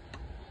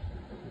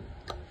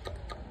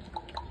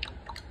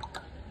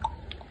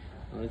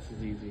 Oh, this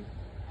is easy.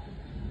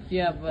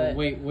 Yeah, but Oh,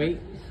 wait.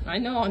 I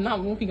know I'm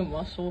not moving a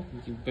muscle.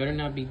 You better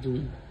not be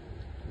doing.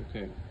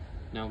 Okay.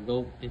 Now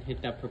go and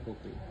hit that purple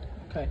thing.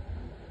 Okay.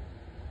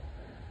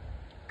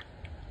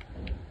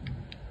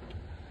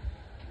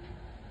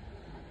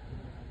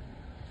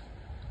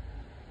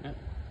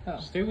 Oh,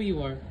 Stay where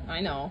you are.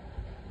 I know.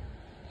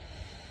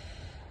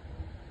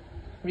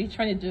 What are you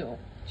trying to do?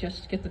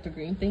 Just get the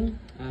green thing?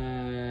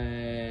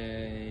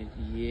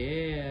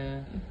 Yeah.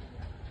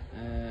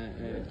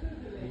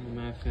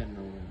 Matter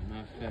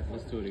of fact,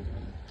 let's do it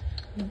again.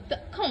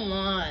 Come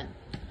on.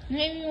 You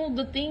made me move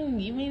the thing.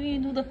 You made me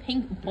do the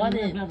pink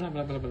button. Blah, blah,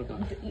 blah, blah, blah,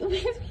 blah. You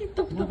made me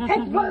do the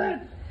pink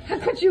button. How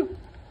could you?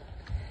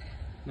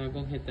 Now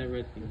go hit that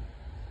red thing.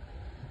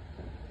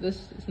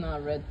 This is not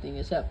a red thing.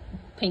 It's that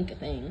pink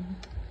thing.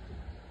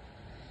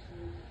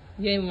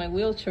 Yay, my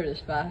wheelchair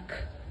is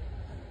back.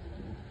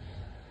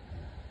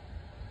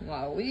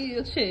 My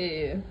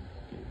wheelchair.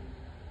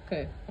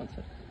 Okay, one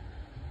second.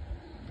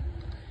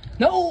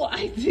 No,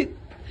 I did.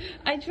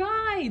 I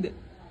tried.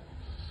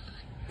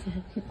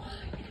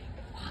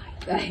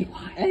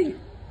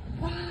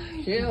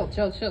 Why? Chill.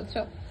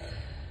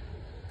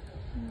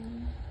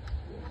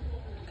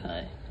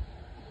 Okay.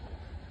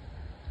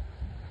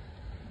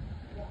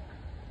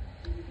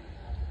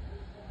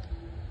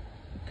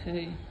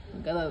 Okay, I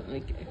gotta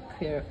make it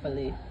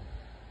carefully.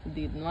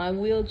 Indeed, my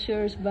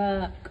wheelchair's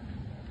back.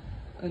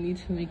 I need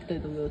to make the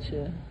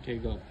wheelchair. Okay,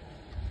 go.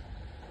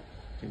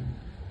 Okay.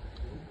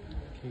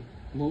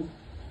 Move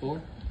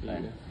forward. Yeah.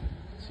 Okay.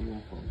 So you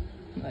won't fall.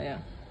 Oh yeah.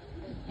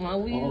 My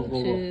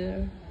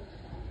wheelchair.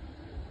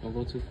 Don't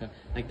go too fast.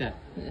 Like that.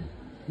 Yeah.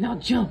 Now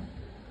jump.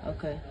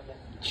 Okay.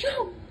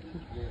 Jump.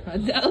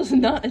 That was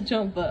not a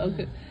jump, but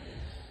okay.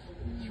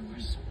 You were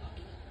so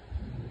lucky.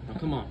 Now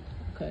come on.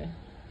 Okay.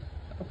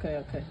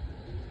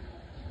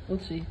 We'll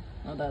see.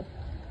 Not that.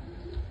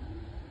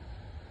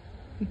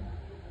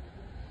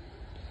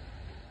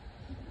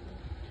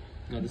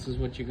 Now this is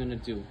what you're gonna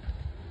do.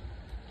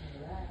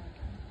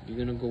 You're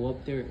gonna go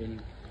up there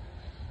and...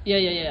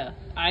 Yeah.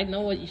 I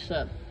know what you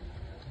said.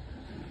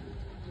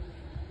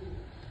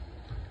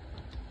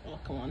 Oh,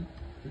 come on.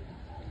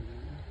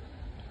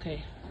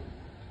 Okay.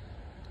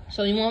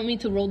 So you want me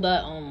to roll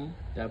that,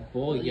 That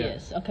ball, yeah.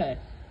 Yes, okay.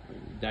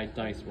 That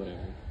dice, whatever.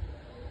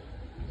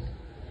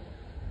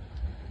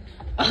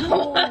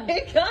 Oh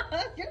my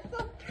god, you're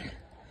so...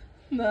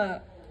 Nah.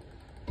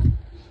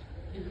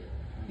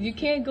 You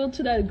can't go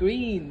to that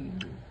green.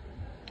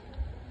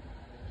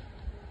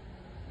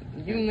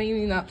 You made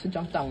me not to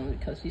jump that one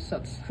because you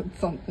said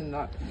something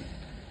not...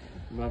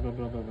 Blah, blah,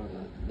 blah, blah, blah,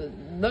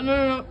 blah.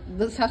 No.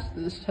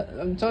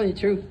 I'm telling you the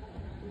truth.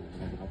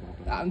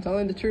 I'm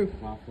telling the truth.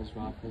 Waffles.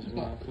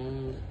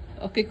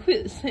 Okay,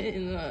 quit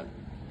saying that.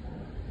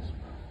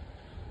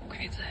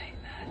 Quit saying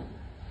that.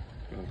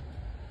 Go.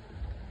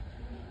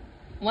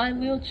 My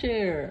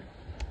wheelchair.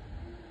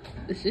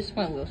 This is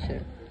my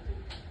wheelchair.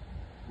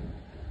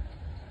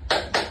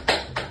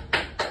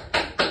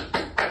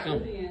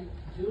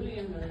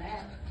 Julian,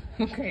 relax.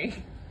 Okay.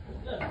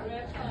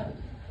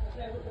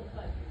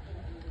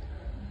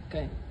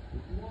 Okay.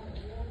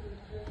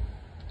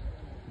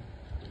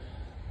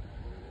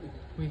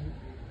 Wait.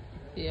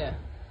 Yeah.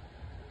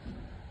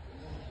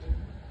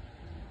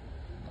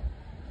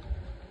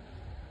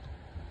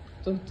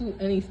 Don't do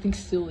anything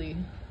silly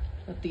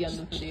at the end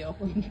of the video.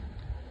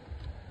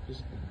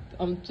 Just...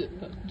 I'm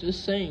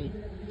just saying.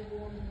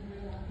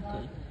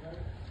 Okay.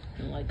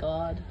 Oh my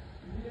god.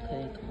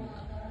 Okay, come on.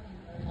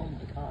 Oh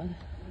my god.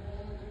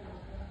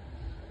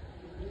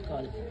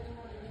 Got it.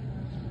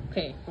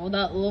 Okay, roll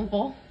that little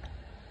ball.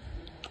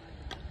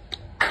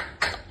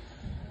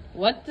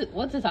 What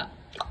is that?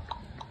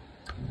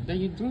 Now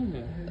you're doing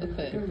that.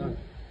 Okay. Duck.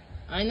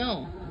 I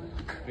know.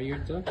 Are you a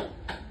duck?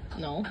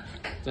 No.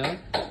 Duck?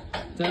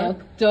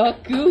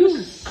 Duck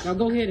goose. Now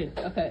go hit it.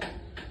 Okay.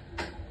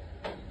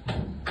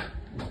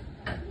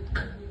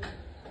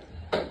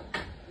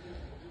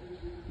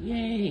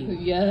 Yay.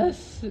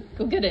 Yes.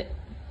 Go get it.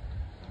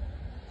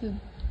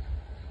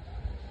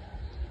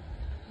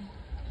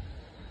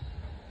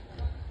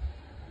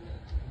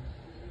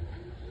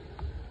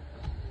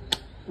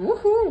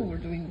 Woohoo! We're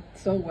doing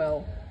so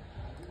well.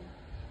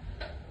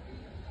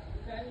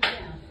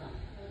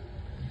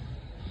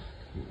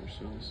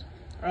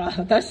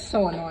 That's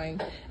so annoying.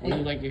 Would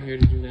you like your hair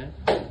to do that?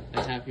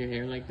 Like have your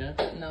hair like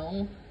that?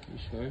 No. You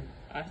sure?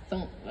 I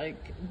don't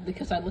like,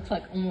 because I look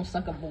like almost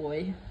like a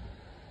boy.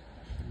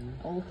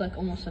 I look like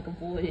almost like a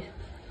boy.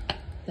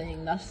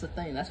 thing. That's the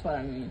thing. That's what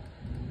I mean.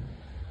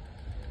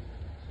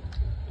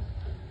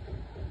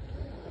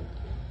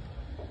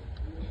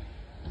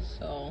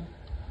 So,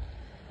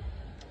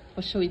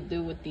 what should we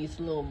do with these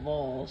little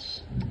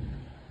balls?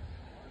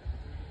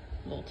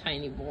 Little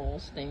tiny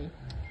balls thing.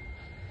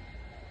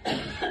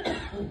 I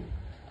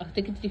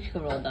think you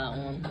should roll that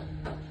one.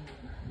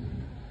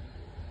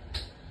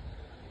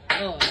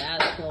 Oh,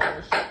 that's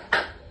close.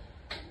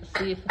 Let's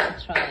see if we can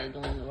try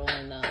doing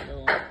rolling that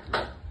little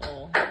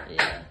ball.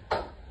 Yeah.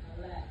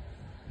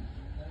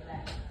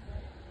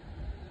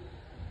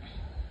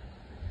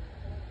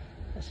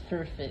 That's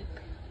perfect.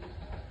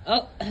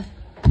 Oh.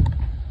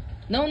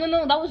 No,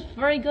 that was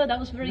very good. That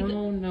was very good.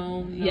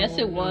 No. Yes,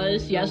 it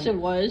was. Yes, it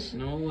was.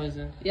 No, it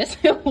wasn't. Yes,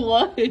 it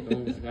was.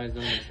 Guys, don't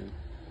listen.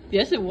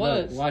 Yes, it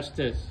was. Look, watch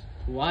this.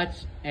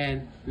 Watch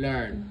and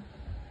learn.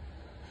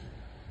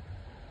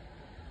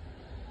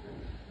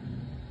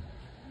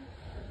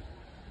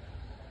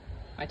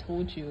 I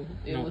told you.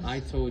 I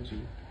told you.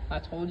 I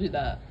told you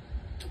that.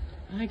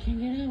 I can't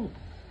get out.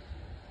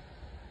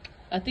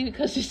 I think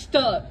because you're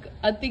stuck.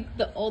 I think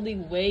the only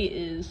way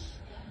is...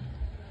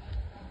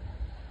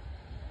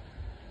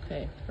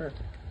 Okay,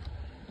 perfect.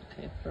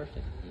 Okay,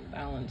 perfect.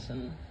 Balance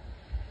and...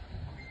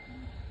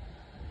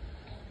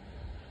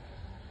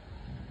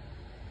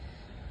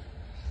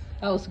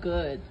 That was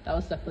good. That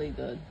was definitely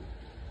good.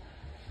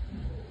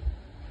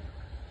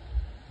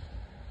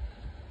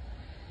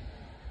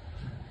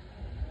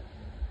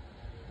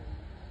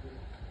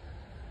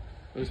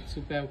 It was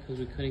too bad because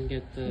we couldn't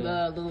get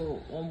the little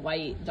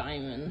white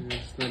diamond.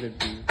 Just let it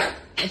be.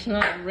 It's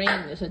not a ring,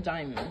 it's a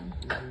diamond.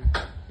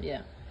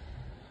 Yeah.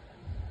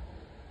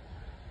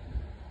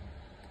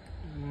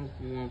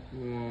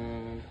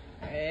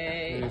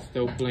 Hey. And it's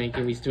still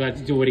blinking. We still have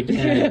to do it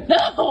again.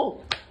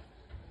 No!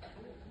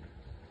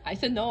 I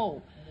said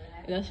no.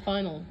 That's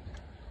final.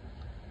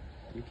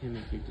 You can't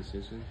make your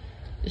decision.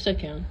 Yes, I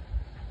can.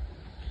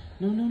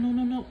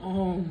 No.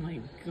 Oh my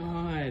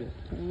god.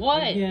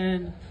 What?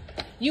 Again.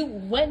 You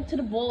went to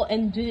the ball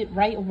and did it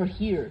right over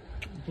here.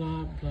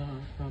 Blah.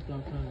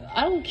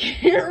 I don't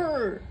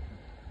care.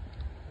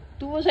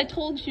 Do as I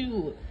told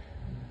you.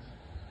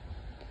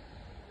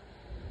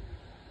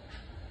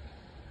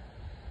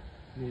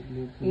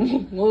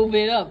 Move. Move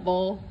it up,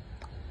 ball.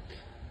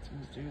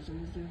 It's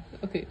almost there.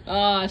 Okay.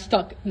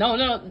 Stuck.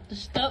 No.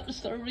 Stop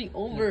starting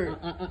over.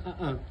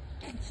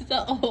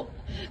 Stop.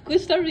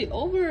 Quit starting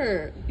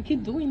over. You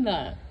keep doing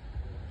that.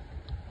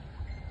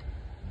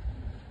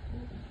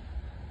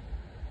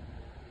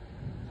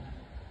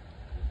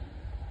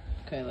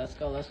 Okay, let's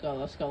go. It's going.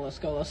 Let's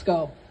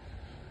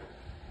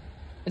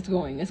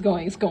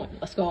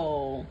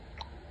go.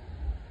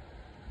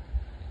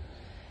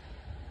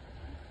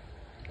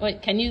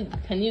 Wait, can you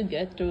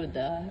get through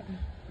that?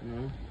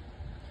 No.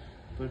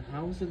 But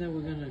how is it that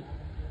we're gonna...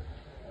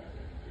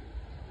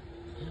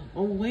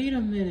 Oh, wait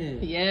a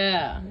minute.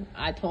 Yeah,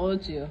 I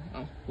told you.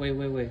 Oh.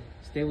 Wait.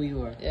 Stay where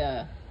you are.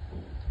 Yeah.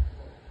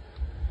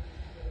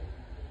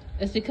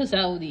 It's because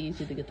that would be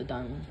easy to get the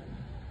diamond.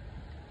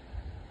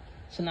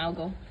 So now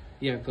go?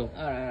 Yeah, go.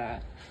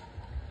 Alright.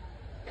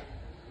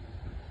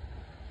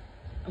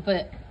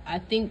 But I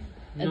think...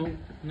 No.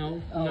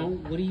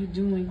 What are you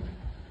doing?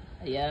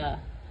 Yeah.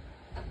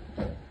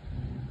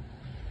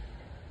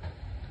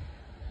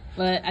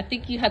 But I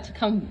think you had to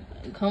come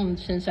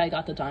since I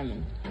got the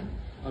diamond.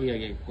 Oh,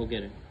 yeah. Go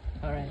get it.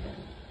 Alright.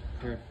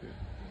 Perfect.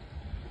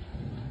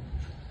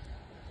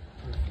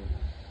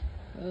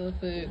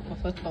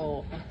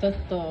 Perfecto.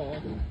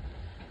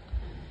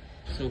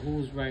 So who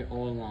was right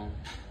all along?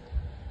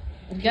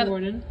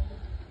 Jordan.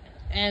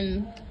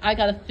 And I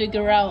gotta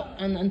figure out,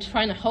 and I'm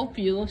trying to help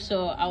you,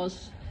 so I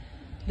was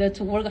there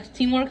to work.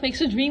 Teamwork makes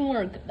the dream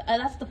work.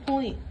 That's the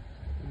point.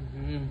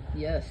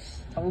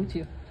 Yes, told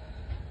you.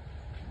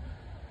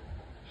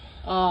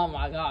 Oh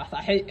my gosh,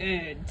 I hate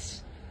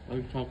AIDS. Why are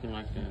you talking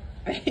like that?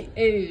 I hate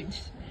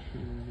AIDS.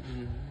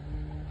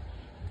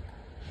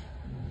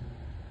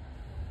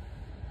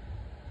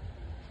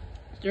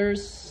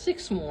 There's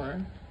 6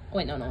 more.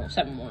 Wait, no,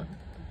 7 more.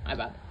 My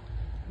bad.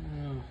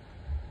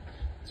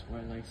 That's why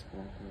I like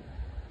sparkle.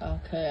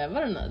 Okay, I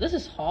better not. This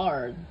is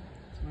hard.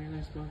 That's why I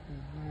like sparkle.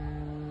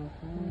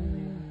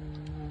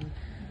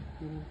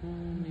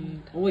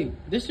 Oh wait,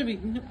 this should be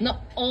no.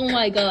 Oh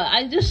my god,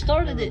 I just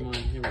started it.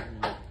 Never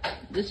mind.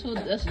 This will.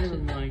 That's never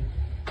mind.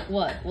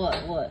 What?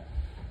 Do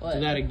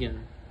that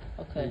again.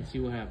 Okay. And see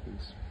what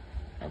happens.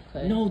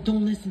 Okay. No,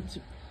 don't listen to.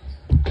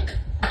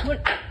 What?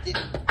 No.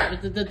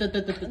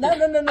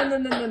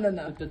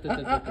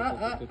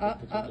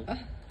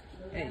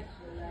 Hey.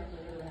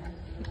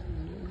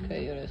 Okay,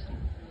 here it is.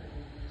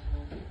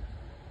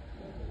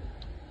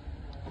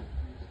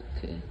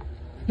 Okay.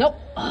 Nope.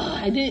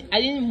 I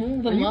didn't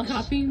move the mouse. Are you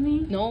copying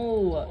me?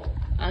 No.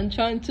 I'm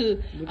trying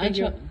to.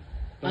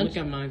 Look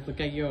at mine.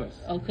 Look at yours.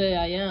 Okay,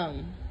 I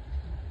am.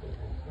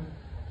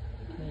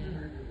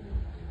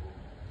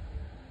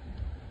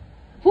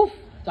 Whew.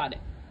 Got it.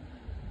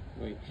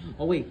 Wait.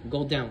 Oh wait.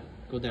 Go down.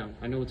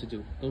 I know what to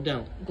do. Go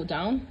down. Go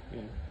down?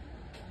 Yeah.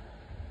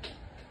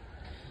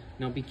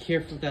 Now be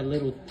careful of that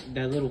little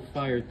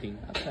fire thing.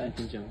 Okay. You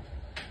can jump.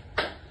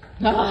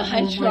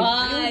 I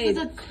tried. It's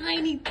a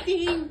tiny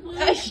thing.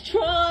 I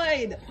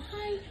tried.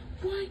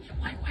 Why?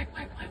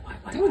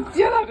 Don't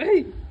yell at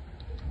me.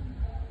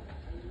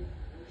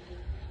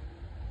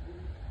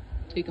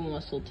 Take a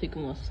muscle. Take a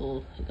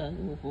muscle. I gotta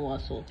move a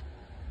muscle.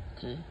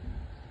 Okay.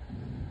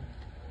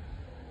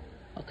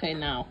 Okay,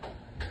 now.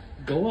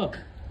 Go up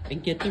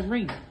and get the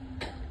ring.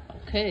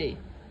 Okay.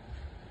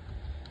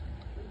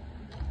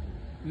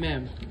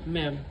 Ma'am.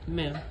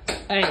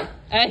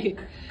 Hey.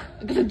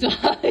 I'm gonna die.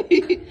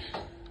 Okay.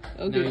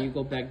 Now you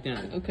go back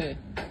down. Okay.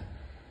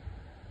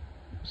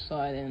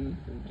 Slide in.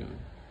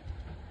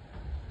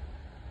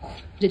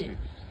 Did it?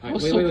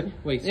 Alright,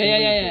 wait.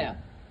 Yeah.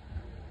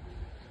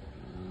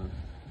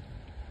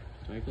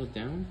 Do I go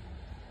down?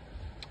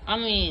 I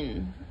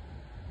mean,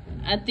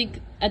 I think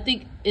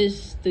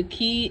is the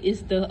key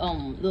is the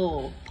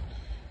little.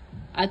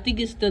 I think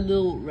it's the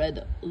little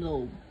red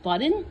little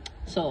button.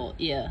 So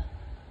yeah.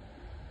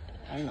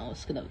 I don't know.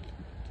 It's gonna.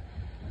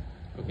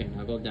 Okay,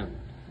 now go down.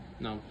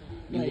 No.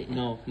 Wait.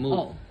 No, move.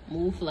 Oh,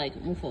 move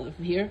over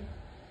here.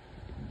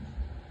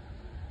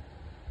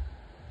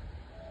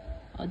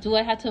 Do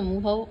I have to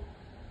move out?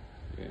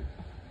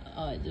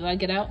 Yeah. Do I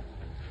get out?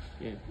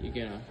 Yeah, you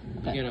get out.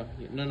 Okay. You get out.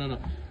 No.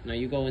 Now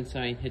you go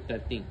inside and hit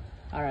that thing.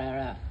 All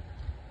right.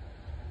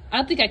 I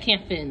don't think I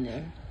can't fit in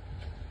there.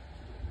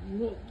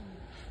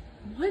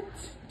 What?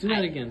 Do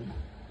that again.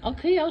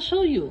 Okay, I'll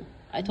show you.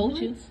 I told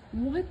you.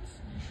 What?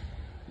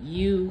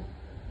 You.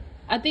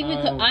 I think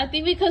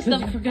because the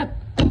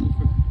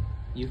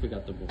you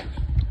forgot the ball.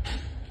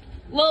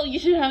 Well, you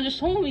should have just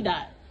told me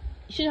that.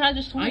 You should have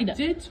just told me that. I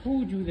did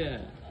told you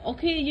that.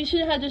 Okay, you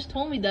should have just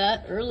told me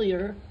that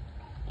earlier.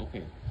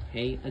 Okay,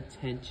 pay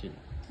attention.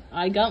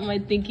 I got my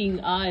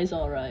thinking eyes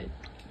all right.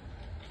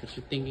 Put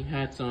your thinking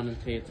hats on and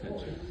pay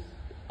attention.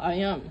 I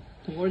am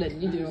more than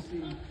you do.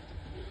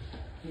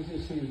 You can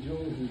see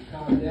Jules and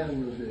calm down a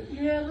little bit.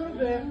 Yeah, a little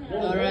bit.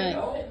 All right.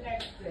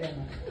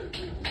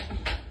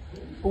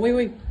 Oh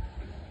wait.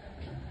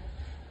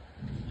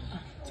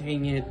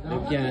 Dang it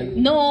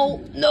again. No.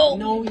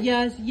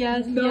 Yes.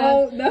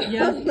 No.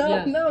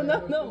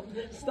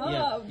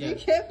 Stop. Yeah. You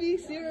can't be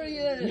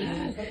serious.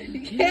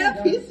 You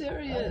can't be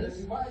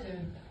serious.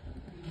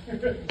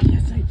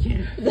 Yes, I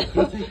can.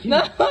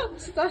 No,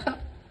 stop.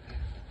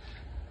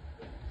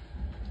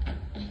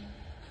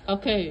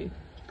 Okay.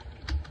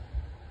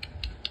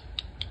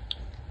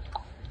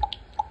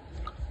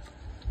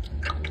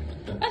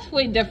 That's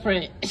way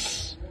different.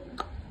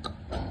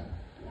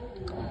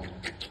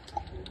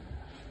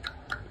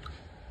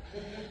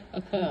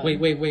 Okay.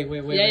 Wait.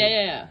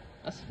 Yeah.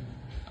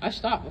 I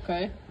stop,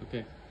 okay?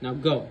 Okay, now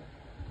go.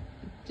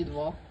 Do the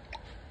ball.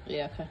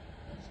 Yeah, okay.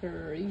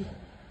 Sorry.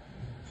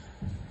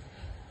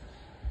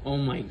 Oh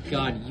my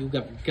god, you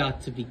have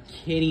got to be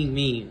kidding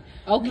me.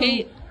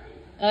 Okay.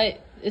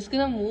 It's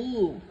gonna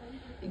move.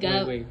 You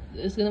gotta, Wait.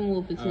 It's gonna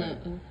move. It's All gonna.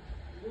 right.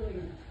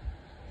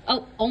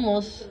 Oh,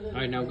 almost.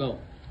 Alright, now go.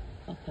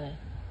 Okay.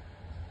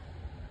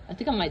 I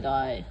think I might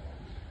die.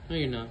 No,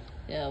 you're not.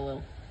 Yeah, I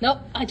will. Nope,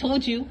 I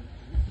told you.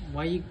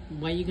 Why you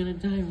gonna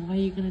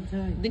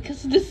die?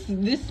 Because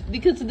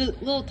because of the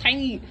little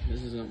tiny.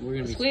 We're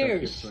gonna be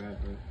Squares. stuck here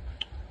forever.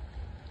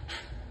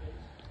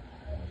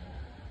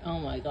 Oh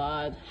my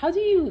god. How do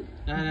you?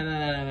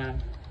 Nah.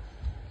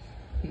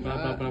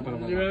 Blah.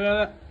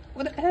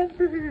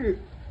 Whatever.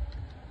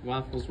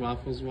 Waffles.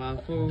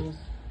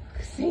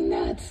 Say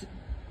that.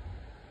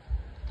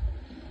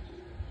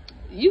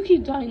 You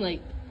keep dying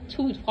like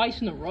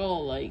twice in a row.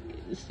 Like,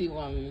 see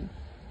what I mean?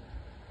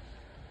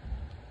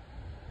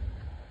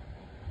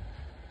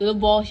 Little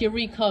ball, here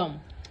we come.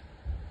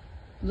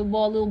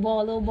 Little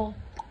ball.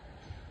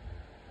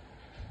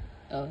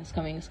 Oh, it's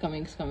coming.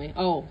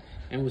 Oh,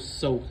 And it was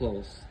so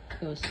close.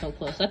 it was so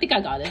close. I think I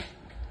got it.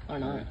 Or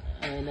not.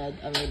 I mean,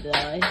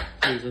 die.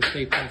 Please, let's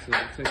stay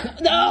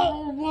positive.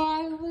 No!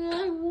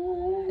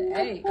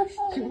 Hey,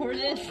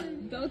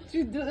 Jordan, don't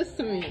you do this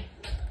to me.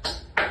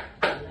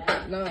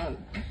 No.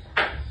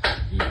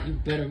 You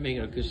better make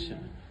it a good shot.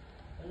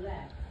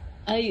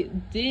 I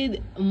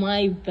did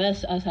my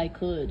best as I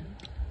could.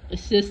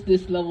 It's just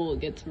this level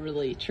gets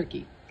really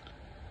tricky.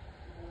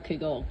 Okay,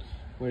 go.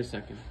 Wait a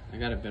second. I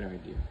got a better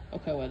idea.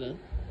 Okay, what is?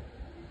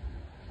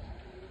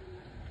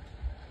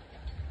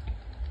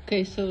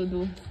 Okay, so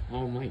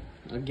Oh my,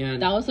 again.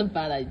 that was a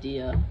bad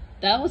idea.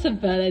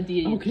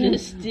 You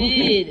just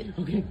did.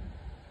 Okay.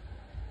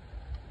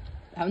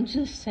 I'm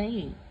just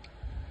saying.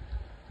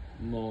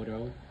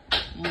 Moto.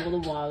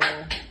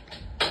 Water.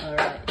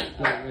 Alright.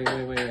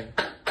 Wait.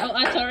 Oh,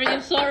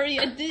 I'm sorry.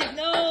 I didn't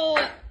know.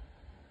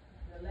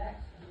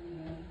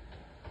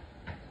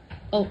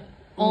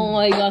 Oh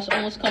my gosh,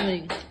 almost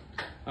coming.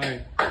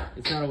 Alright,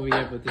 it's not over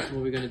yet, but this is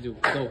what we're gonna do.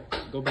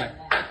 Go back.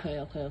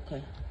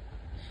 Okay.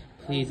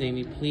 Please,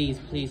 Amy, please.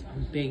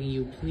 I'm begging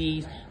you,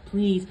 please.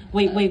 Wait.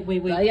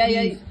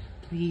 Yeah.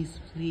 Please.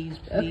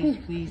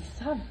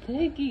 Stop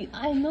begging.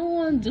 I know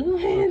what I'm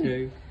doing.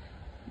 Okay.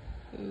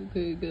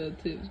 Okay, good.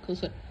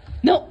 Closer.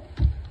 No.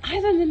 I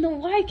don't even know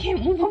why I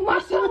can't move on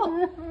myself.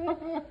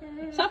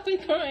 Stop me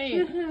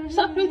crying.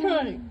 Stop me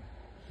crying.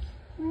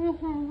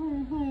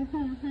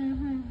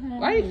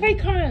 Why are you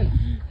fake crying?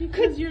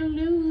 Because you're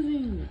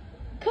losing.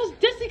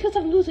 Just because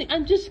I'm losing.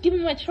 I'm just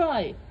giving my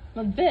try.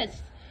 My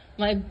best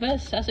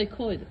as I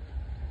could.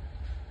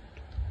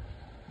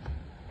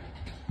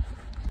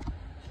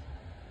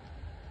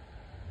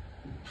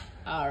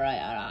 Alright.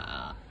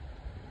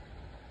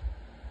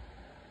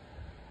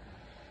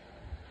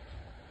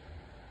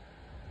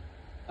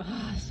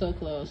 Ah, so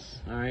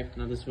close. Alright,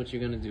 now this is what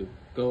you're gonna do.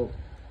 Go.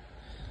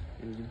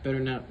 And you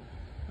better not.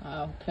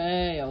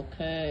 Okay.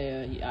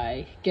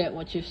 I get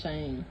what you're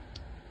saying.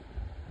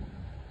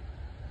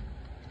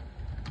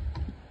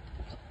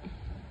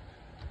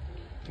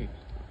 Okay.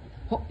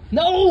 Oh,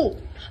 no!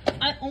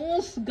 I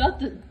almost got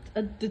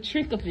the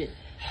trick of it.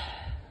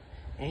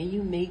 And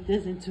you make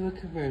this into a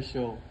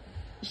commercial.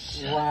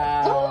 Shut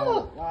Wow.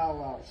 up.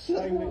 Wow. Shut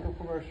Why you make a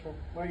commercial?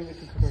 Why you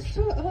make a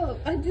commercial? Shut up.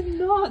 I did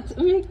not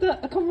make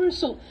that a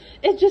commercial.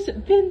 It just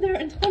been there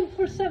in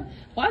 24/7.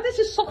 Why this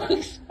is so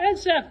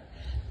expensive?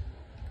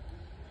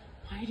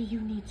 Why do you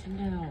need to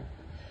know?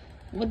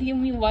 What do you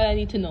mean why I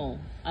need to know?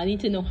 I need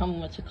to know how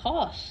much it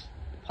costs.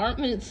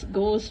 Apartments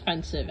go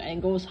expensive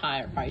and goes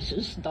higher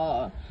prices.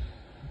 Duh.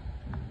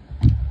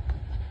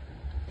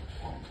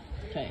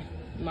 Okay.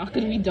 I'm not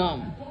gonna be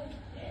dumb.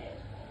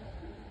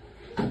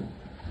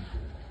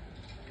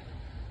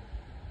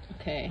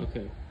 Okay.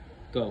 Okay.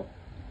 Go.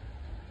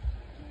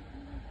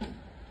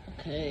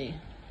 Okay.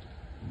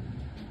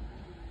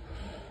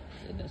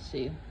 Let's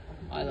see.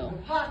 I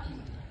don't. Hockey.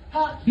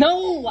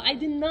 No, I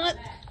did not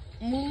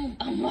move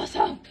on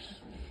myself.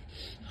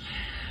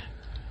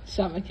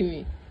 Stop making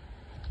me.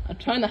 I'm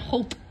trying to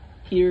hope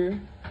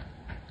here.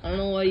 I don't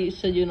know why you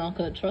said you're not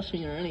gonna trust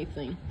me or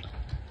anything.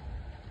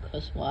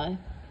 Cause why?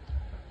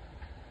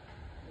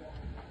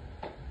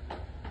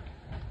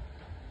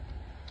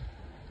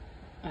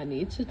 I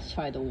need to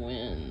try to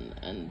win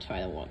and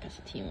try to work as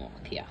a teamwork.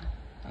 Yeah.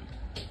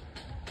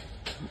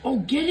 Oh,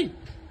 get it!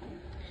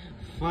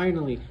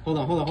 Finally. Hold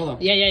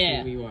on. Yeah.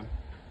 Stay where you are.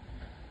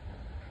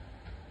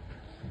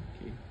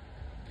 Okay.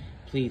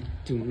 Please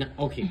do not.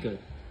 Okay, good.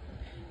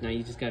 Now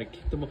you just gotta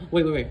kick the ball.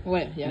 Wait.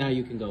 Wait, yeah. Now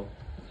you can go.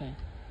 Okay.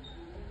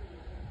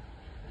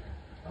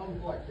 I'm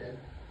black, Dad.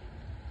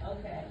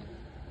 Okay.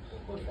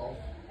 Football.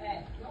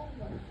 Hey.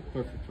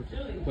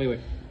 Perfect. Wait.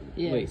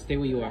 Yeah. Wait, stay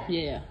where you are.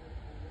 Yeah.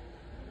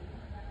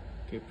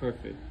 Okay,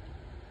 perfect.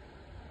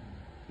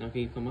 Now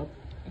can you come up?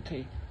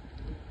 Okay.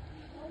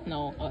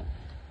 No,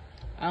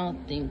 I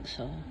don't think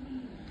so.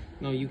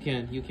 No, you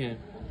can.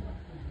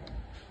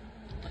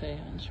 Okay,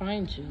 I'm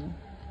trying to.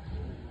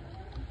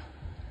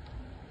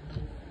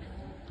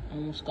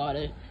 Almost got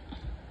it.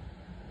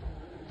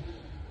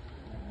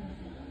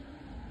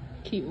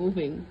 Keep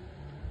moving.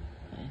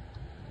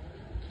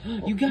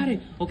 Okay. You got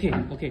it! Okay.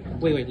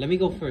 Wait, let me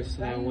go first.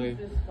 I use Wait.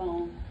 this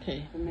phone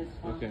Okay. for Miss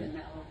Funk Okay. and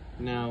that one.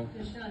 Now.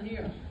 It's not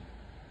here.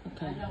 I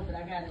Okay. know, but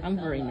I got it. I'm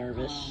very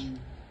nervous.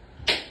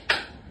 The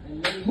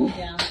lady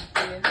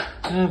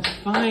downstairs.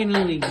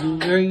 Finally, you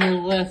learned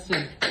your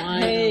lesson.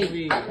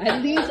 Finally. Hey,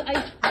 at least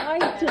I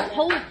tried to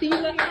help you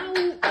out.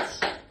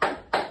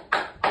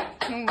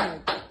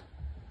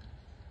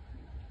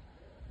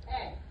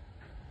 Hey.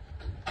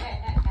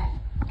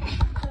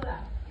 Chill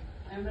out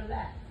and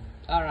relax.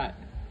 All right.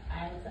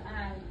 Eye to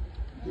eye.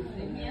 You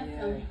sit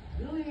handsome.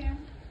 Do him.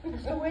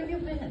 So where you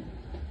been?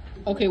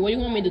 Okay, what do you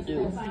want me to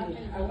do?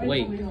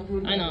 Wait.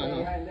 I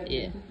know.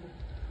 Yeah.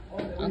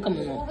 I'm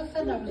coming All on. of a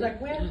sudden, I was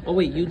like, where? Oh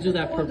wait, you do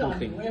that purple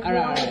thing.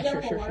 Alright,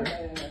 sure.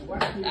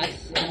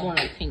 That's more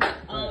like pink.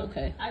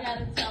 Okay. I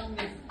gotta tell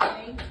Miss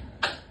A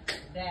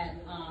that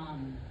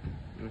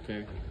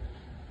Okay.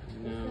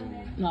 Now.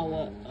 Now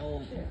what?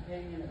 Oh,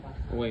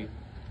 Wait.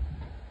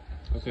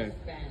 Okay.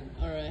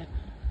 alright.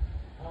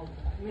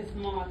 Miss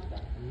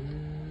Martha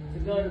to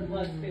go to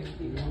bus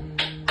 51.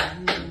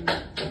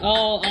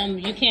 Oh,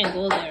 you can't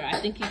go there. I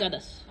think you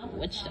gotta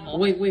switch up.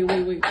 Wait.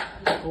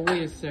 Oh,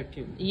 wait a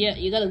second. Yeah,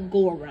 you gotta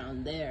go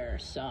around there.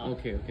 So.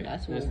 Okay.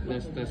 That's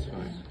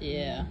fine.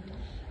 Yeah,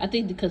 I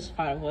think because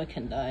Fireboy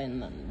can die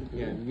and then.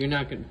 Yeah, you're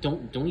not gonna.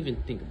 Don't even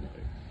think about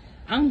it.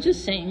 I'm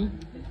just saying.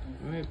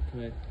 All right,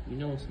 but you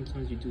know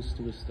sometimes you do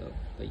stupid stuff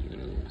that you're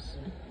gonna lose.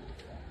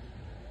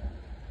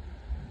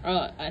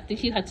 I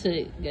think you had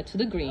to get to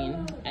the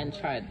green and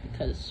try it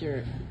because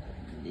you're.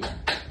 Yeah.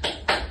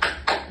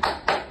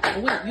 Oh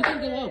wait, you can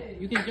go up.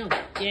 You can jump.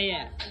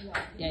 Yeah,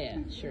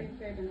 sure.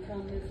 And tell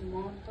Miss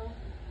Martha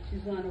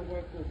she's gonna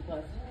work with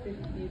bus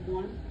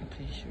 51.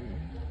 Okay, sure.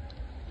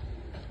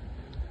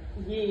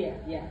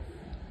 Yes.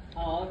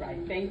 All right.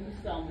 Thank you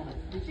so much.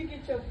 Did you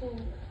get your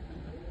food?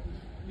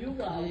 You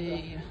welcome.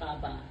 Okay.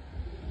 Bye.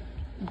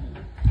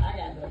 I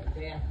gotta go to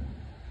bed.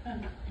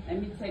 Let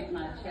me take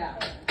my shower.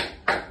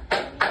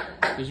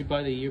 Did you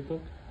buy the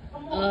yearbook?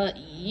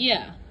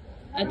 Yeah.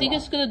 I think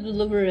it's gonna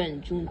deliver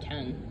in June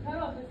 10.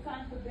 Hello, it's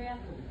time for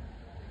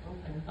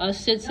bathroom.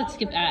 Said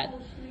skip ad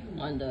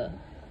on the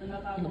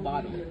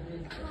bottom.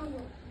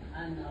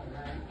 I know,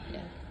 right?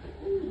 Yeah.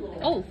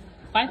 Oh,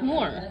 5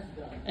 more. Let's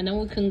go. And then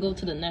we can go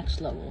to the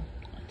next level,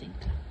 I think.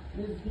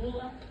 Ms.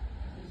 Mueller,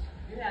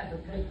 you have a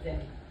good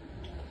day.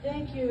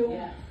 Thank you.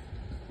 Yes.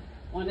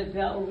 On the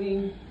bell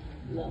ring,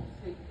 look.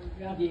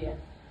 Yeah.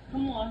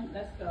 Come on,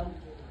 let's go.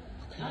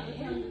 Go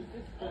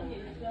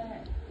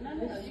ahead. No,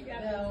 you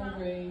got the top.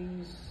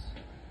 Rings.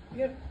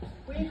 Yep.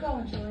 Where you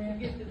going, Julian?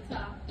 Get the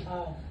top.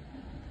 Oh.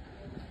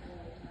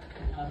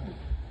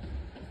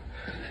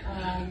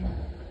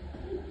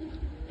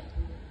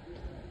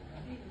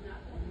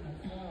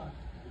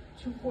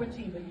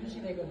 2:14, but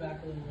usually they go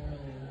back a little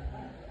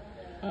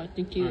early. I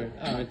think you.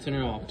 Alright, turn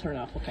it off. Turn it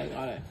off. Okay,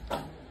 got it.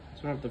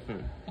 Turn off the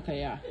phone. Okay,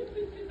 yeah.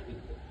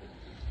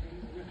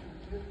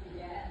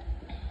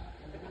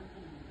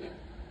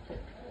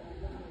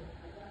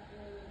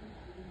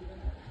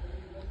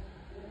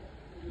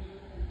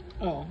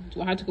 Oh,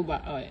 do I have to go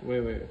back? Oh,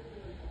 wait. Wait.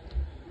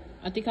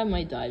 I think I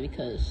might die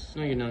because.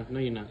 No, you're not.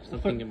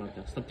 Stop thinking about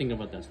that. Stop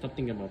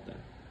thinking about that.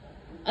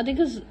 I think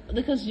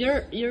because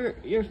you're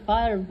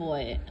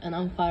Fireboy and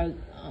I'm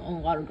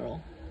Watergirl.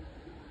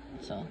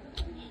 So.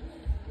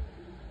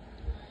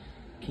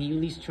 Can you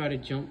at least try to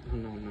jump? Oh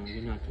no,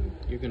 you're not gonna.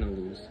 You're gonna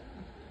lose.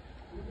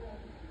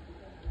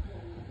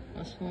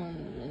 That's what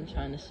I'm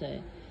trying to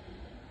say.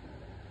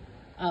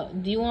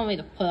 Do you want me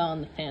to put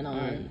on the fan on?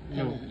 Alright,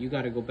 no, you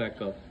gotta go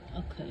back up.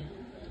 Okay.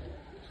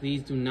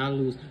 Please do not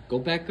lose. Go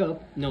back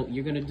up. No,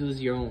 you're gonna do this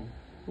your own.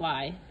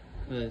 Why?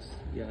 Because,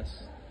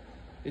 yes.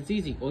 It's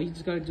easy. All you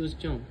just gotta do is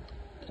jump.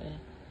 Okay.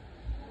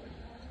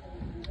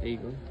 There you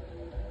go.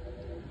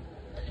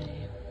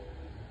 Okay.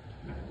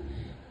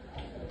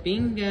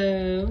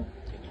 Bingo!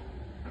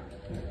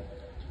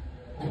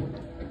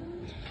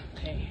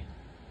 Okay.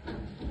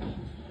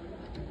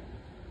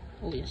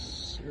 Oh yes,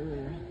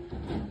 sir.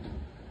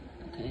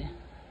 Okay.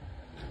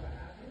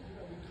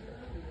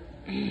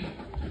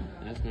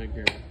 That's my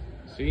girl.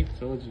 See?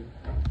 Told you.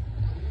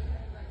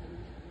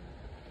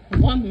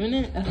 1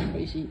 minute? That's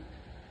crazy.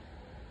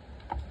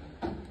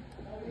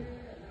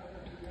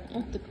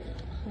 What the... Okay.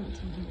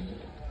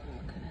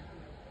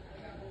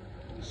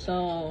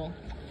 So,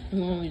 what do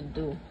you want me to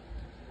do?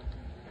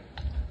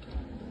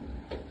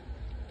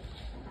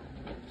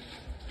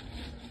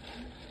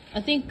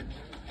 I think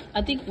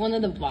one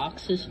of the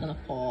boxes is gonna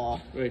fall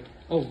off. Wait.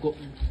 Oh, go.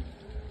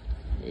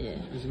 Yeah.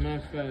 As a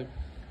matter of fact.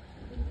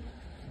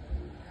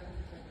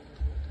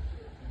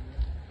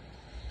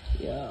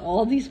 Yeah,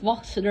 all these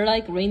boxes, they're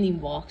like raining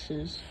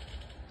boxes.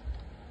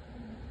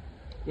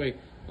 Wait.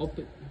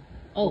 Open.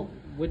 Oh.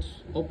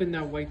 Open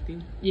that white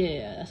thing?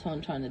 Yeah, that's what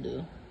I'm trying to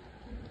do.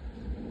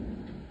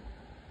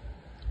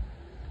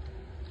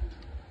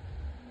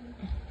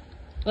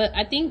 But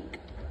I think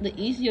the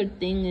easier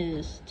thing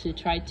is to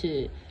try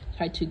to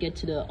get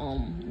to the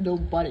little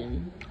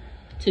button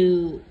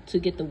to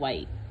get the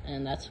white,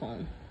 and that's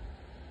one.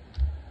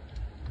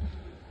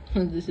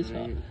 This is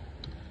fun.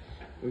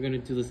 We're gonna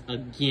do this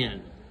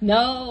again.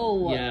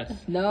 No. Yes.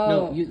 No.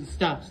 No. You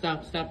stop it.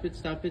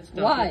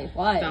 Why? It.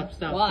 Why?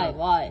 Stop.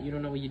 Why? You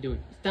don't know what you're doing.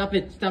 Stop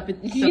it.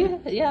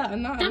 Yeah,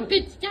 I'm not.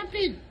 Stop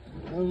it.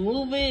 I'm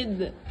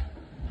moving.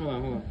 Hold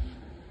on.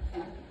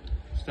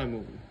 Stop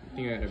moving. I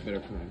think I got a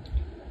better plan.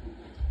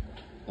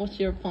 What's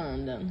your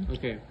plan then?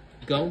 Okay.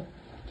 Go.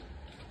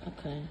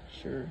 Okay,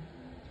 sure.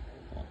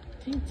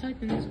 Team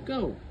Titans,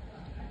 go.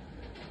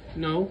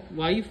 No.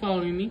 Why are you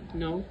following me?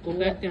 No. Go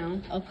back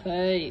down.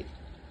 Okay.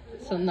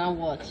 So now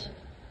what?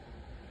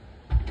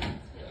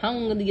 How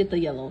am I gonna get the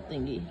yellow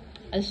thingy?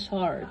 It's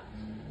hard.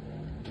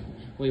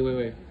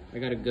 Wait. I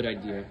got a good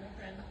idea.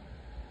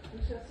 We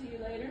shall see you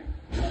later.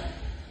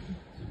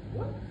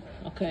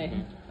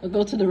 Okay. I'll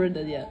go to the red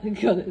then, yeah.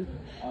 Got it.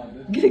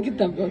 Get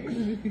that book.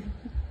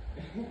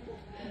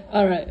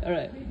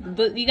 Alright.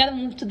 But you gotta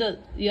move to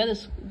you gotta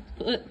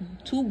put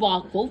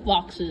both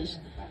boxes.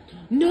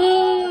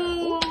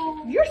 No!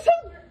 You're so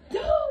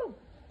dumb!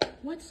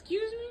 What?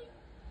 Excuse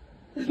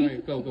me?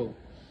 Alright, go.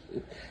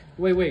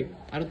 Wait.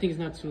 I don't think it's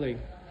not too late.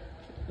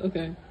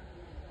 Okay.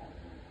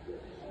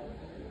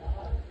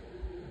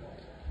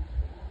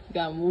 You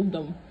gotta move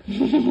them.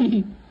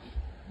 You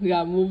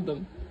gotta move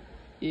them.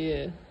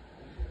 Yeah.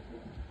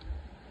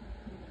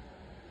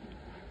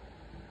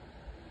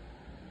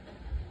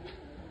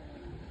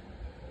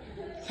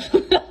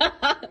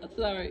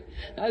 Sorry.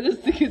 I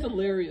just think it's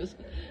hilarious.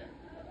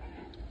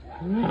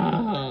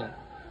 No!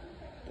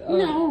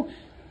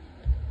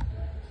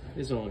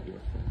 It's all your fault.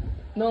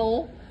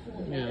 No.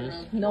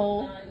 Yes.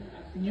 No.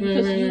 You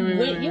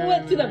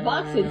went to the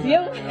boxes. You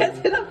went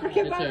to the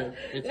freaking boxes.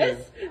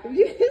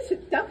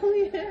 It's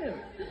definitely him.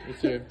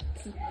 It's her.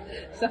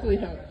 It's definitely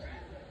him.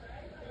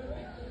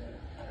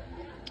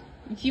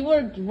 You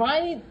were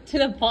right to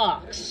the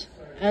box,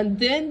 and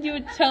then you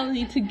were telling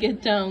me to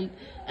get down,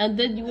 and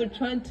then you were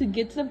trying to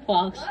get to the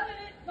box,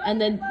 and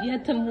then you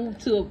had to move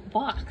to a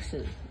box.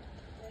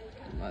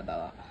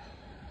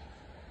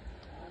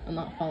 I'm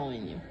not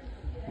following you.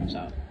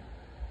 So.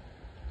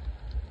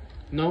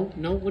 No,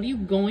 what are you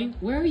going?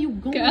 Where are you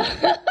going?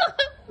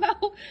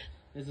 No.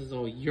 This is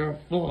all your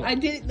fault. I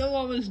didn't know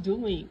what I was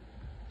doing.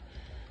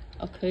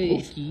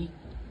 Okay. Pokey.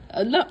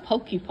 Not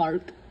Pokey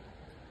Park.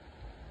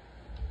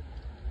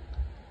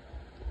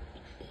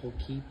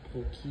 Pokey.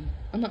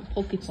 I'm not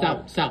Pokey.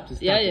 Stop. Just Yeah, stop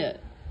yeah. it.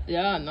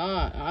 Yeah, no.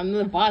 I'm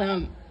the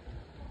bottom.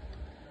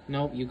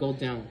 No, you go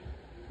down.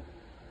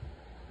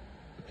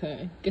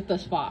 Okay, get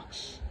this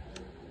box.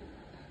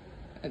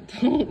 And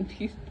don't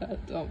be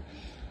that dumb.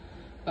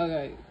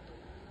 Okay.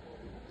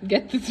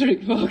 Get the 3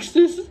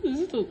 boxes. This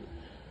is the...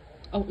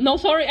 Oh, no,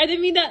 sorry, I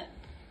didn't mean that.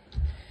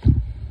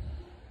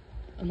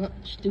 I'm not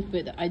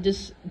stupid. I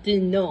just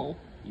didn't know.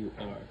 You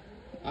are.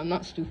 I'm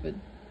not stupid.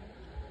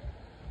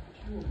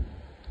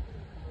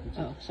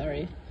 Oh,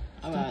 sorry.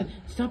 I'm bad.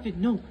 Stop it.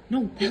 No.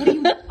 What are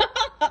you...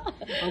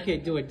 Okay,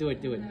 do it.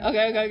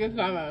 Okay,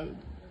 fine.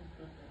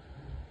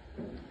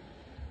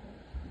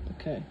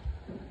 Okay.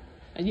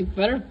 And you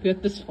better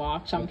get this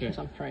box. I'm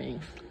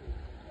praying.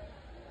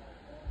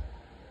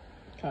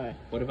 Okay.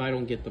 What if I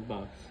don't get the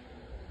box?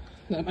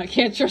 Then I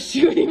can't trust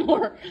you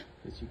anymore.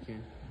 Yes, you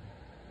can.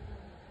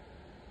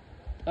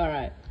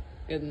 Alright.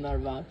 Get another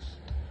box.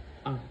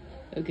 Oh.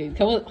 Okay,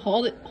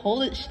 hold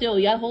it still.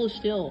 You gotta hold it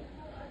still.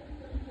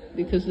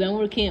 Because then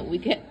we can't.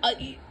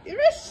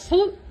 You're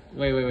so...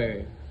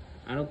 Wait.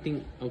 I don't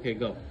think... Okay,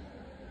 go.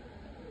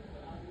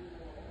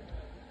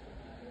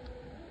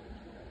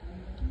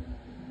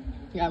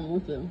 You gotta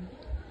move them.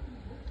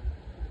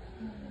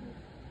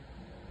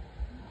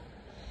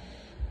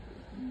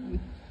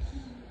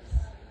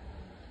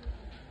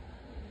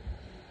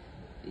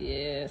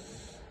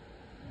 Yes.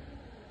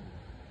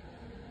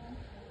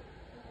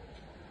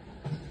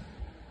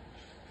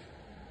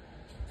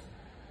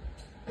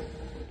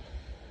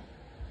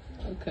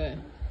 Okay.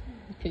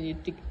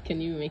 Can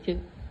you make it?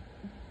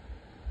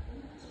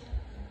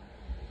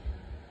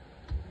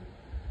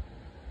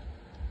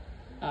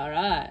 All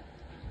right.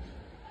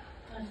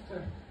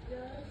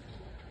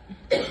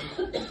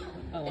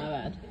 Oh, my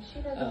bad. If she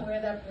doesn't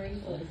wear that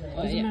bracelet,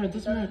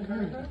 Doesn't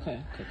matter. Okay.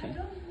 I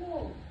don't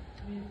know.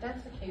 I mean, if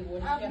that's the case,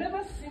 what I've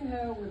never seen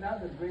her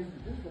without the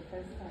bracelet. This is the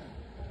first time.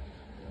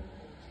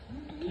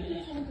 You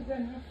just want to go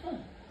and have fun.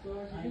 So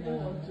she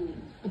didn't want to.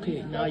 Okay,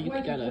 now you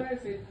When gotta...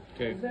 wears it,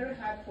 Okay. it's very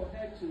hard for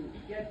her to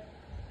get.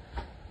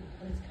 But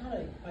it's kind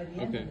of, by the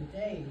end of the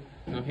day.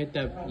 Now hit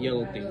that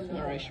yellow thing.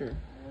 Alright, sure.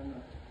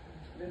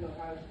 They know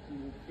how to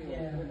feel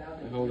Yeah. without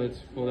it.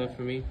 Hold that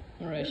for me.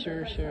 Alright,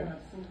 sure. I've seen her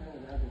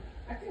without it.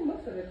 I think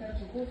most of the time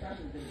she goes out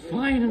with the bracelet.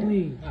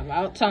 Finally.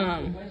 About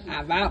time.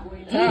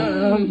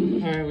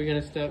 Alright, we're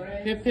gonna step.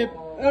 Hip hip.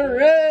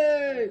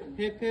 Hooray!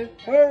 Hip.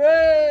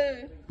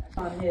 Hooray!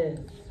 On his.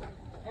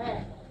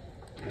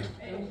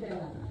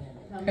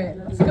 Okay,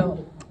 let's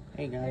go.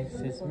 Hey guys,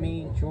 it's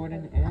me,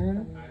 Jordan,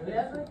 and...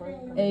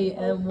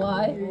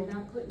 AMY.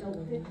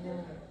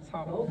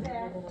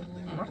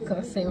 I'm not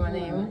gonna say my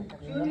name.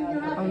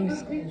 I'm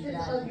just...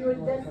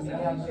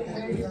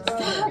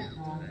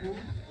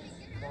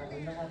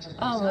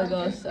 Oh my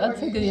gosh,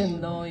 that's getting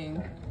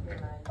annoying.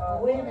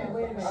 Wait a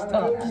minute.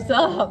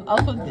 Stop. I'll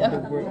put the...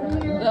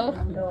 No.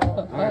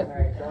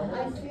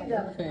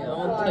 Okay, I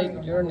won't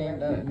take your name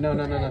then. No.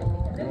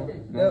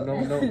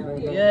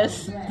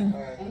 Yes.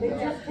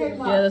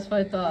 Yeah, that's what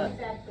I thought.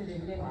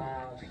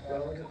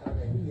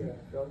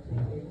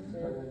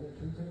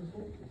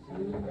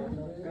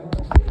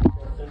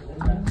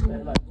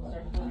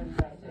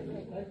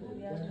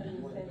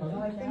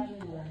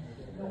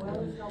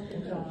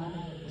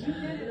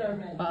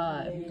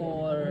 Five,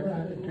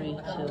 4, 3, 2,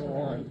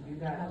 1.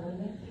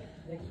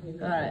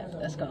 Alright,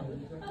 let's go.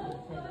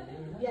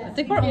 I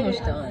think we're almost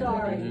done.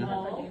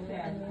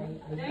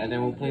 And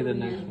then we'll play the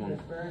next one.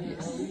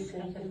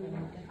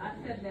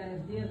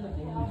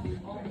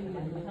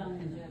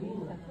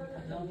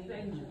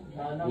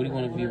 What do you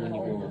want to be when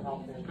you grow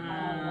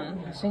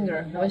up?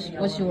 Singer.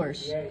 What's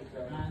yours? I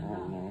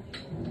don't know.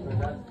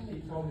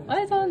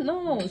 I don't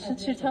know,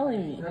 since you're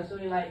telling me. I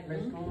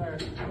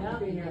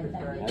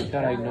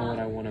thought I know what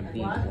I want to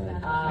be, so I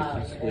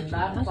can switch it.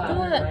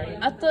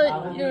 I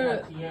thought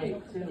you're...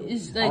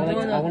 It's like I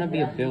doing want to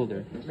be a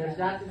builder.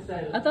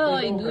 I thought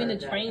like doing the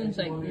trains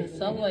like the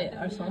subway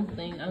or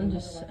something. I'm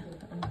just... I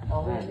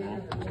don't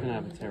know. It's going to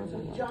have a terrible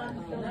life.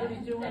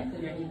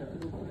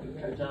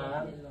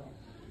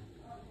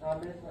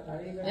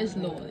 It's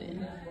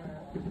loading.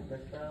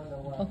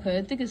 Okay,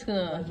 I think it's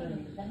gonna...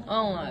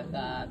 Oh my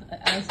god. I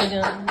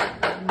actually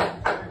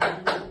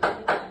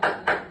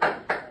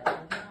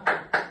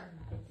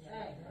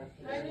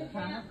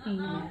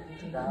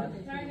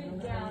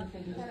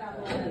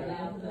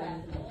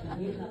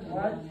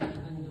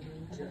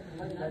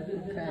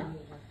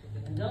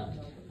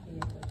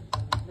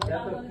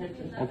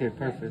Okay,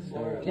 perfect.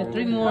 So, yeah,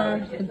 3 more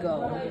to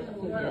go.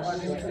 Yes.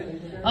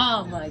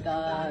 Oh my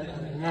god.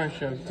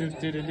 Marsha,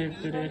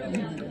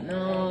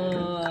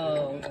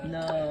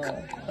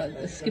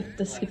 No. Skip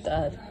the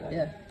ad.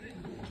 Yeah.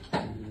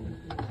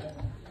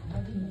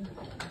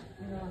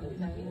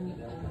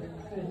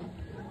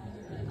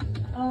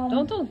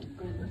 Don't.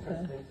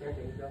 Okay.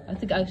 I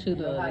think I should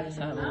next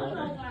time.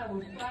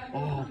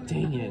 Oh,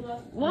 dang it.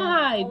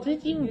 Why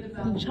did you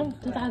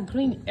jump to that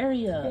green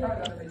area?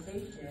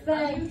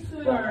 Thanks,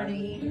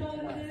 Bernie.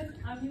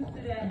 I'm used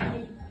to that.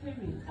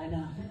 I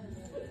know.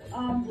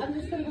 I'm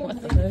just gonna go.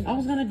 What the heck? I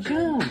was gonna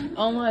jump.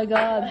 Oh my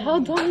god, how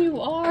dumb you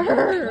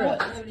are!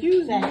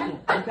 Excuse me.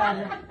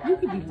 You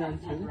could be done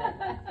too.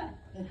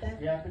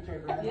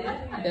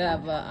 Yeah,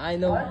 but I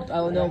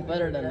will know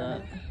better than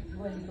that.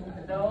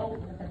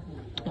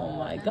 Oh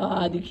my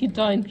god, you keep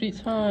dying 3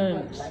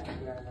 times.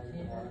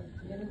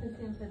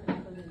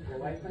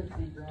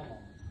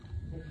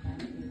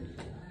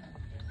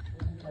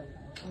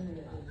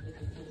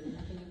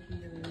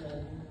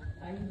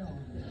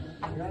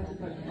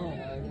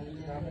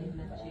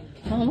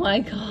 Oh my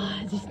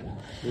god.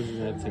 This is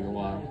gonna take a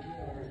while.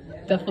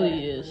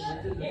 Definitely is.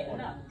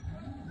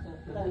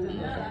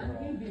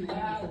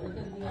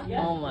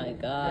 Oh my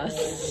gosh.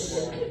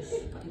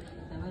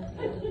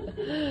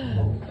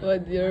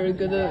 But you're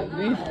gonna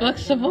be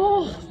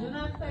flexible.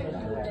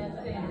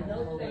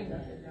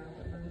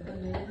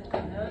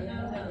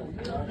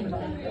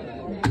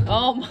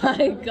 Oh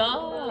my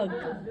god.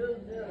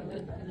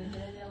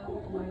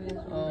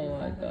 Oh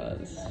my god,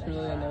 this is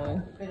really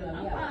annoying.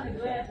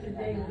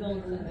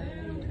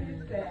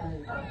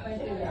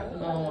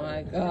 Oh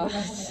my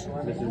gosh.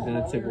 This is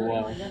gonna take a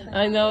while.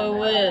 I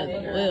know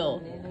it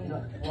will.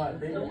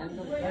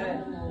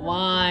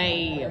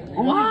 Why?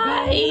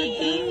 Why?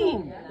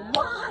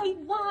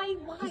 Why?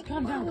 Just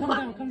calm down, calm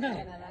down, calm down.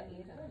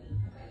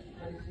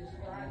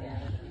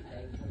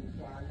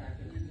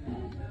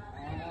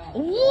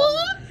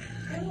 What?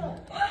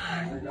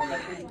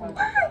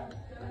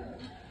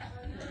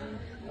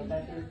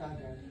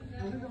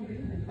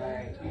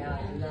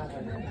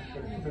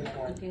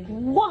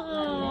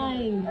 Why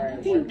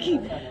do you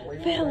keep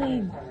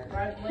failing?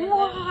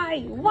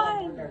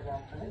 Why?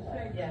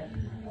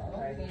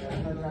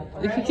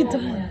 If you can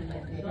die,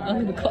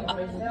 I'm gonna call.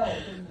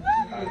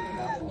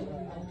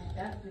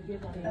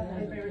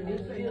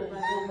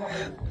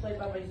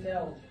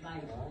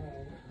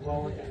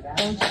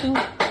 Don't you?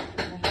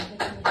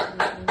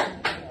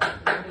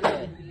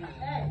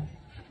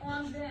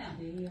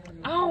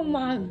 Oh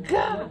my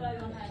god!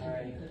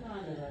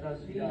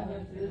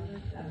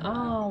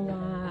 Oh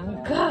my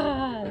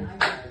god!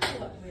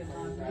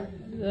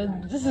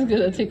 This is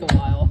gonna take a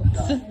while.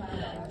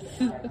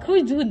 Can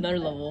we do another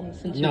level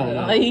since you're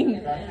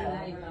dying?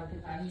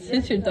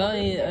 Since you're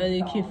dying and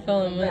you keep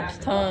failing much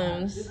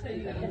times.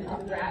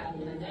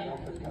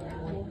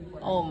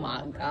 Oh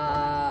my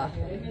god.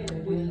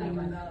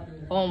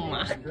 Oh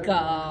my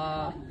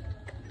god.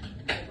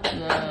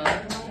 No.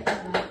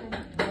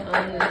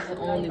 It's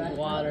only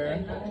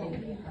water.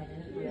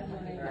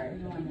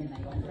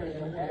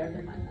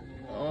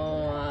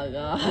 Oh my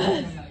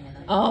god.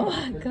 Oh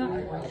my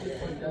god.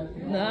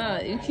 Nah,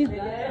 you keep.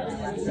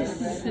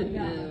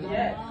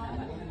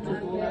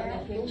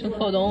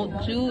 Chupo, don't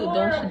you do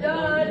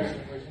this.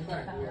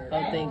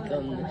 Oh, thank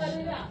goodness.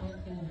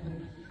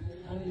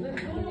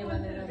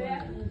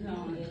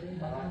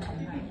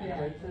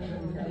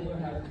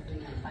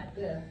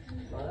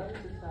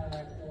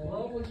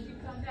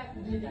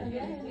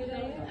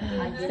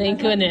 Thank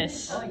goodness.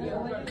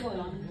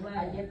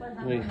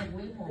 Wait.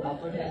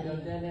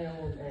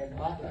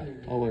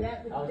 Oh wait.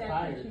 Oh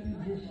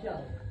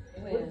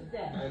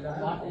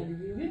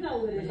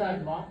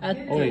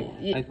wait.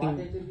 I think.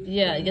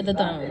 Yeah, get the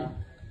down.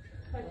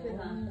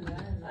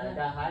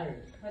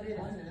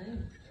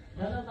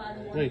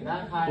 Wait.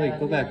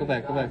 Go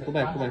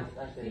back.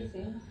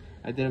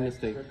 I did a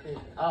mistake.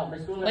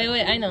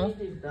 Wait, I know.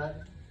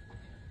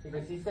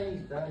 Because he said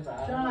he's done,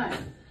 but John.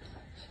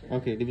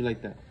 Okay, leave it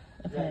like that.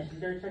 Okay.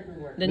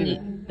 work. Then you,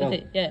 Go.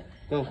 okay, yeah.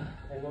 Go.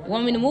 You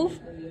want me to move?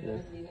 Yeah.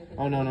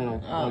 Oh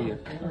no. Oh. Oh yeah.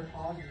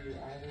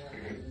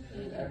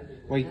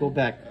 Wait, go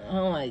back.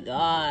 Oh my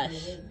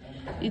gosh.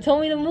 You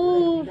told me to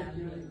move.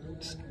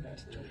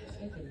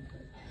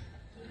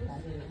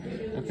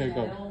 Okay,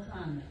 go.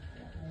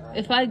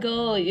 If I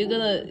go, you're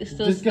gonna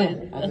still Just stay.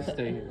 go. I'll just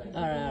stay here.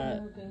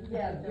 Alright.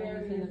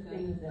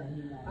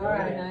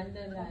 Alright.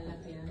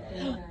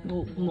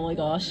 Oh my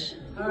gosh.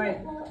 Alright.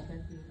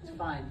 It's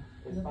fine.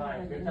 It's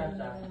fine. Good time,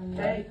 John.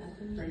 Okay.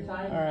 Free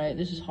time. Alright,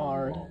 this is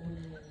hard.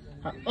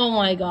 Oh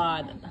my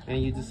god.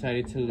 And you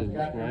decided to lose,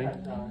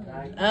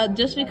 right?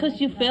 Just because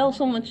you fail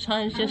so much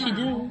times, yes you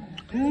do.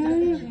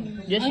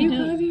 Yes you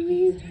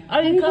do.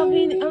 Are you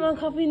copying? Am I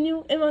copying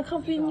you? Am I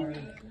copying you?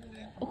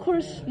 Of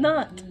course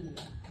not.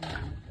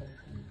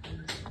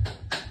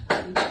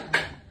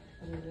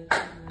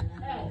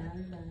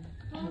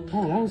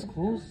 Oh, that was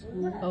close.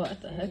 Oh,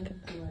 what the heck?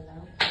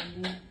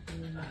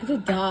 I'm gonna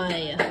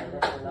die.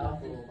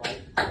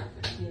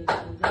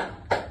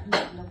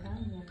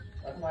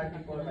 That's why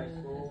people in my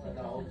school, in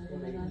the old school,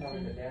 they used to call me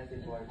the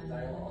dancing boy, because I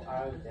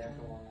was dancing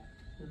a lot.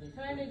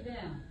 Turn it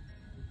down.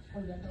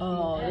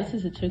 Oh, this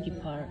is the tricky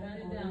part. Turn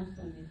it down.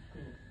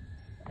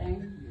 Thank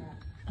you.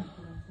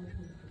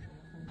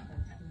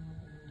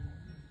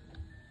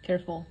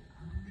 Careful.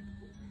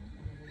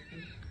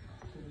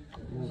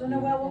 So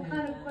Noelle, what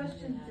kind of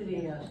questions did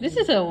he ask? This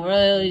is a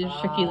really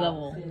tricky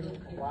level.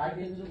 Why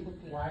did you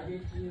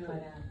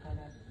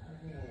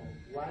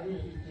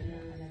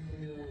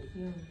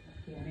choose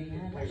to be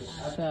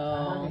So,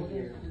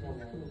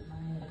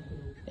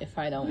 if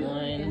I don't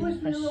mind Whose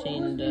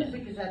pressing the.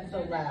 music is that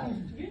so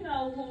loud? You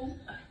know who?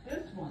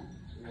 This one.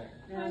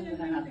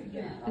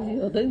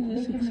 Yo, this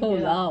music is so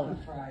loud.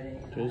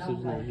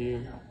 Joseph's not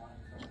here.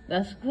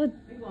 That's good.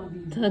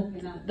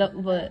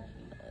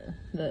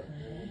 But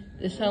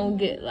this time we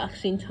get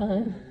relaxing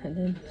time, and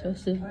then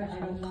Joseph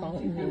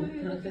calling me.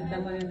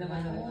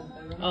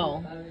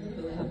 Oh,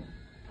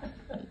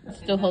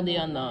 still holding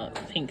on the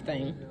pink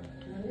thing.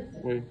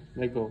 Wait,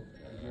 let go.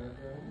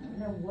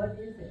 No, what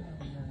is it?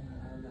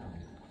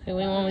 Hey,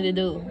 what do you want me to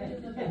do?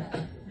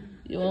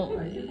 You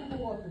want? You can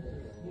go off of this.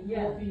 You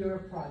go off of your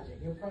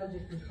project. Your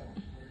project is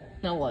done.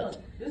 Now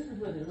what? This is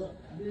what it looks.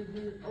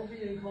 Over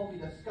here, you call me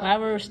the stuff. Why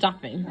we're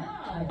stopping?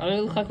 Why do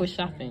we look like we're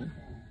stopping?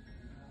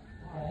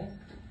 Okay?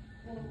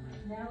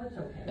 Now it's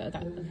okay.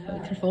 Be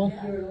careful.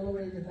 You're all the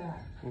way in the back.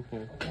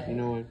 Okay. You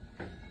know what?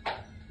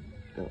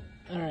 Go.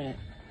 Alright.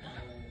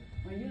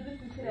 When you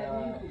listen to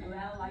that music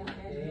loud like that,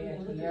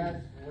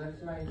 Yes,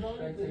 what's my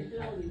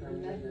expectation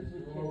from this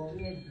rule?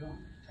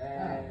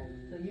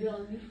 And so you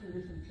don't need to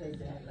listen to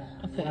that loud.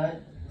 Okay.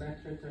 what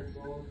metrics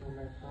or goals for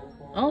my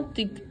platform? I don't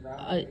think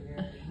I.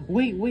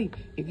 Wait.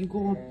 If you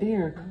go up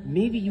there,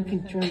 maybe you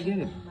can try and get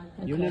it.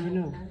 You'll never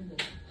know.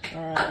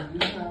 Alright. You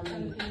tell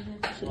me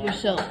Sit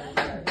yourself.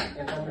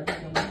 if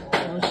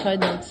I'm I'll try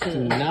not Do to.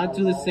 not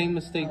do the same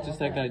mistake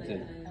just like I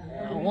did.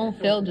 I won't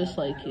fail just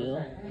like you.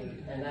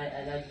 and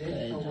I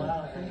did so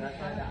well, and that's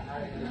why I got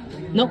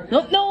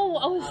hired. No!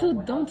 I was so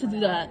dumb to do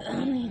that.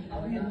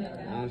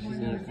 Now she's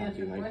gonna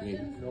copy like me.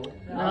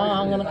 Now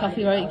I'm gonna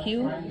copyright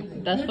you.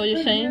 That's what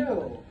you're saying?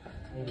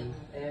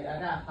 And I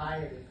got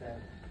hired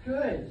instead.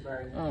 Good.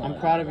 Oh, I'm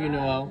proud of you,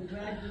 Noel.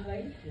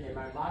 In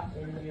my mock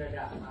interview, I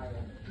got hired.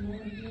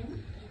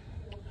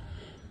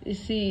 you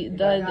see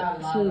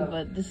that too,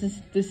 but this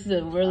is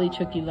a really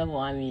tricky level.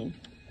 I mean,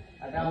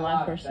 I got in a my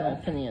lot personal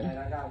better, opinion, and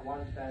I got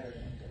one better.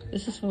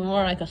 this is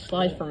more like a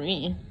slide for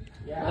me.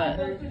 Yeah, But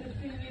Go to the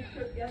senior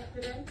trip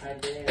yesterday. I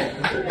did.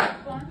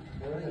 Fun.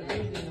 It was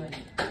amazing.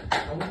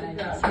 I went to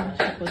grab senior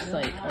trip was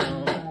like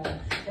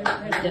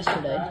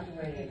yesterday.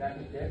 graduating, that'd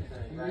be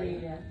different, right?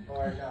 Yeah.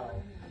 Or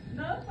no?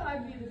 No, it'll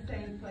probably be the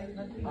same place.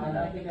 Oh,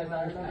 no, because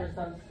I remember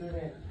some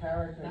student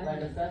character,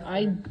 like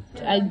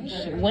assessment.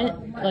 I went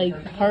like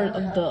part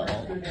of the.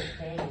 Student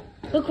came.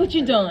 Look what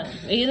you done.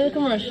 It is a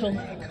commercial.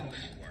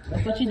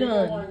 Look what you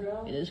done.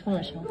 It is a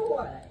commercial.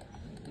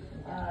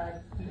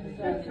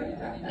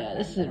 Yeah,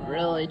 this is a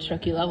really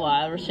tricky level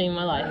I've ever seen in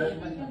my life.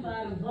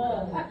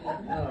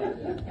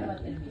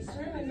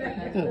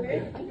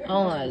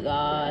 Oh my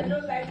god.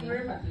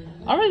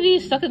 Are we being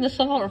stuck in this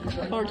level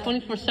for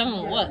 24/7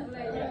 or what?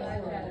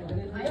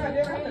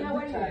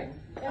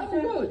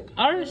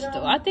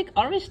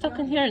 Are we stuck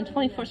in here in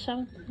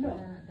 24/7?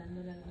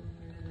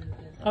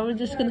 Are we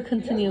just gonna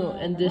continue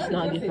and just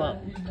not give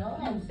up?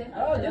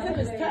 Oh, this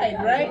is tight,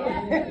 right?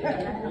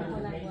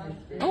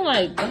 Oh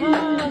my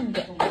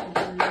god.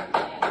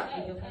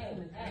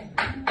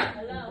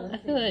 I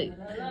feel like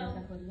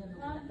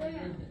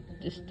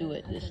just do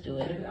it.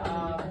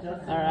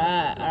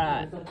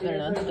 Alright. Fair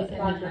enough.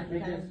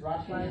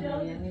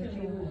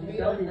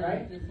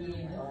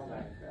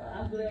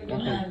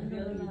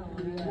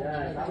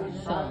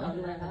 So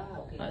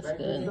that's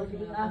good.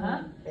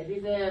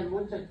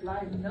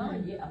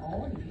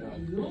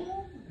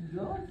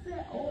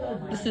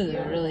 This is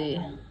really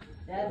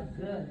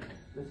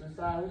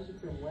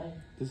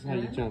This is how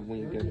you jump when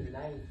you get it.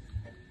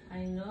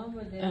 I know,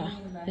 but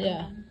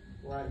yeah.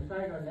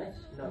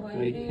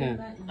 No, you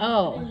can't.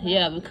 Oh,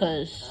 yeah,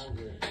 because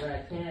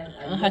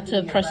I had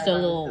to press the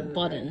little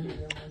button.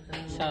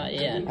 So,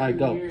 yeah. Alright,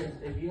 go.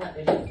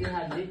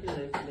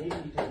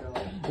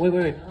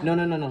 Wait.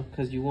 No.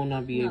 Because you will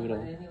not be able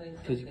to.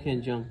 Because you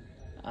can't jump.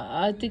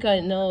 I think I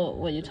know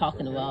what you're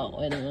talking about.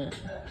 Wait a minute.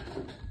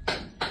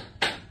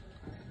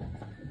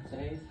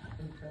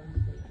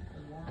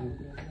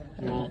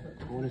 No,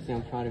 I want to say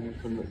I'm proud of you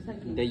for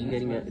that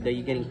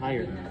you getting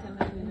hired.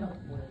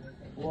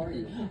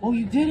 Oh,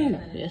 you did it!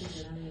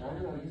 Yes.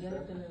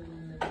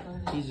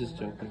 He's just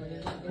joking.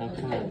 Oh,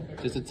 come on.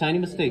 Just a tiny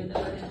mistake.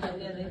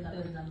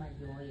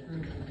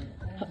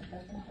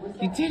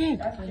 You did it!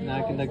 Now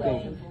I can let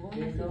go.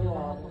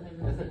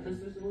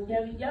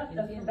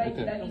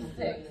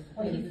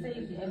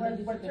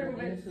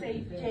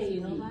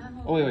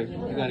 Oh, wait.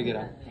 You gotta get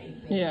out.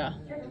 Yeah.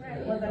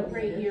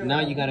 Now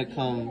you gotta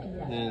come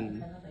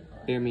and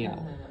bear me out.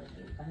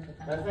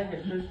 That's like a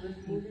Christmas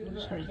movie.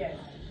 Sorry.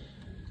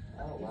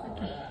 Oh, wow.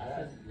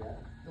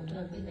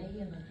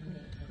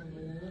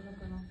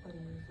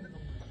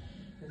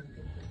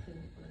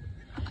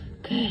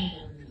 Okay.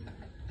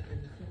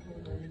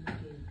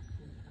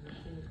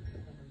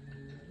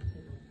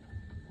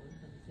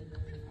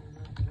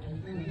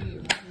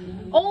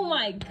 Oh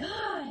my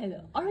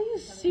god! Are you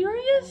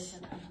serious?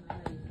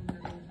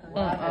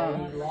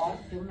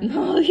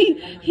 No,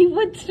 he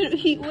went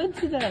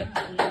to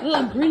that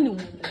little green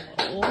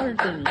water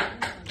thing.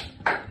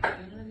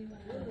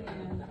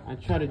 I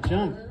try to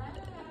jump.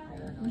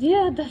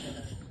 Yeah, that's.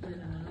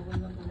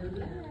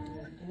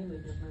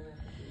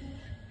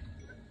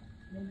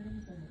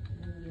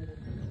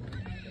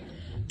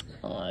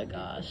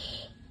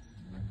 gosh.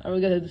 Are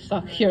we gonna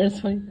stop here in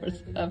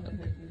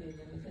 24/7?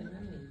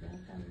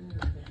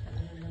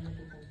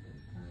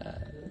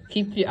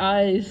 Keep your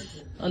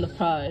eyes on the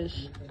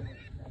prize.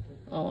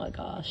 Oh my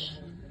gosh.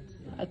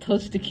 I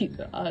told you to keep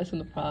your eyes on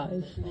the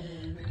prize.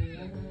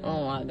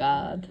 Oh my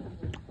god.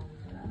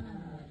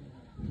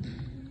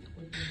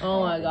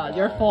 Oh my god,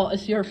 your fault.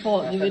 It's your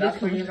fault. You made it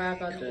That's what you mad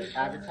about the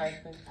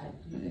advertisement?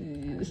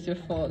 It's your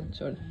fault,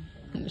 Jordan.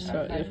 It's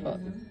your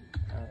fault.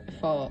 Your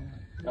fault.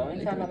 The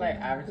only time I like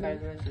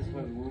advertisements is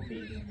with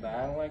movies, but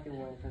I don't like it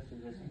when it's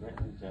just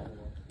written in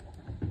general.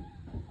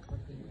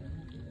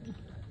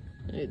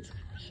 It's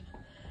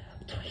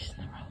twice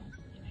in a row.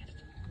 You made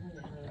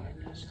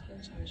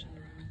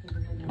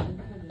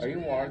it. Are you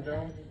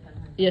Watergirl?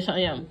 Yes, I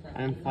am.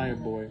 I'm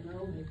Fireboy.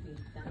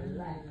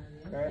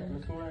 Right,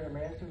 this one,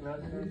 American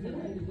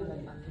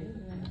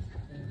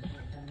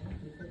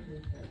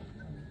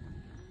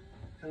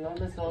Hello,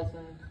 Miss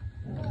Olsen.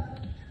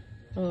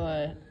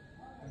 Alright.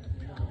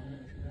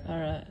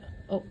 Alright.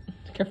 Oh,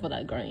 careful of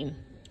that grain.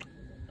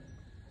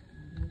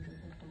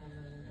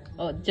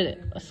 Oh, it did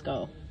it. Let's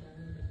go.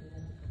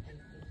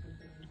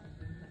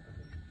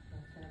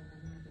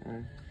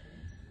 Alright.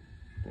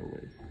 That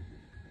way.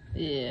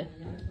 Yeah.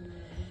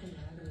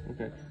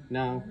 Okay.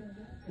 Now.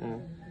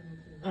 Alright.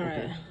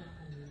 Okay.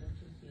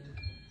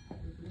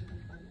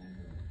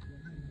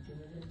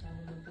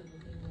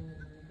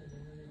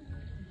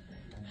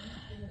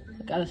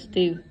 I gotta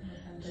stay.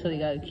 So you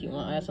gotta keep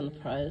my eyes on the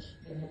prize.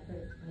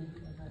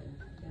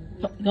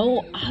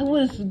 No, I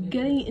was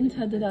getting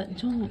into that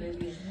jump.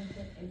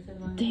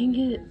 Dang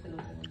it.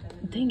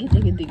 Dang it,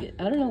 dang it, dang it.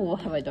 I don't know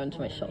what have I done to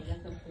myself.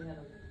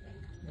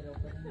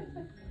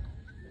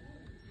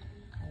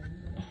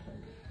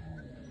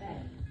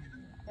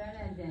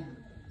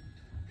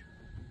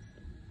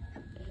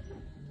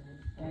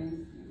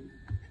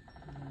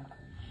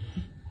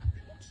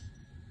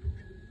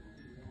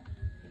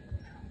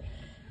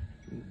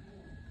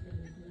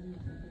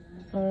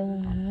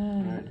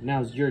 Alright,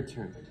 now it's your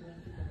turn.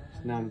 So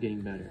now I'm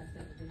getting better.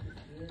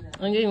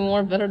 I'm getting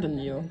more better than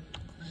you.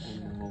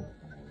 I know.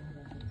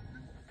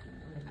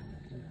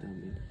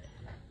 Dummy.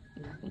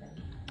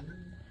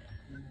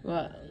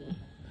 What?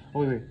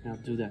 Oh, wait, now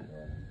do that.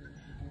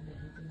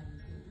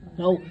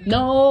 No,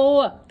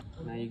 no!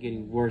 Now you're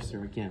getting worse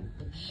again.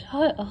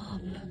 Shut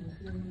up.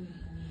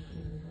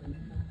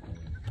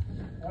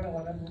 What a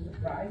wonderful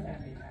surprise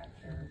Andy had,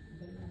 sure.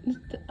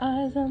 The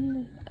eyes on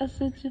me, I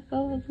said you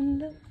over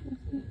the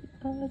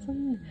eyes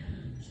on me.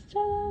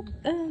 Shut up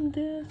and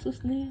dance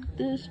with me.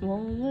 This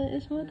moment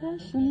is my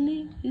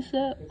destiny. He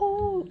said,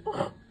 oh,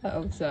 oh.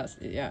 I'm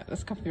obsessed. Yeah,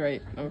 that's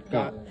copyright. I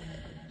forgot.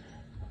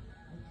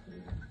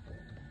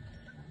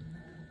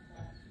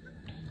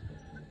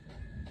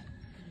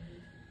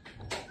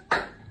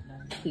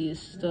 Please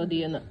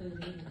study and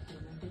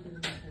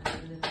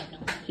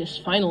yes,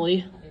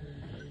 finally.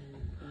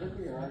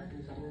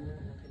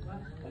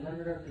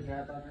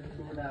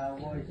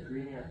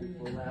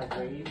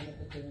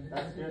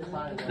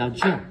 Now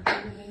jump.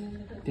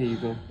 There you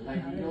go.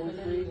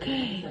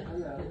 Okay.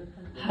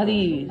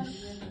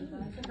 Hades.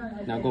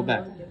 Now go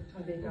back.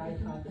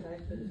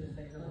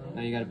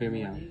 Now you gotta bear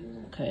me out.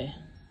 Okay.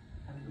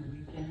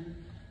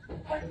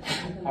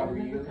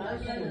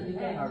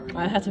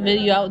 I have to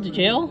bid you out to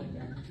jail?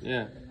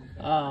 Yeah.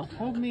 Oh.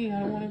 Help me.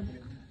 I want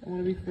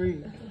to be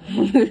free.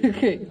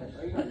 Okay.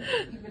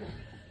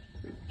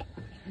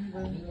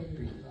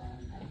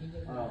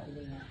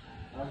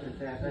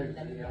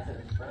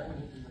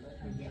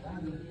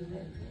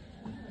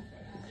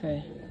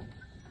 Okay.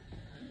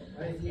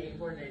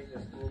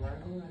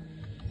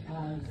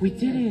 We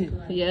did it.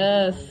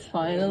 Yes,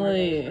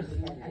 finally.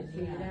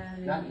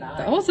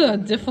 That was a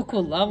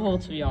difficult level,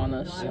 to be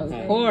honest. Of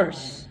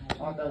course.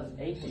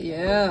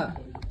 Yeah.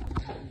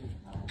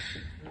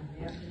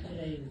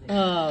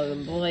 Oh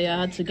boy,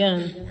 odds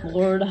again.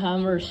 Lord have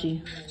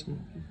mercy.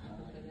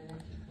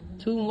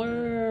 2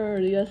 more.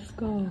 Let's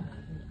go.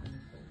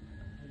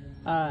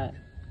 Alright.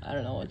 I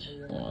don't know which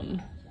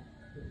one.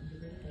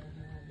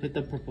 Hit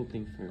the purple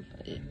thing first.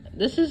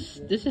 This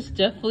is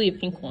definitely a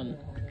pink one.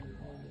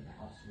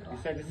 You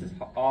said this is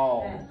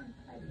oh.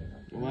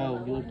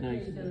 Wow, you look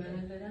nice.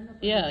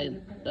 Yeah,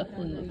 it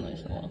definitely looks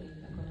nice now.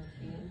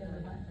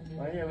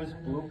 Well, yeah, it was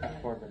blue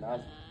before, but now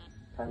it's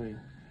purple.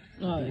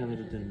 I think I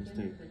did a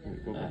mistake.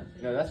 Wait, go back.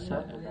 No, that's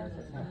purple, guys.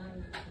 That's not.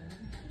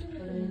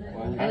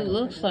 Well, It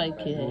looks like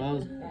it. well,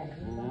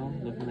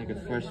 looking like a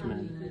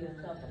freshman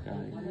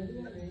guy.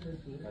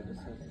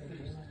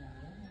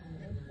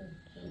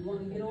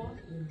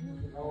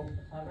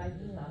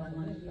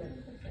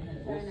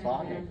 Oh,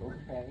 Sonic,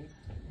 okay.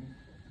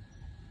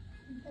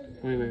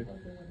 Wait.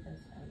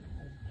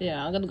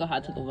 Yeah, I'm gonna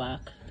have to go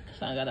back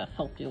because I gotta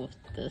help you with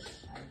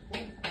this.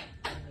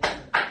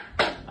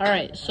 All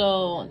right,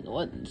 so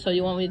what? So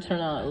you want me to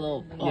turn on a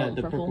little? Yeah,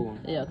 the purple one.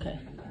 Yeah, okay.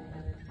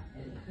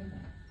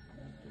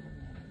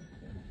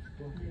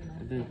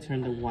 And then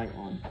turn the white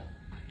on.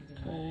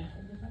 Okay.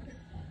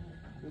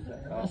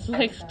 It's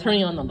like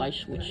turning on the light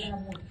switch.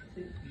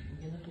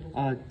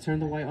 Turn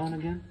the white on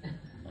again.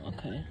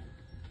 Okay.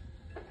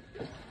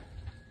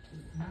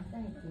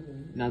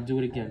 Now do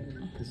it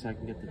again, so I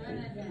can get the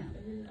thing.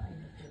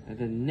 And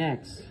then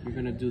next, you're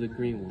gonna do the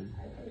green one.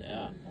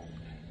 Yeah.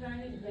 Turn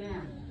it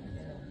down.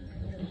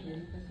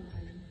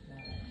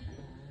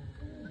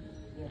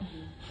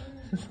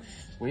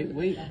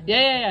 Wait.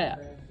 Yeah.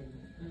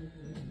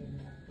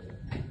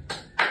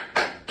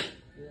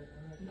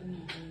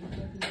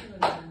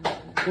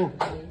 Go.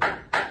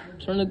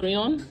 Turn the green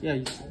on? Yeah.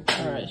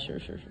 Alright, sure.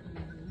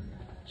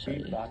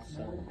 Sorry. That's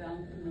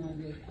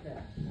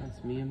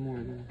me and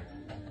Morgan.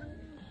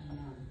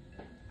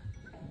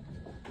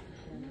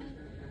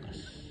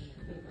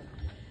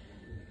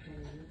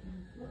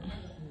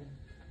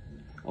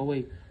 Oh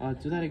wait,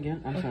 do that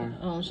again. I'm sorry.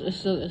 Oh,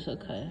 it's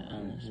okay.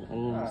 A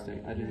little mistake.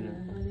 I didn't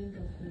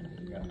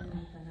know.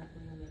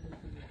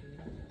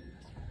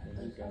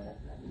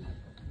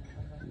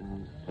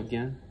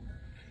 Again.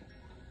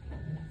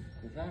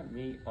 Is that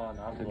me? Oh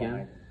no, I'm Again?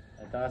 blind.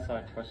 I thought I saw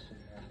a question.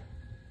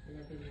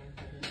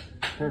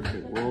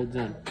 Perfect. We're all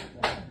done.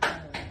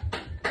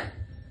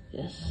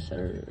 Yes,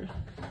 sir.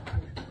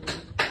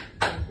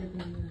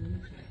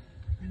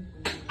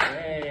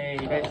 Hey,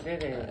 you guys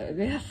did it.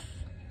 Yes.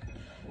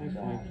 High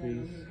five,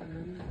 please.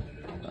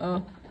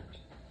 Oh.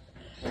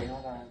 Wait,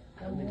 hold on.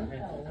 Come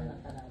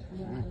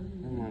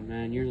on,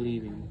 man. You're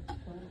leaving.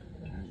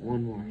 Alright,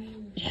 one more.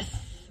 Yes.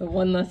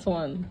 One last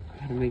one.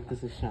 Gotta make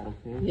this a shot,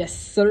 okay? Yes,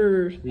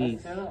 sir.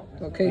 Please.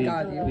 Okay, Please,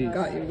 got you. please.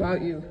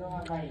 Got you.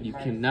 You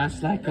cannot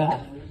slack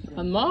off.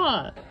 I'm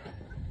not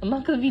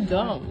gonna be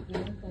dumb.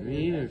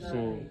 Me either,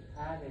 so.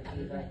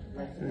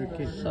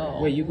 Okay. So-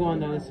 Wait, you go on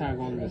the other side, I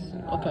go on this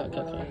side. Okay.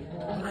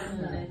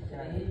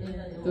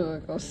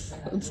 Dude,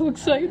 I'm so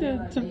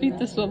excited to beat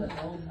this one.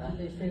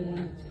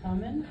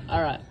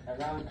 Alright.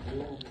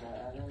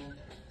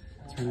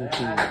 Turn the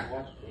thing on.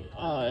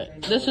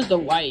 Alright. This is the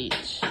white.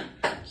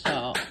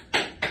 So.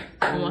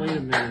 Oh, wait a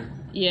minute.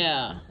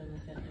 Yeah.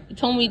 You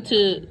told me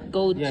to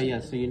go. Yeah.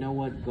 So you know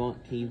what? Go.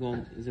 Can you go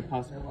on? Is it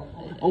possible?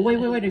 Oh,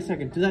 wait a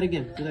second. Do that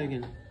again.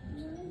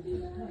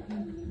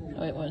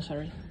 Wait,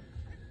 sorry.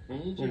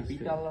 Didn't you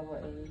beat that level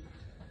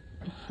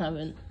 8?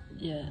 Haven't.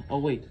 Yeah. Oh,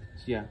 wait.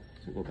 Yeah.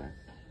 So go back.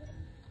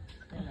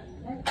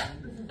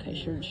 Okay,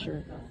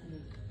 sure.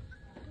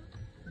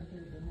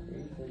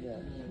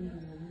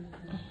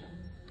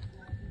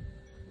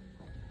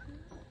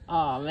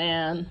 Oh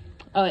man.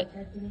 Oh wait.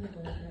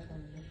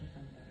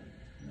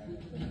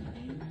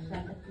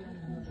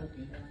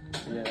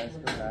 Yeah, that's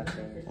the last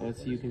thing. Oh,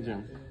 let's see. You can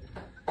jump.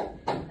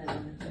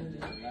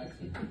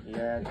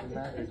 Yeah, the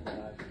map is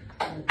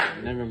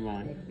bad. Never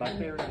mind. My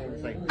favorite game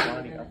is like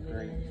Johnny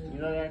Upgrade. You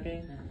know that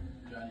game?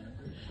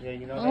 Yeah,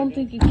 you know I that don't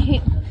game? think you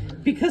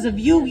can't. Because of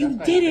you, you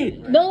did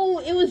it. No,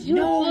 it was you.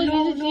 No,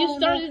 You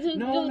started to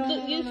no,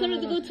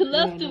 go to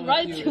left to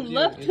right it's to you,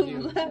 left it's to you.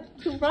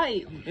 left to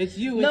right. It's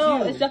you.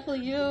 No, it's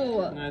definitely you.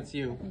 No, it's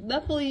you.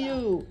 Definitely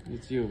you.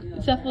 It's you.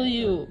 It's definitely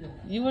you.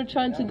 You were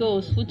trying to go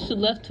switch to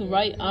left to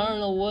right. I don't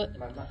know what.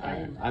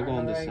 I go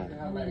on this side.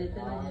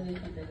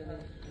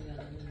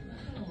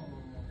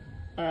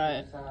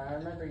 Alright. I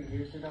remember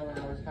years ago when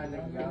I was kind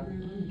of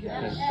young.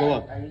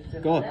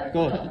 Okay, go up.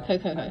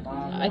 Okay.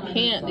 I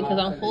can't because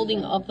I'm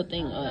holding up a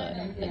thing.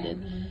 I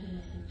did.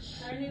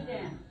 Turn it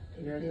down.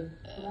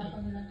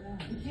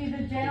 It's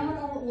either down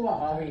or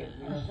off. So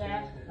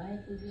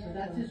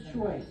that's his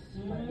choice.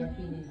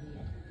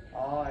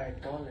 Oh, I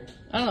told her.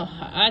 I don't know.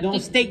 I No,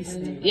 think.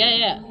 stay.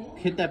 Yeah.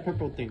 Hit that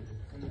purple thing.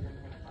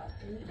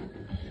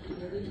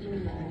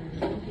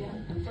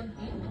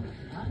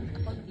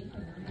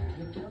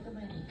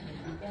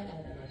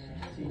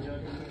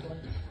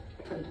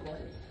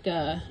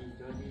 Gotta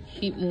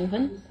keep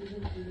moving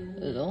a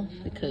little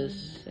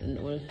because in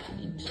order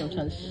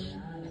sometimes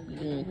you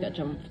can make that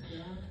jump.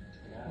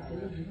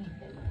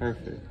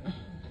 Perfect.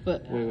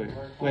 But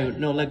Wait.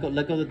 No, let go of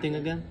the thing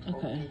again.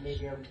 okay.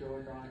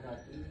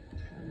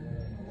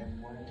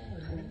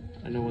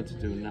 I know what to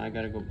do. Now I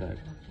gotta go back.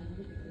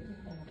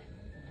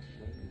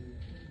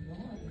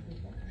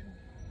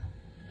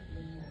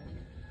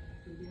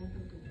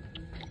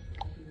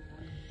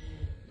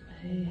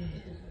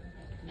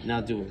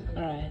 Now do it.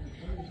 Alright.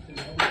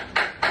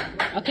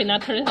 Okay, now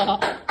turn it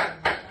off.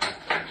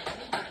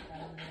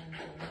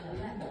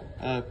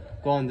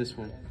 Go on this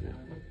one. Yeah.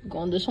 Go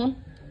on this one?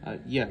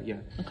 Yeah.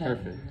 Okay.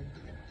 Perfect.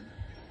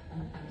 So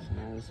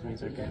now this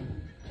means I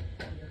can.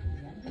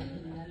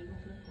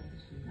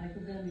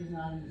 Michael Debbie's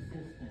not an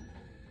assistant.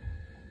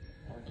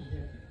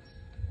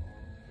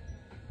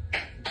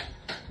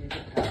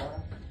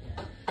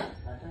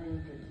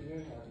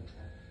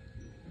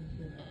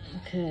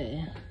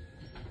 Okay.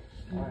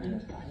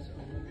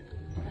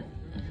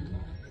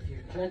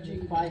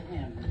 Judging by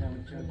him,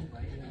 don't judge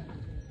by him.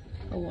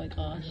 Oh my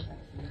gosh.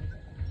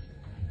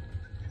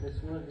 This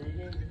was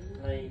reading,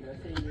 like,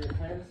 let's say you're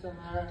playing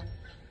somewhere.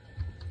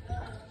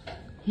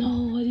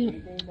 No, I You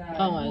didn't. think that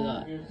Oh my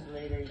god. years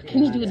later, you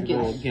Can you do it Go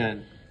again?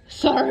 again.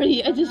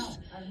 Sorry, I just.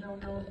 I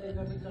don't know if they've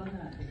ever done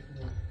that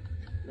before.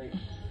 Like,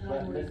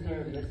 but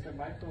Mr.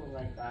 Michael,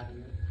 like, that.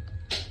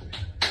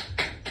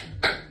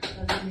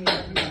 Doesn't mean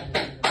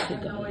everybody. I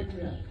have no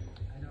idea. I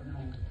don't know.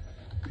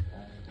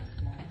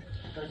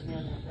 especially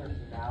with my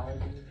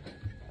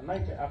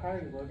personality. I'll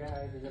probably look at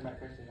her because of my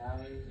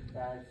personality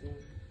that I've seen.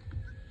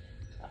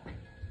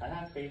 I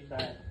have faith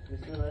that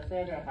let's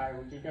say I got hired,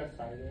 would you get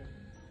excited?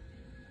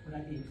 Would I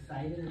be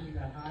excited if you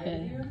got hired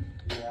Okay. here?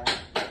 Yeah.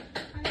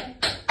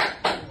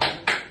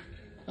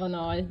 Oh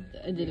no, I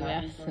did the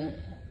accent.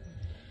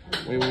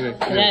 Wait.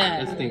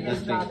 Yeah. Let's think.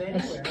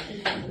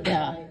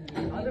 Yeah.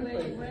 Other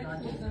places,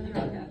 not just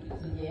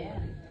in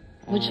here.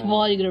 Which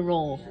ball are you gonna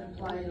roll?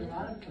 Apply in a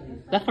lot of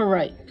places. Left or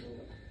right?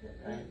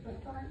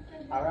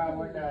 I rather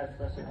work at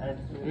special ed.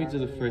 Let me do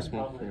the first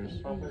one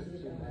first.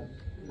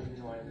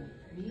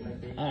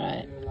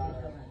 Alright.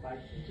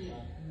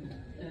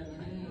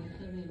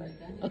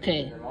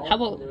 Okay. How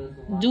about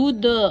do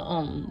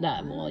the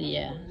that ball,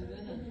 yeah.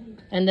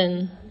 And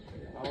then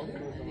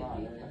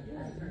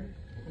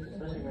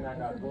Especially when I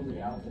got bullied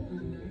out.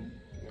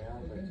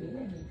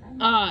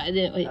 I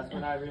didn't wait. That's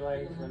when I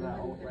realized when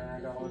I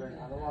got older,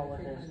 I don't want to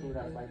work in a school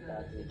that's like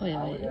that. Wait.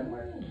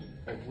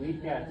 If we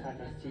get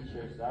attacked as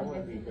teachers, that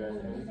would be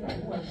good.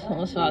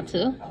 Someone saw it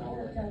too?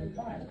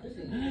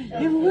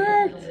 It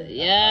worked!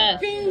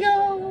 Yes.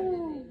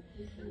 Bingo!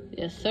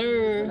 Yes, When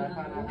sir. I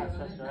found out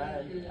how special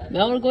ed,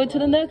 Now we're going to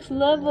the next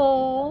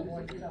level.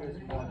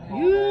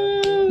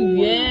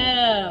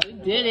 Yeah, we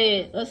did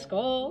it. Let's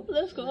go.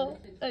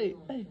 Hey.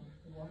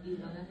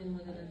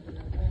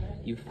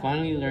 You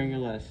finally learned your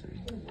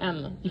lesson.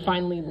 You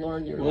finally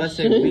learned your Well, let's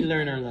say lesson. we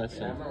learn our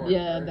lesson.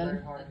 Yeah,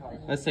 then.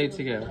 Let's say it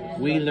together.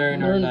 We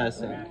learn our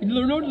lesson.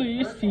 Learn our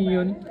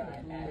lesson.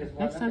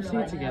 Next time, say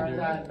it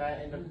together.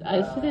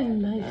 I said it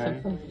nice.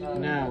 Alright.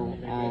 Now,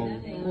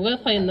 We're gonna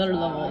play another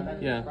level.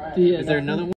 yeah. Yeah. Is there another one?